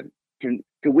Republican. Can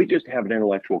we just have an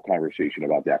intellectual conversation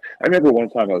about that? I remember one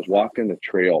time I was walking the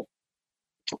trail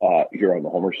here on the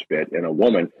Homer Spit, and a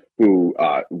woman who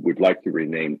would like to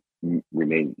remain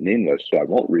nameless, so I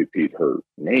won't repeat her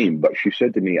name, but she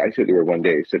said to me, I said to her one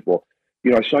day, I said, well,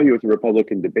 I saw you at the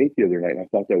Republican debate the other night, and I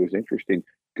thought that was interesting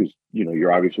because,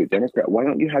 you're obviously a Democrat. Why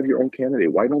don't you have your own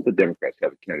candidate? Why don't the Democrats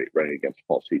have a candidate running against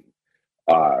Paul Seaton?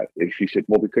 And she said,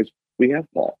 well, because we have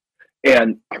Paul.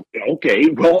 And okay,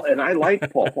 well, and I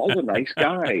like Paul. Paul's a nice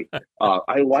guy.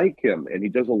 I like him, and he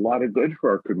does a lot of good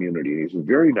for our community. He's a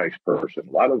very nice person.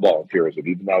 A lot of volunteerism,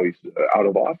 even though he's out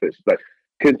of office. But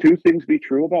can two things be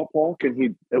true about Paul? Can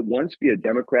he at once be a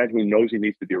Democrat who knows he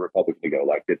needs to be a Republican to get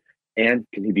elected, and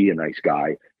can he be a nice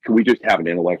guy? Can we just have an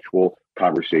intellectual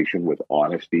conversation with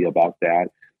honesty about that?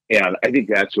 And I think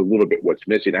that's a little bit what's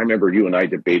missing. I remember you and I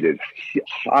debated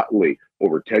hotly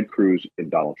over Ted Cruz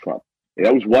and Donald Trump. And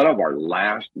that was one of our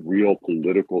last real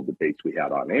political debates we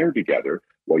had on air together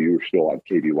while you were still on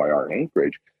KBYR in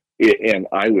Anchorage. And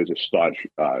I was a staunch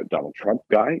Donald Trump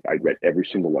guy. I read every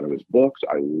single one of his books.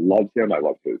 I loved him. I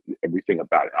loved everything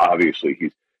about it. Obviously,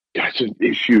 he's got some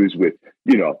issues with,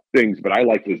 things, but I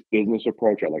liked his business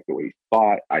approach. I liked the way he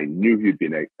thought. I knew he'd be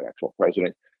an excellent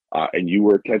president. And you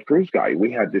were a Ted Cruz guy.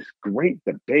 We had this great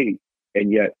debate,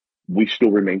 and yet we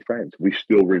still remained friends. We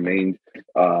still remained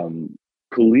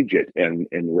collegiate, and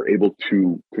were able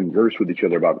to converse with each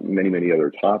other about many, many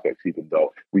other topics, even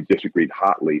though we disagreed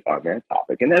hotly on that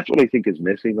topic. And that's what I think is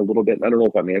missing a little bit. I don't know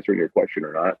if I'm answering your question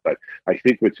or not, but I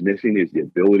think what's missing is the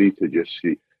ability to just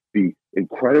be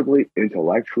incredibly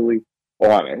intellectually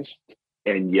honest,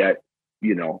 and yet,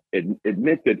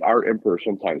 admit that our emperor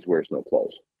sometimes wears no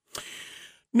clothes.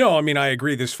 No, I mean, I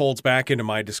agree. This folds back into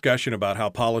my discussion about how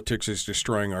politics is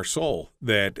destroying our soul.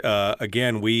 That,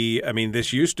 again,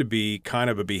 this used to be kind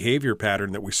of a behavior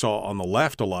pattern that we saw on the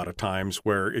left a lot of times,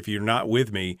 where if you're not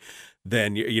with me,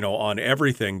 then, on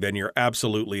everything, then you're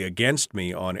absolutely against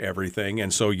me on everything.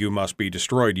 And so you must be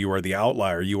destroyed. You are the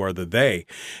outlier. You are the they.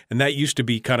 And that used to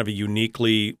be kind of a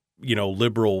uniquely,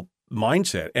 liberal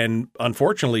mindset. And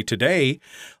unfortunately today,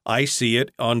 I see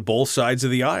it on both sides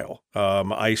of the aisle.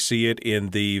 I see it in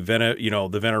the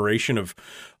veneration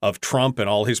of Trump and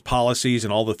all his policies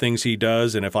and all the things he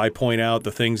does. And if I point out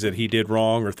the things that he did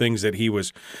wrong or things that he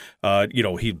was, that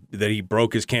he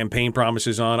broke his campaign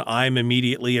promises on, I'm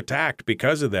immediately attacked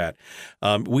because of that.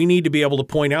 We need to be able to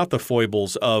point out the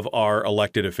foibles of our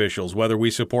elected officials, whether we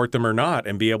support them or not,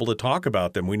 and be able to talk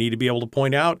about them. We need to be able to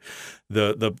point out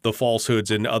the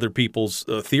falsehoods in other people's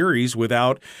theories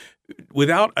without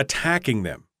attacking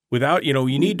them. Without,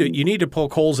 you need to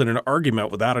poke holes in an argument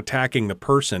without attacking the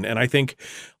person. And I think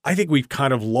we've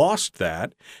kind of lost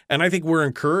that. And I think we're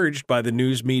encouraged by the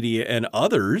news media and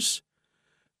others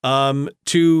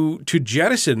to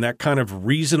jettison that kind of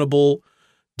reasonable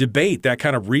debate, that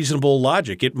kind of reasonable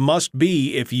logic. It must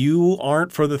be, if you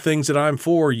aren't for the things that I'm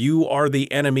for, you are the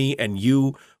enemy and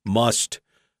you must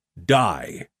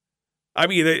die. I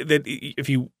mean, that if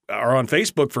you are on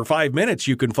Facebook for 5 minutes,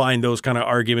 you can find those kind of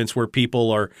arguments where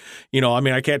people are,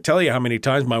 I can't tell you how many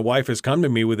times my wife has come to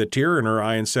me with a tear in her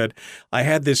eye and said, I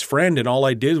had this friend and all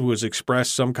I did was express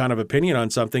some kind of opinion on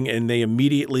something and they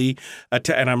immediately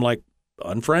attack. And I'm like,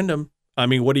 unfriend them. I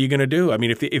mean, what are you going to do? I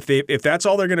mean, if that's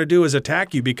all they're going to do is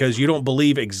attack you because you don't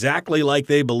believe exactly like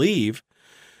they believe,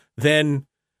 then,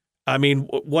 I mean,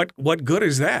 what good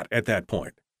is that at that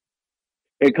point?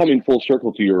 And coming full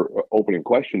circle to your opening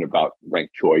question about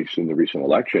ranked choice in the recent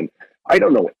election, I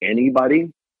don't know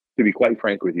anybody, to be quite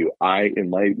frank with you.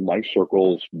 In my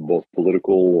circles, both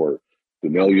political or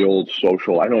familial,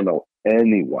 social, I don't know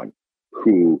anyone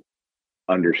who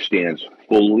understands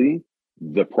fully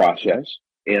the process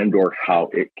and or how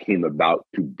it came about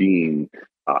to being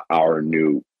our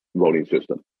new voting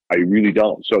system. I really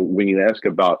don't. So when you ask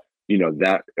about,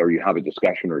 that, or you have a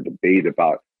discussion or a debate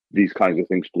about these kinds of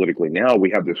things politically now,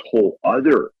 we have this whole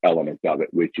other element of it,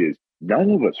 which is none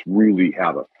of us really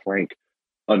have a frank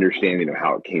understanding of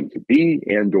how it came to be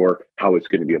and or how it's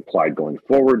going to be applied going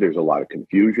forward. There's a lot of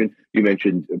confusion. You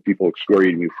mentioned people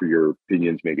excoriating you for your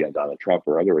opinions, maybe on Donald Trump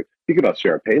or other. Think about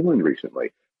Sarah Palin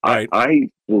recently. Right. I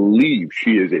believe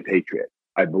she is a patriot.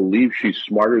 I believe she's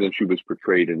smarter than she was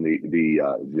portrayed in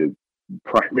the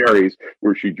primaries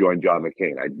where she joined John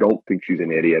McCain. I don't think she's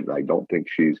an idiot, and I don't think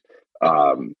she's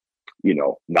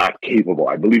not capable.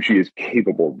 I believe she is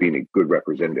capable of being a good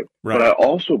representative. Right. But I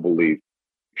also believe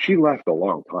she left a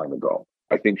long time ago.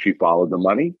 I think she followed the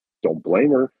money. Don't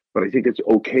blame her. But I think it's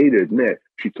okay to admit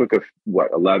she took a,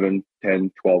 $11,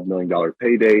 $10, $12 million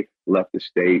payday, left the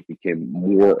state, became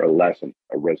more or less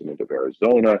a resident of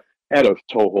Arizona, had a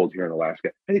toehold here in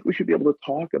Alaska. I think we should be able to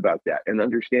talk about that and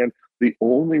understand the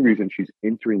only reason she's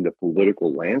entering the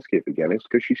political landscape again is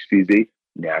because she sees a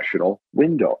national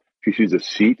window. She sees a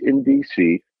seat in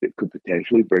D.C. that could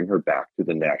potentially bring her back to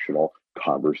the national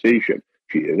conversation.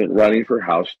 She isn't running for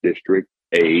House District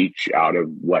H out of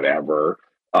whatever.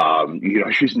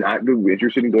 She's not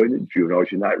interested in going to Juneau.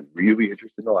 She's not really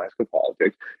interested in Alaska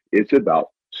politics. It's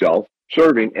about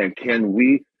self-serving. And can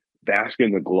we bask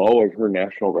in the glow of her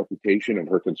national reputation and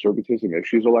her conservatism if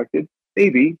she's elected?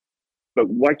 Maybe. But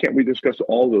why can't we discuss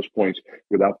all those points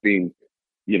without being,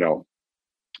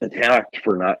 attacked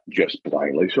for not just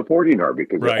blindly supporting her,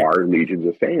 because there are legions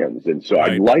of fans. And so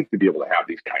I'd like to be able to have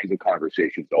these kinds of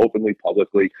conversations openly,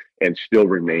 publicly, and still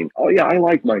remain, oh yeah, I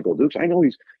like Michael Dukes. I know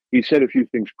he said a few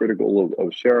things critical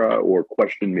of Sarah or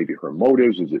questioned maybe her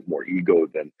motives. Is it more ego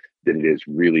than it is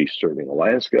really serving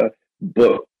Alaska?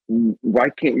 But why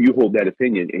can't you hold that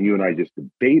opinion and you and I just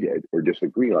debate it or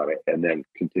disagree on it and then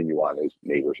continue on as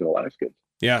neighbors in Alaskans?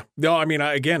 Yeah. No, I mean,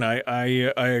 I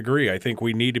agree. I think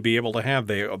we need to be able to have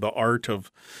the art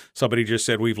of, somebody just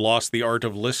said we've lost the art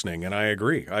of listening, and I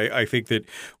agree. I think that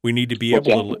we need to be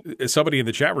able to, somebody in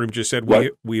the chat room just said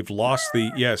we've lost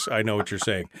the, yes, I know what you're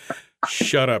saying.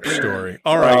 Shut up, story.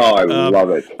 All right. Oh, I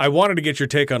love it. I wanted to get your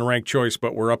take on ranked choice,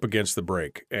 but we're up against the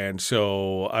break. And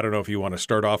so I don't know if you want to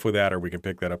start off with that or we can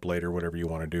pick that up later, whatever you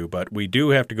want to do. But we do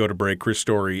have to go to break. Chris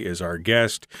Story is our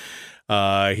guest.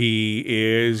 He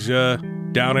is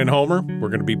down in Homer. We're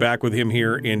going to be back with him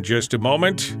here in just a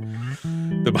moment.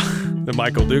 The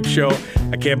Michael Dukes Show.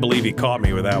 I can't believe he caught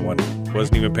me with that one.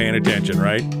 Wasn't even paying attention,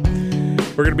 right?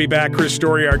 We're going to be back. Chris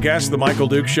Story, our guest. The Michael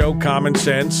Dukes Show. Common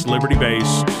sense,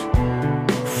 liberty-based,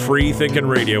 free-thinking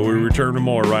radio. We return to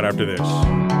more right after this.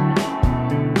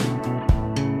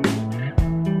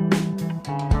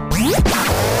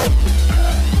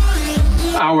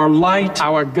 Our light,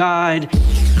 our guide,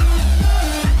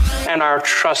 and our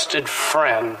trusted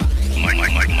friend.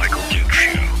 Michael Dukes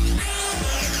Show.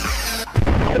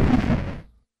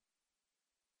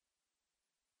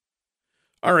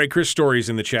 All right, Chris Story's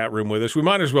in the chat room with us. We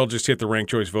might as well just hit the ranked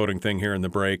choice voting thing here in the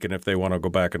break, and if they want to go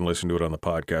back and listen to it on the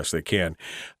podcast, they can.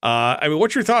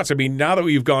 What's your thoughts? I mean, now that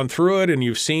you've gone through it and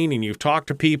you've seen and you've talked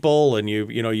to people and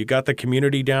you got the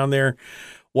community down there,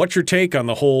 what's your take on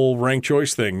the whole ranked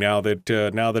choice thing now that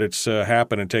it's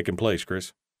happened and taken place,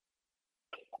 Chris?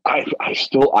 I'm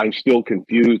still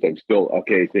confused. I'm still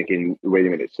thinking, wait a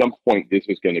minute, at some point this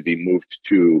is going to be moved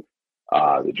to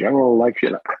the general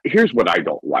election. Here's what I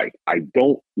don't like. I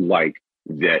don't like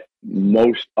that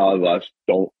most of us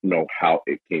don't know how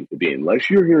it came to be. Unless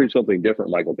you're hearing something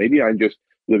different, Michael, maybe I'm just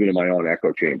living in my own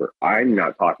echo chamber. I'm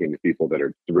not talking to people that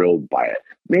are thrilled by it.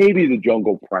 Maybe the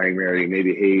jungle primary,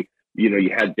 maybe, hey,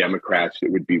 you had Democrats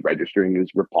that would be registering as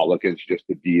Republicans just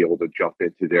to be able to jump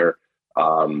into their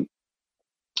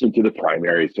into the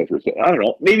primary, et cetera. I don't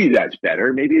know. Maybe that's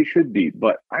better. Maybe it should be,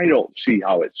 but I don't see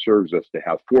how it serves us to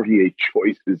have 48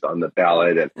 choices on the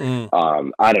ballot. And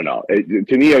I don't know.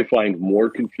 To me, I find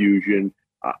more confusion.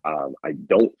 I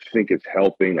don't think it's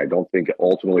helping. I don't think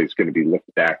ultimately it's going to be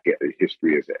looked back at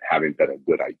history as having been a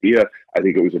good idea. I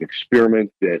think it was an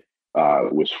experiment that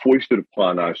was foisted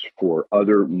upon us for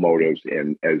other motives.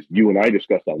 And as you and I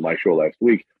discussed on my show last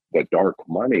week, the dark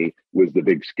money was the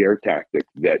big scare tactic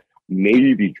that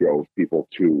maybe drove people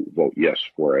to vote yes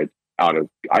for it out of,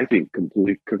 I think,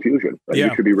 complete confusion.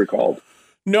 It should be recalled.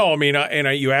 No, I mean,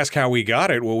 you ask how we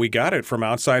got it. Well, we got it from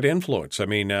outside influence. I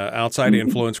mean, outside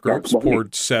influence groups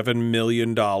poured $7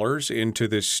 million into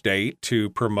this state to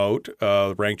promote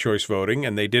ranked choice voting,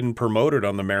 and they didn't promote it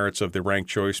on the merits of the ranked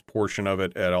choice portion of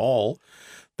it at all.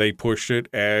 They pushed it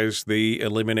as the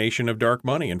elimination of dark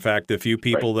money. In fact, the few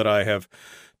people that I have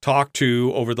talked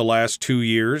to over the last 2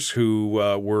 years who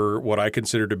were what I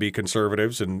consider to be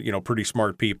conservatives and, pretty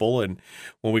smart people. And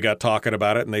when we got talking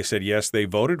about it and they said, yes, they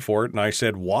voted for it. And I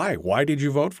said, why? Why did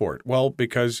you vote for it? Well,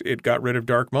 because it got rid of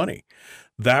dark money.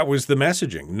 That was the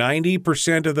messaging.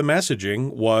 90% of the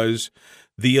messaging was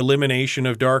the elimination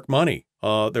of dark money.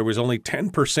 There was only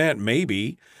 10%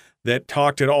 maybe that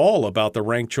talked at all about the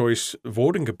ranked choice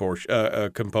voting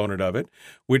component of it,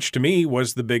 which to me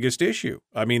was the biggest issue.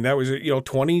 I mean, that was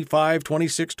 25,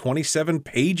 26, 27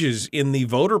 pages in the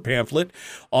voter pamphlet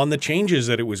on the changes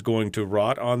that it was going to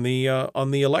wrought on the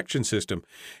election system,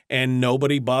 and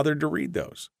nobody bothered to read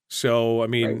those. So, I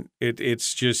mean,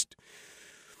 it's just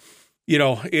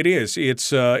It is.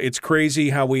 It's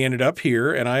crazy how we ended up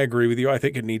here, and I agree with you. I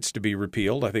think it needs to be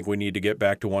repealed. I think we need to get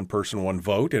back to one person, one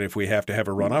vote, and if we have to have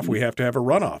a runoff, we have to have a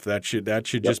runoff. That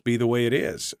should just be the way it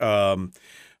is.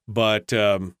 But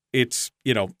it's,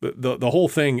 the whole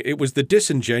thing, it was the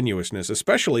disingenuousness,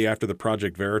 especially after the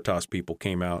Project Veritas people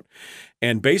came out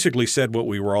and basically said what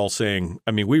we were all saying.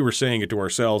 I mean, we were saying it to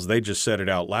ourselves. They just said it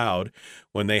out loud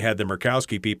when they had the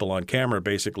Murkowski people on camera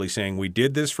basically saying, we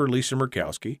did this for Lisa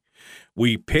Murkowski.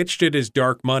 We pitched it as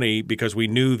dark money because we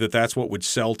knew that that's what would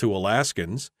sell to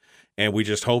Alaskans. And we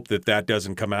just hope that that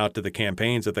doesn't come out to the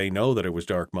campaigns, that they know that it was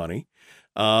dark money.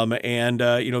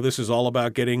 This is all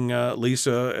about getting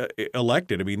Lisa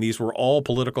elected. I mean, these were all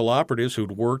political operatives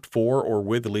who'd worked for or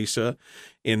with Lisa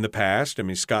in the past. I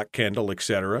mean, Scott Kendall, et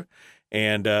cetera.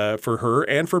 And for her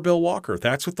and for Bill Walker,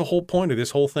 that's what the whole point of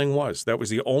this whole thing was. That was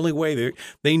the only way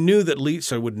they knew that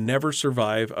Lisa would never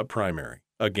survive a primary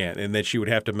again, and that she would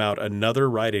have to mount another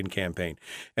write-in campaign.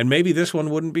 And maybe this one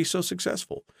wouldn't be so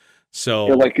successful. So,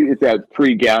 like that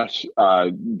free gas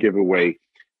giveaway,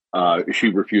 she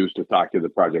refused to talk to the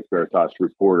Project Veritas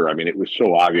reporter. I mean, it was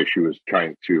so obvious she was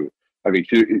trying to.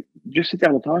 Just sit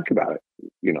down and talk about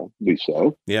it.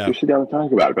 Lisa. Yeah. Just sit down and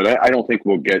talk about it. But I don't think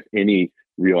we'll get any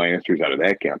real answers out of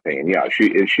that campaign. Yeah, she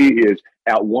is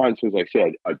at once, as I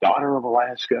said, a daughter of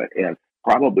Alaska and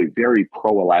probably very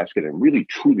pro-Alaskan and really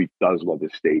truly does love the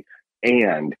state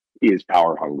and is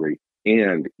power hungry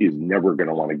and is never going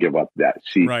to want to give up that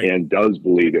seat and does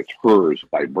believe it's hers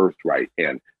by birthright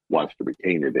and wants to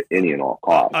retain it at any and all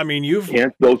costs. I mean,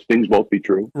 can't those things both be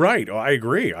true? Right. I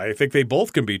agree. I think they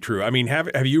both can be true. I mean, have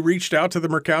you reached out to the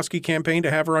Murkowski campaign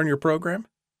to have her on your program?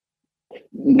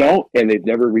 No, and they've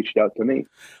never reached out to me.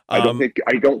 I don't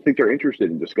think they're interested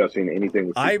in discussing anything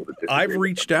with people. I've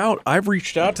reached out. I've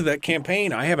reached out to that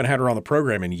campaign. I haven't had her on the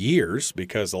program in years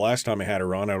because the last time I had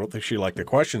her on, I don't think she liked the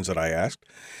questions that I asked.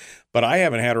 But I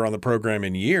haven't had her on the program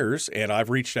in years, and I've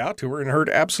reached out to her and heard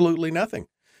absolutely nothing.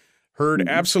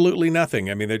 Absolutely nothing.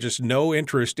 I mean, there's just no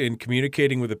interest in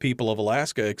communicating with the people of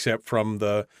Alaska except from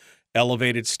the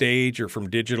elevated stage or from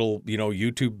digital,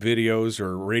 YouTube videos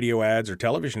or radio ads or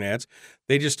television ads.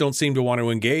 They just don't seem to want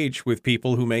to engage with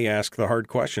people who may ask the hard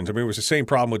questions. I mean, it was the same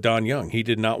problem with Don Young. He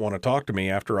did not want to talk to me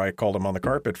after I called him on the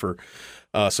carpet for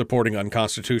supporting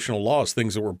unconstitutional laws,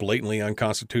 things that were blatantly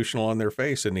unconstitutional on their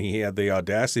face. And he had the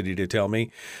audacity to tell me,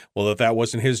 well, that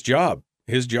wasn't his job.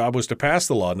 His job was to pass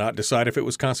the law, not decide if it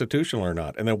was constitutional or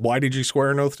not. And then why did you swear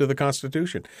an oath to the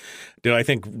Constitution? Did I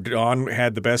think Don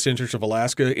had the best interest of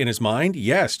Alaska in his mind?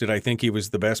 Yes. Did I think he was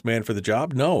the best man for the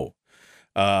job? No.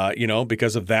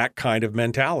 Because of that kind of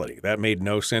mentality. That made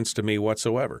no sense to me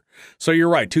whatsoever. So you're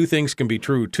right. Two things can be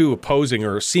true. Two opposing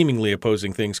or seemingly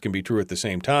opposing things can be true at the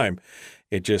same time.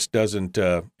 It just doesn't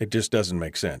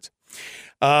make sense.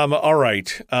 All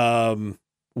right.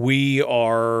 We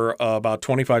are about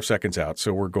 25 seconds out,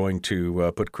 so we're going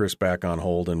to put Chris back on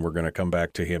hold, and we're going to come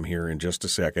back to him here in just a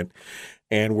second.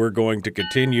 And we're going to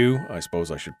continue. I suppose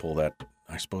I should pull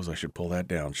that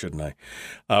down, shouldn't I?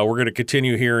 We're going to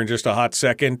continue here in just a hot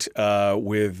second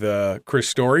with Chris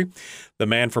Story, the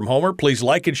man from Homer. Please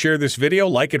like and share this video.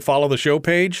 Like and follow the show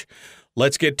page.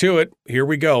 Let's get to it. Here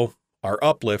we go. Our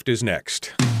uplift is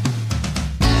next.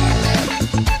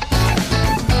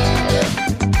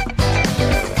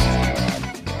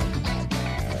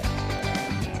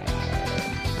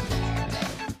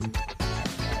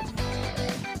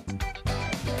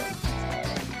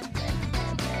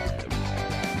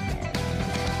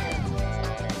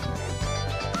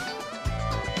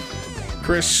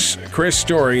 Chris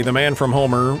Story, the man from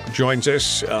Homer, joins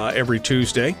us every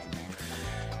Tuesday.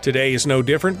 Today is no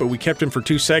different, but we kept him for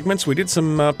two segments. We did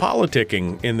some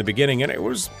politicking in the beginning, and it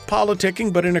was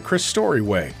politicking, but in a Chris Story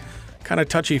way. Kind of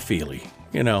touchy-feely,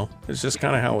 It's just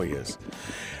kind of how he is.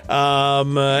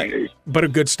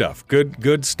 But good stuff.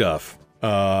 Good stuff.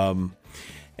 And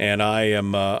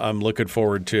I'm looking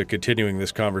forward to continuing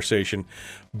this conversation.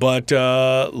 But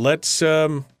let's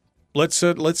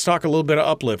talk a little bit of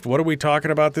uplift. What are we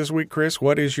talking about this week, Chris?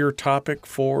 What is your topic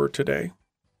for today?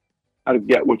 How to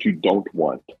get what you don't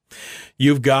want.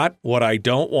 You've got what I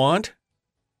don't want?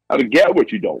 How to get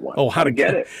what you don't want. Oh, how to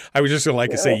get it. I was just going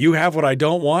to say, you have what I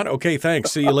don't want? Okay,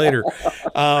 thanks. See you later.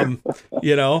 All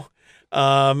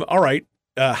right.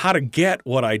 How to get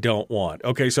what I don't want.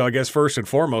 Okay, so I guess first and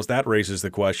foremost, that raises the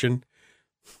question,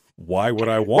 why would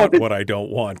I want what I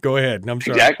don't want? Go ahead. I'm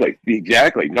sorry.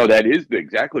 Exactly. No, that is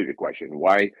exactly the question.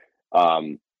 Why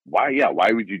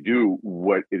would you do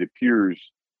what it appears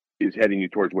is heading you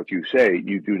towards what you say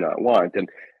you do not want? And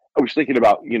I was thinking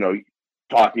about,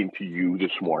 talking to you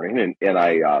this morning, and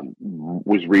I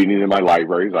was reading in my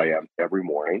library, as I am every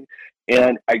morning,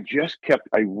 and I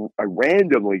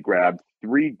randomly grabbed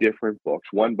 3 different books,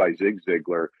 one by Zig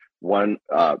Ziglar, one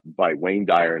by Wayne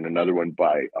Dyer, and another one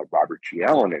by Robert G.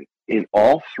 Allen. And in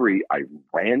all 3, I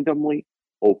randomly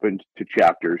opened to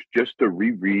chapters just to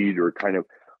reread or kind of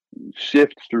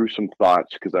sift through some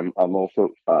thoughts, because I'm also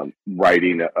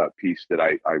writing a piece that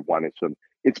I wanted some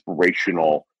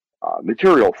inspirational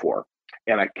material for.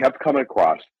 And I kept coming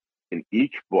across in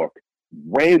each book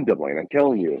randomly, and I'm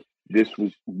telling you, this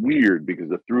was weird because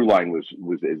the through line was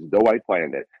as though I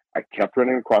planned it. I kept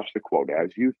running across the quote, "As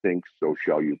you think, so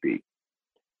shall you be."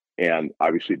 And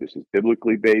obviously this is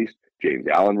biblically based. James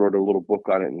Allen wrote a little book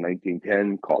on it in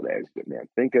 1910 called As the Man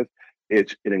Thinketh.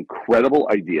 It's an incredible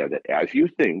idea that as you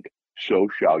think, so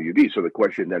shall you be. So the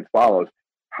question then follows,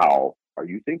 how are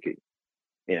you thinking?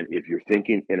 And if you're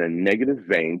thinking in a negative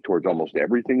vein towards almost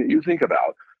everything that you think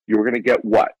about, you're going to get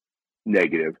what?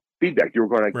 Negative feedback. You're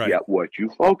going to get what you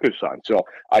focus on. So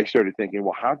I started thinking,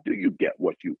 well, how do you get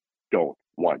what you don't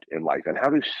want in life? And how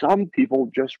do some people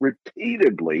just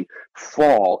repeatedly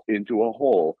fall into a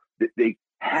hole that they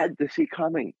had to see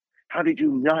coming? How did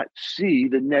you not see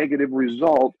the negative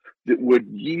result that would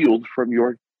yield from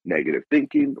your negative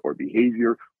thinking or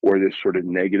behavior or this sort of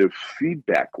negative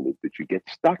feedback loop that you get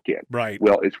stuck in? Right.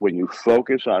 Well, it's when you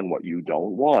focus on what you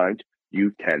don't want,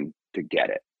 you tend to get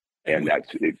it. And that's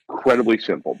incredibly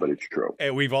simple, but it's true.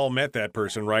 And we've all met that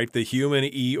person, right? The human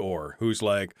Eeyore, who's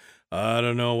like, I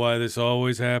don't know why this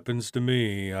always happens to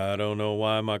me. I don't know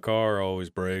why my car always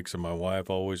breaks and my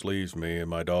wife always leaves me and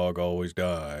my dog always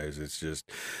dies. It's just,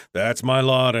 that's my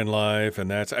lot in life. And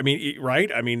that's, I mean,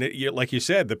 right? I mean, like you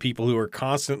said, the people who are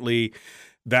constantly,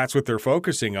 that's what they're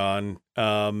focusing on.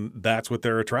 That's what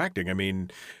they're attracting. I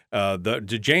mean,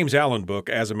 the James Allen book,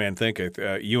 As a Man Thinketh,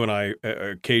 you and I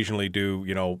occasionally do,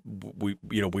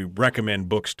 we recommend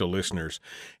books to listeners.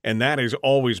 And that has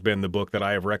always been the book that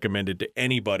I have recommended to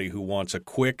anybody who wants a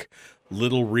quick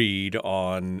little read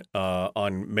on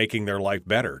making their life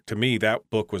better. To me, that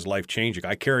book was life-changing.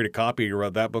 I carried a copy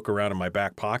of that book around in my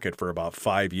back pocket for about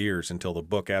 5 years until the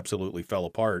book absolutely fell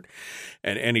apart.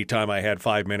 And anytime I had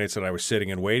 5 minutes and I was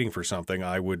sitting and waiting for something,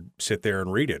 I would sit there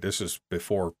and read it. This is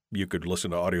before you could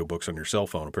listen to audiobooks on your cell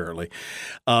phone, apparently.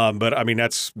 But I mean,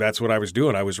 that's what I was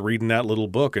doing. I was reading that little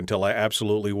book until I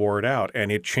absolutely wore it out. And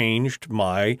it changed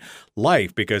my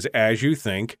life because as you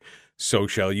think, so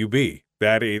shall you be.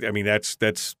 That's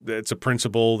a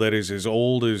principle that is as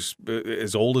old as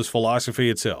philosophy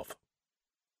itself.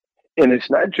 And it's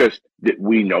not just that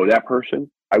we know that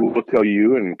person. I will tell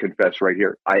you and confess right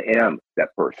here, I am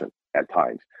that person at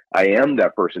times. I am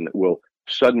that person that will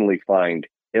suddenly find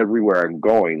everywhere I'm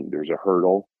going, there's a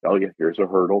hurdle. Oh yeah, here's a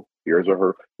hurdle. Here's a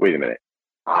hurdle. Wait a minute.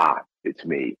 It's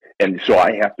me. And so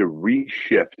I have to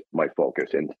reshift my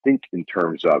focus and think in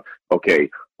terms of,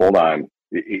 okay, hold on.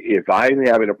 If I'm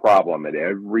having a problem at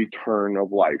every turn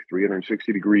of life,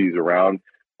 360 degrees around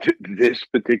this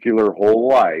particular whole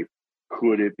life,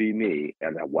 could it be me?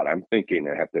 And what I'm thinking,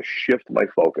 I have to shift my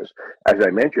focus. As I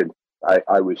mentioned,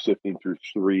 I was sifting through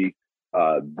 3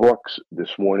 books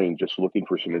this morning, just looking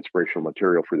for some inspirational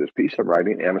material for this piece I'm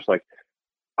writing. And it's like,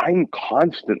 I'm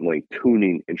constantly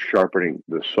tuning and sharpening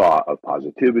the saw of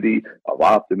positivity, of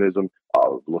optimism,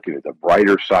 of looking at the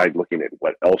brighter side, looking at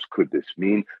what else could this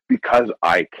mean, because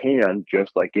I can,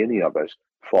 just like any of us,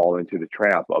 fall into the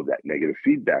trap of that negative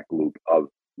feedback loop of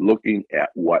looking at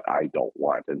what I don't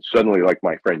want. And suddenly, like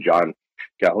my friend John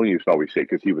Calhoun used to always say,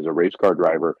 because he was a race car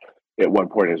driver at one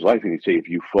point in his life, and he'd say, if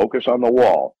you focus on the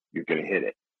wall, you're going to hit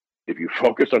it. If you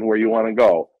focus on where you want to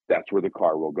go, that's where the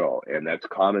car will go. And that's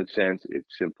common sense. It's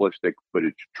simplistic, but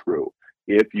it's true.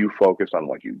 If you focus on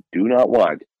what you do not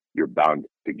want, you're bound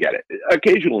to get it.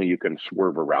 Occasionally, you can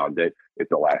swerve around it at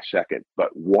the last second. But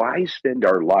why spend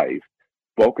our life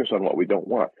focused on what we don't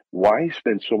want? Why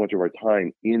spend so much of our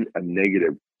time in a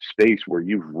negative space where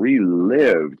you've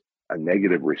relived a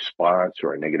negative response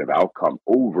or a negative outcome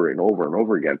over and over and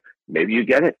over again? Maybe you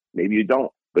get it, maybe you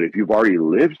don't. But if you've already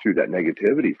lived through that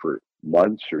negativity for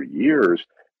months or years,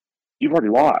 you've already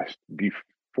lost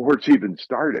before it's even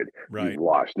started. Right. You've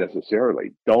lost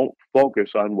necessarily. Don't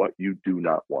focus on what you do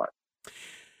not want.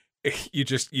 You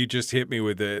just hit me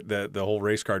with the whole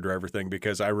race car driver thing,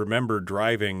 because I remember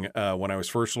driving when I was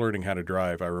first learning how to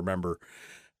drive. I remember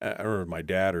my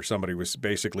dad or somebody was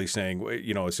basically saying,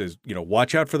 it says,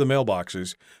 watch out for the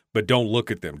mailboxes, but don't look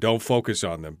at them. Don't focus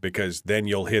on them, because then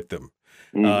you'll hit them.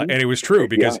 Mm-hmm. And it was true,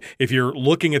 because if you're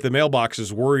looking at the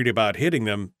mailboxes worried about hitting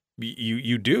them,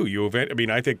 you do. I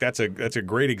mean, I think that's a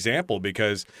great example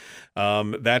because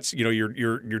that's,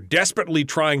 you're desperately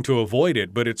trying to avoid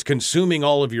it, but it's consuming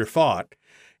all of your thought.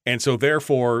 And so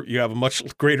therefore you have a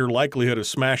much greater likelihood of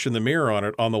smashing the mirror on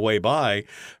it on the way by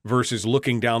versus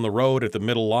looking down the road at the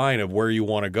middle line of where you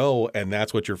want to go. And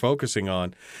that's what you're focusing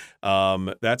on.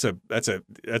 That's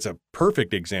a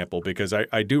perfect example because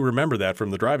I do remember that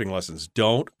from the driving lessons.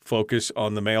 Don't focus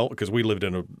on the mail because we lived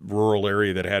in a rural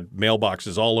area that had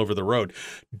mailboxes all over the road.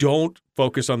 Don't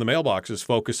focus on the mailboxes,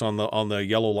 focus on the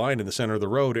yellow line in the center of the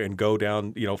road and go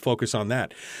down, focus on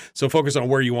that. So focus on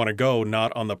where you want to go,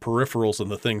 not on the peripherals and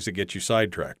the things that get you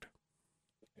sidetracked.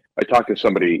 I talked to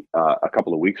somebody a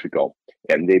couple of weeks ago,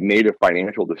 and they made a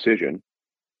financial decision,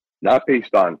 not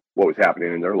based on what was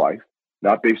happening in their life,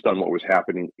 not based on what was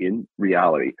happening in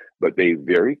reality, but they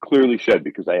very clearly said,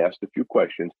 because I asked a few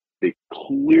questions, they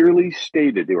clearly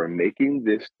stated they were making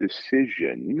this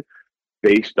decision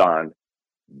based on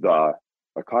the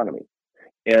economy.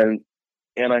 And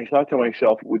I thought to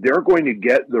myself, they're going to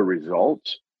get the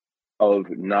results of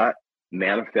not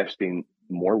manifesting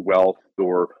more wealth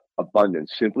or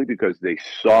abundance simply because they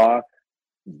saw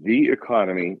the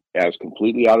economy as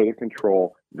completely out of their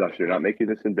control. Thus, they're not making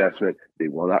this investment. They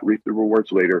will not reap the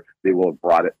rewards later. They will have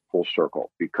brought it full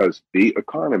circle because the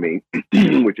economy,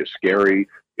 which is scary,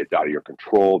 it's out of your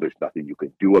control. There's nothing you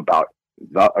can do about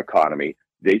the economy.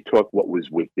 They took what was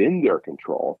within their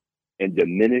control and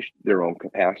diminished their own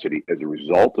capacity as a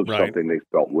result of something they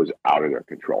felt was out of their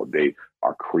control. They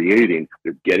are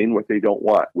they're getting what they don't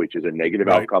want, which is a negative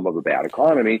outcome of a bad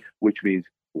economy, which means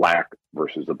lack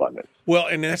versus abundance. Well,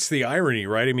 and that's the irony,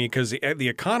 right? I mean, because the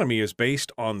economy is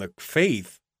based on the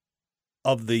faith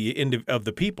of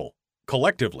the people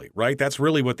collectively, right? That's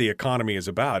really what the economy is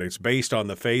about. It's based on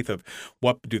the faith of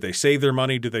what do they save their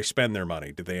money? Do they spend their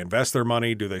money? Do they invest their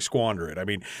money? Do they squander it? I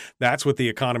mean, that's what the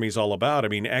economy is all about. I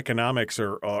mean, economics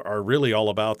are really all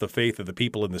about the faith of the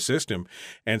people in the system.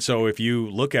 And so if you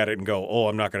look at it and go, oh,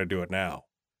 I'm not going to do it now,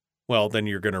 well, then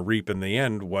you're going to reap in the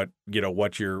end what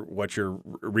you're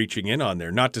reaching in on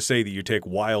there. Not to say that you take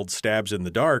wild stabs in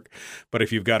the dark, but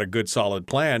if you've got a good solid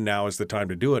plan, now is the time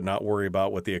to do it, not worry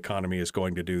about what the economy is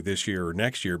going to do this year or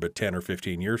next year, but 10 or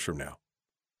 15 years from now.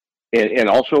 And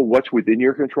also what's within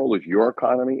your control is your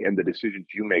economy and the decisions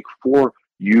you make for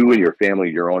you and your family,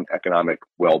 your own economic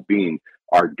well-being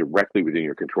are directly within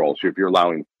your control. So if you're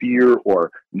allowing fear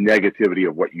or negativity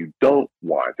of what you don't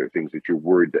want or things that you're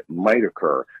worried that might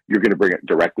occur, you're going to bring it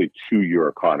directly to your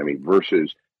economy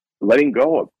versus letting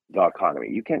go of the economy.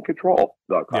 You can't control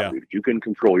the economy, but you can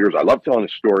control yours. I love telling a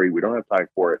story. We don't have time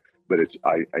for it, but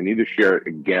I need to share it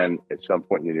again at some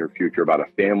point in the near future about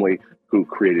a family who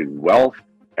created wealth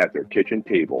at their kitchen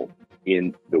table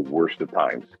in the worst of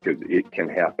times, because it can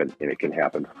happen, and it can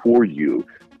happen for you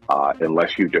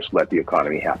unless you just let the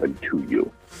economy happen to you.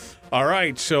 All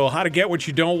right, so how to get what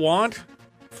you don't want?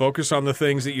 Focus on the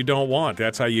things that you don't want.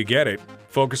 That's how you get it.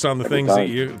 Focus on the things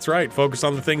that's right. Focus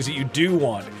on the things that you do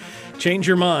want. Change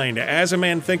your mind. As a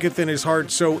man thinketh in his heart,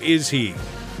 so is he.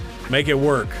 Make it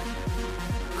work.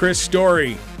 Chris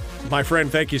Story, my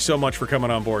friend, thank you so much for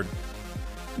coming on board.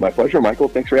 My pleasure, Michael.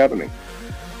 Thanks for having me.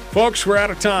 Folks, we're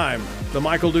out of time. The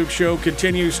Michael Duke Show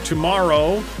continues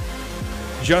tomorrow.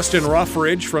 Justin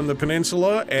Ruffridge from the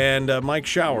Peninsula and Mike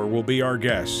Shower will be our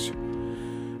guests.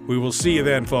 We will see you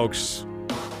then, folks.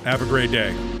 Have a great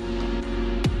day.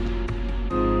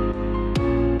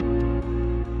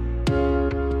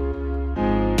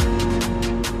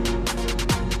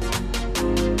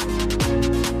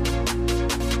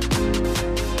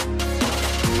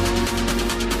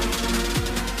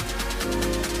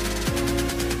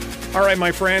 All right,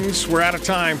 my friends, we're out of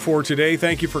time for today.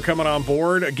 Thank you for coming on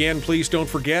board. Again, please don't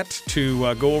forget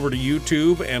to go over to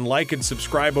YouTube and like and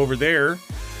subscribe over there.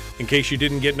 In case you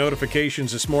didn't get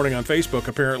notifications this morning on Facebook,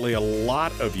 apparently a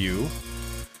lot of you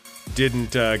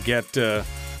didn't get those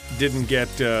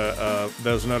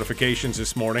notifications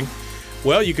this morning.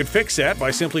 Well, you could fix that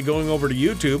by simply going over to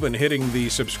YouTube and hitting the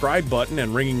subscribe button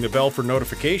and ringing the bell for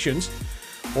notifications,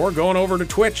 or going over to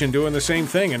Twitch and doing the same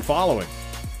thing and following.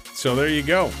 So there you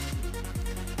go.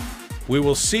 We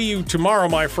will see you tomorrow,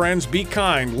 my friends. Be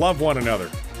kind, love one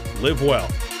another, live well.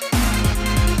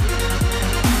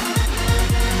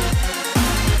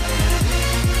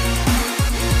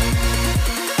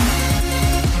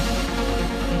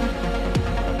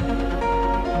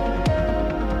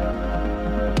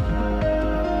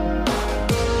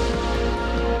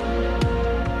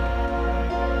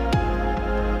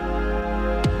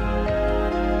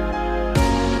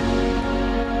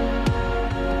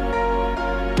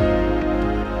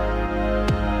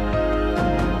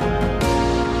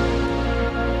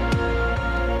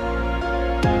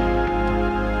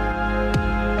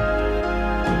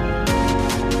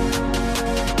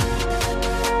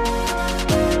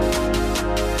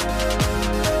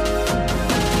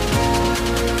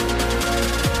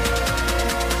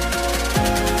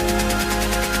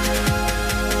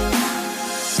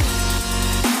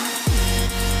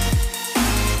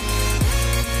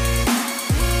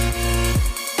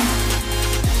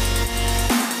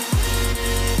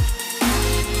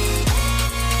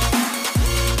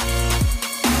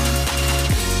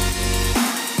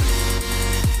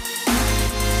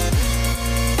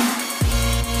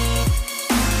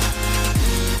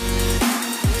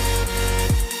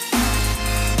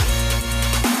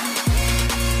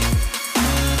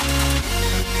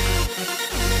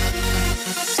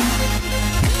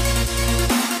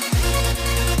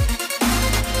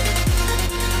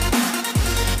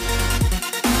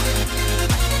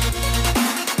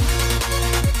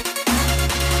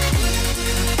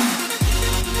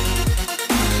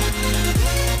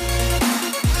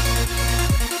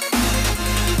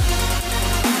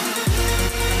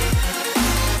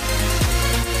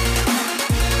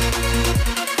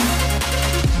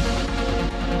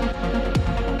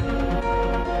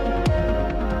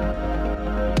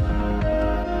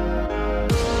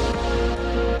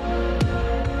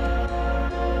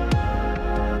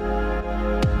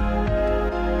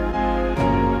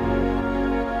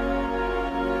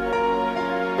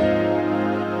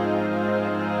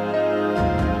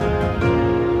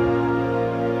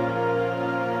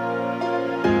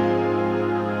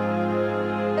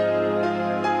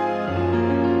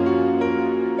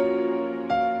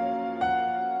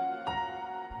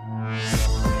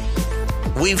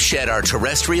 We've shed our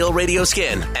terrestrial radio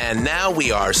skin, and now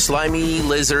we are slimy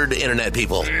lizard internet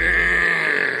people.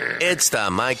 It's the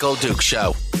Michael Duke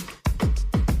Show.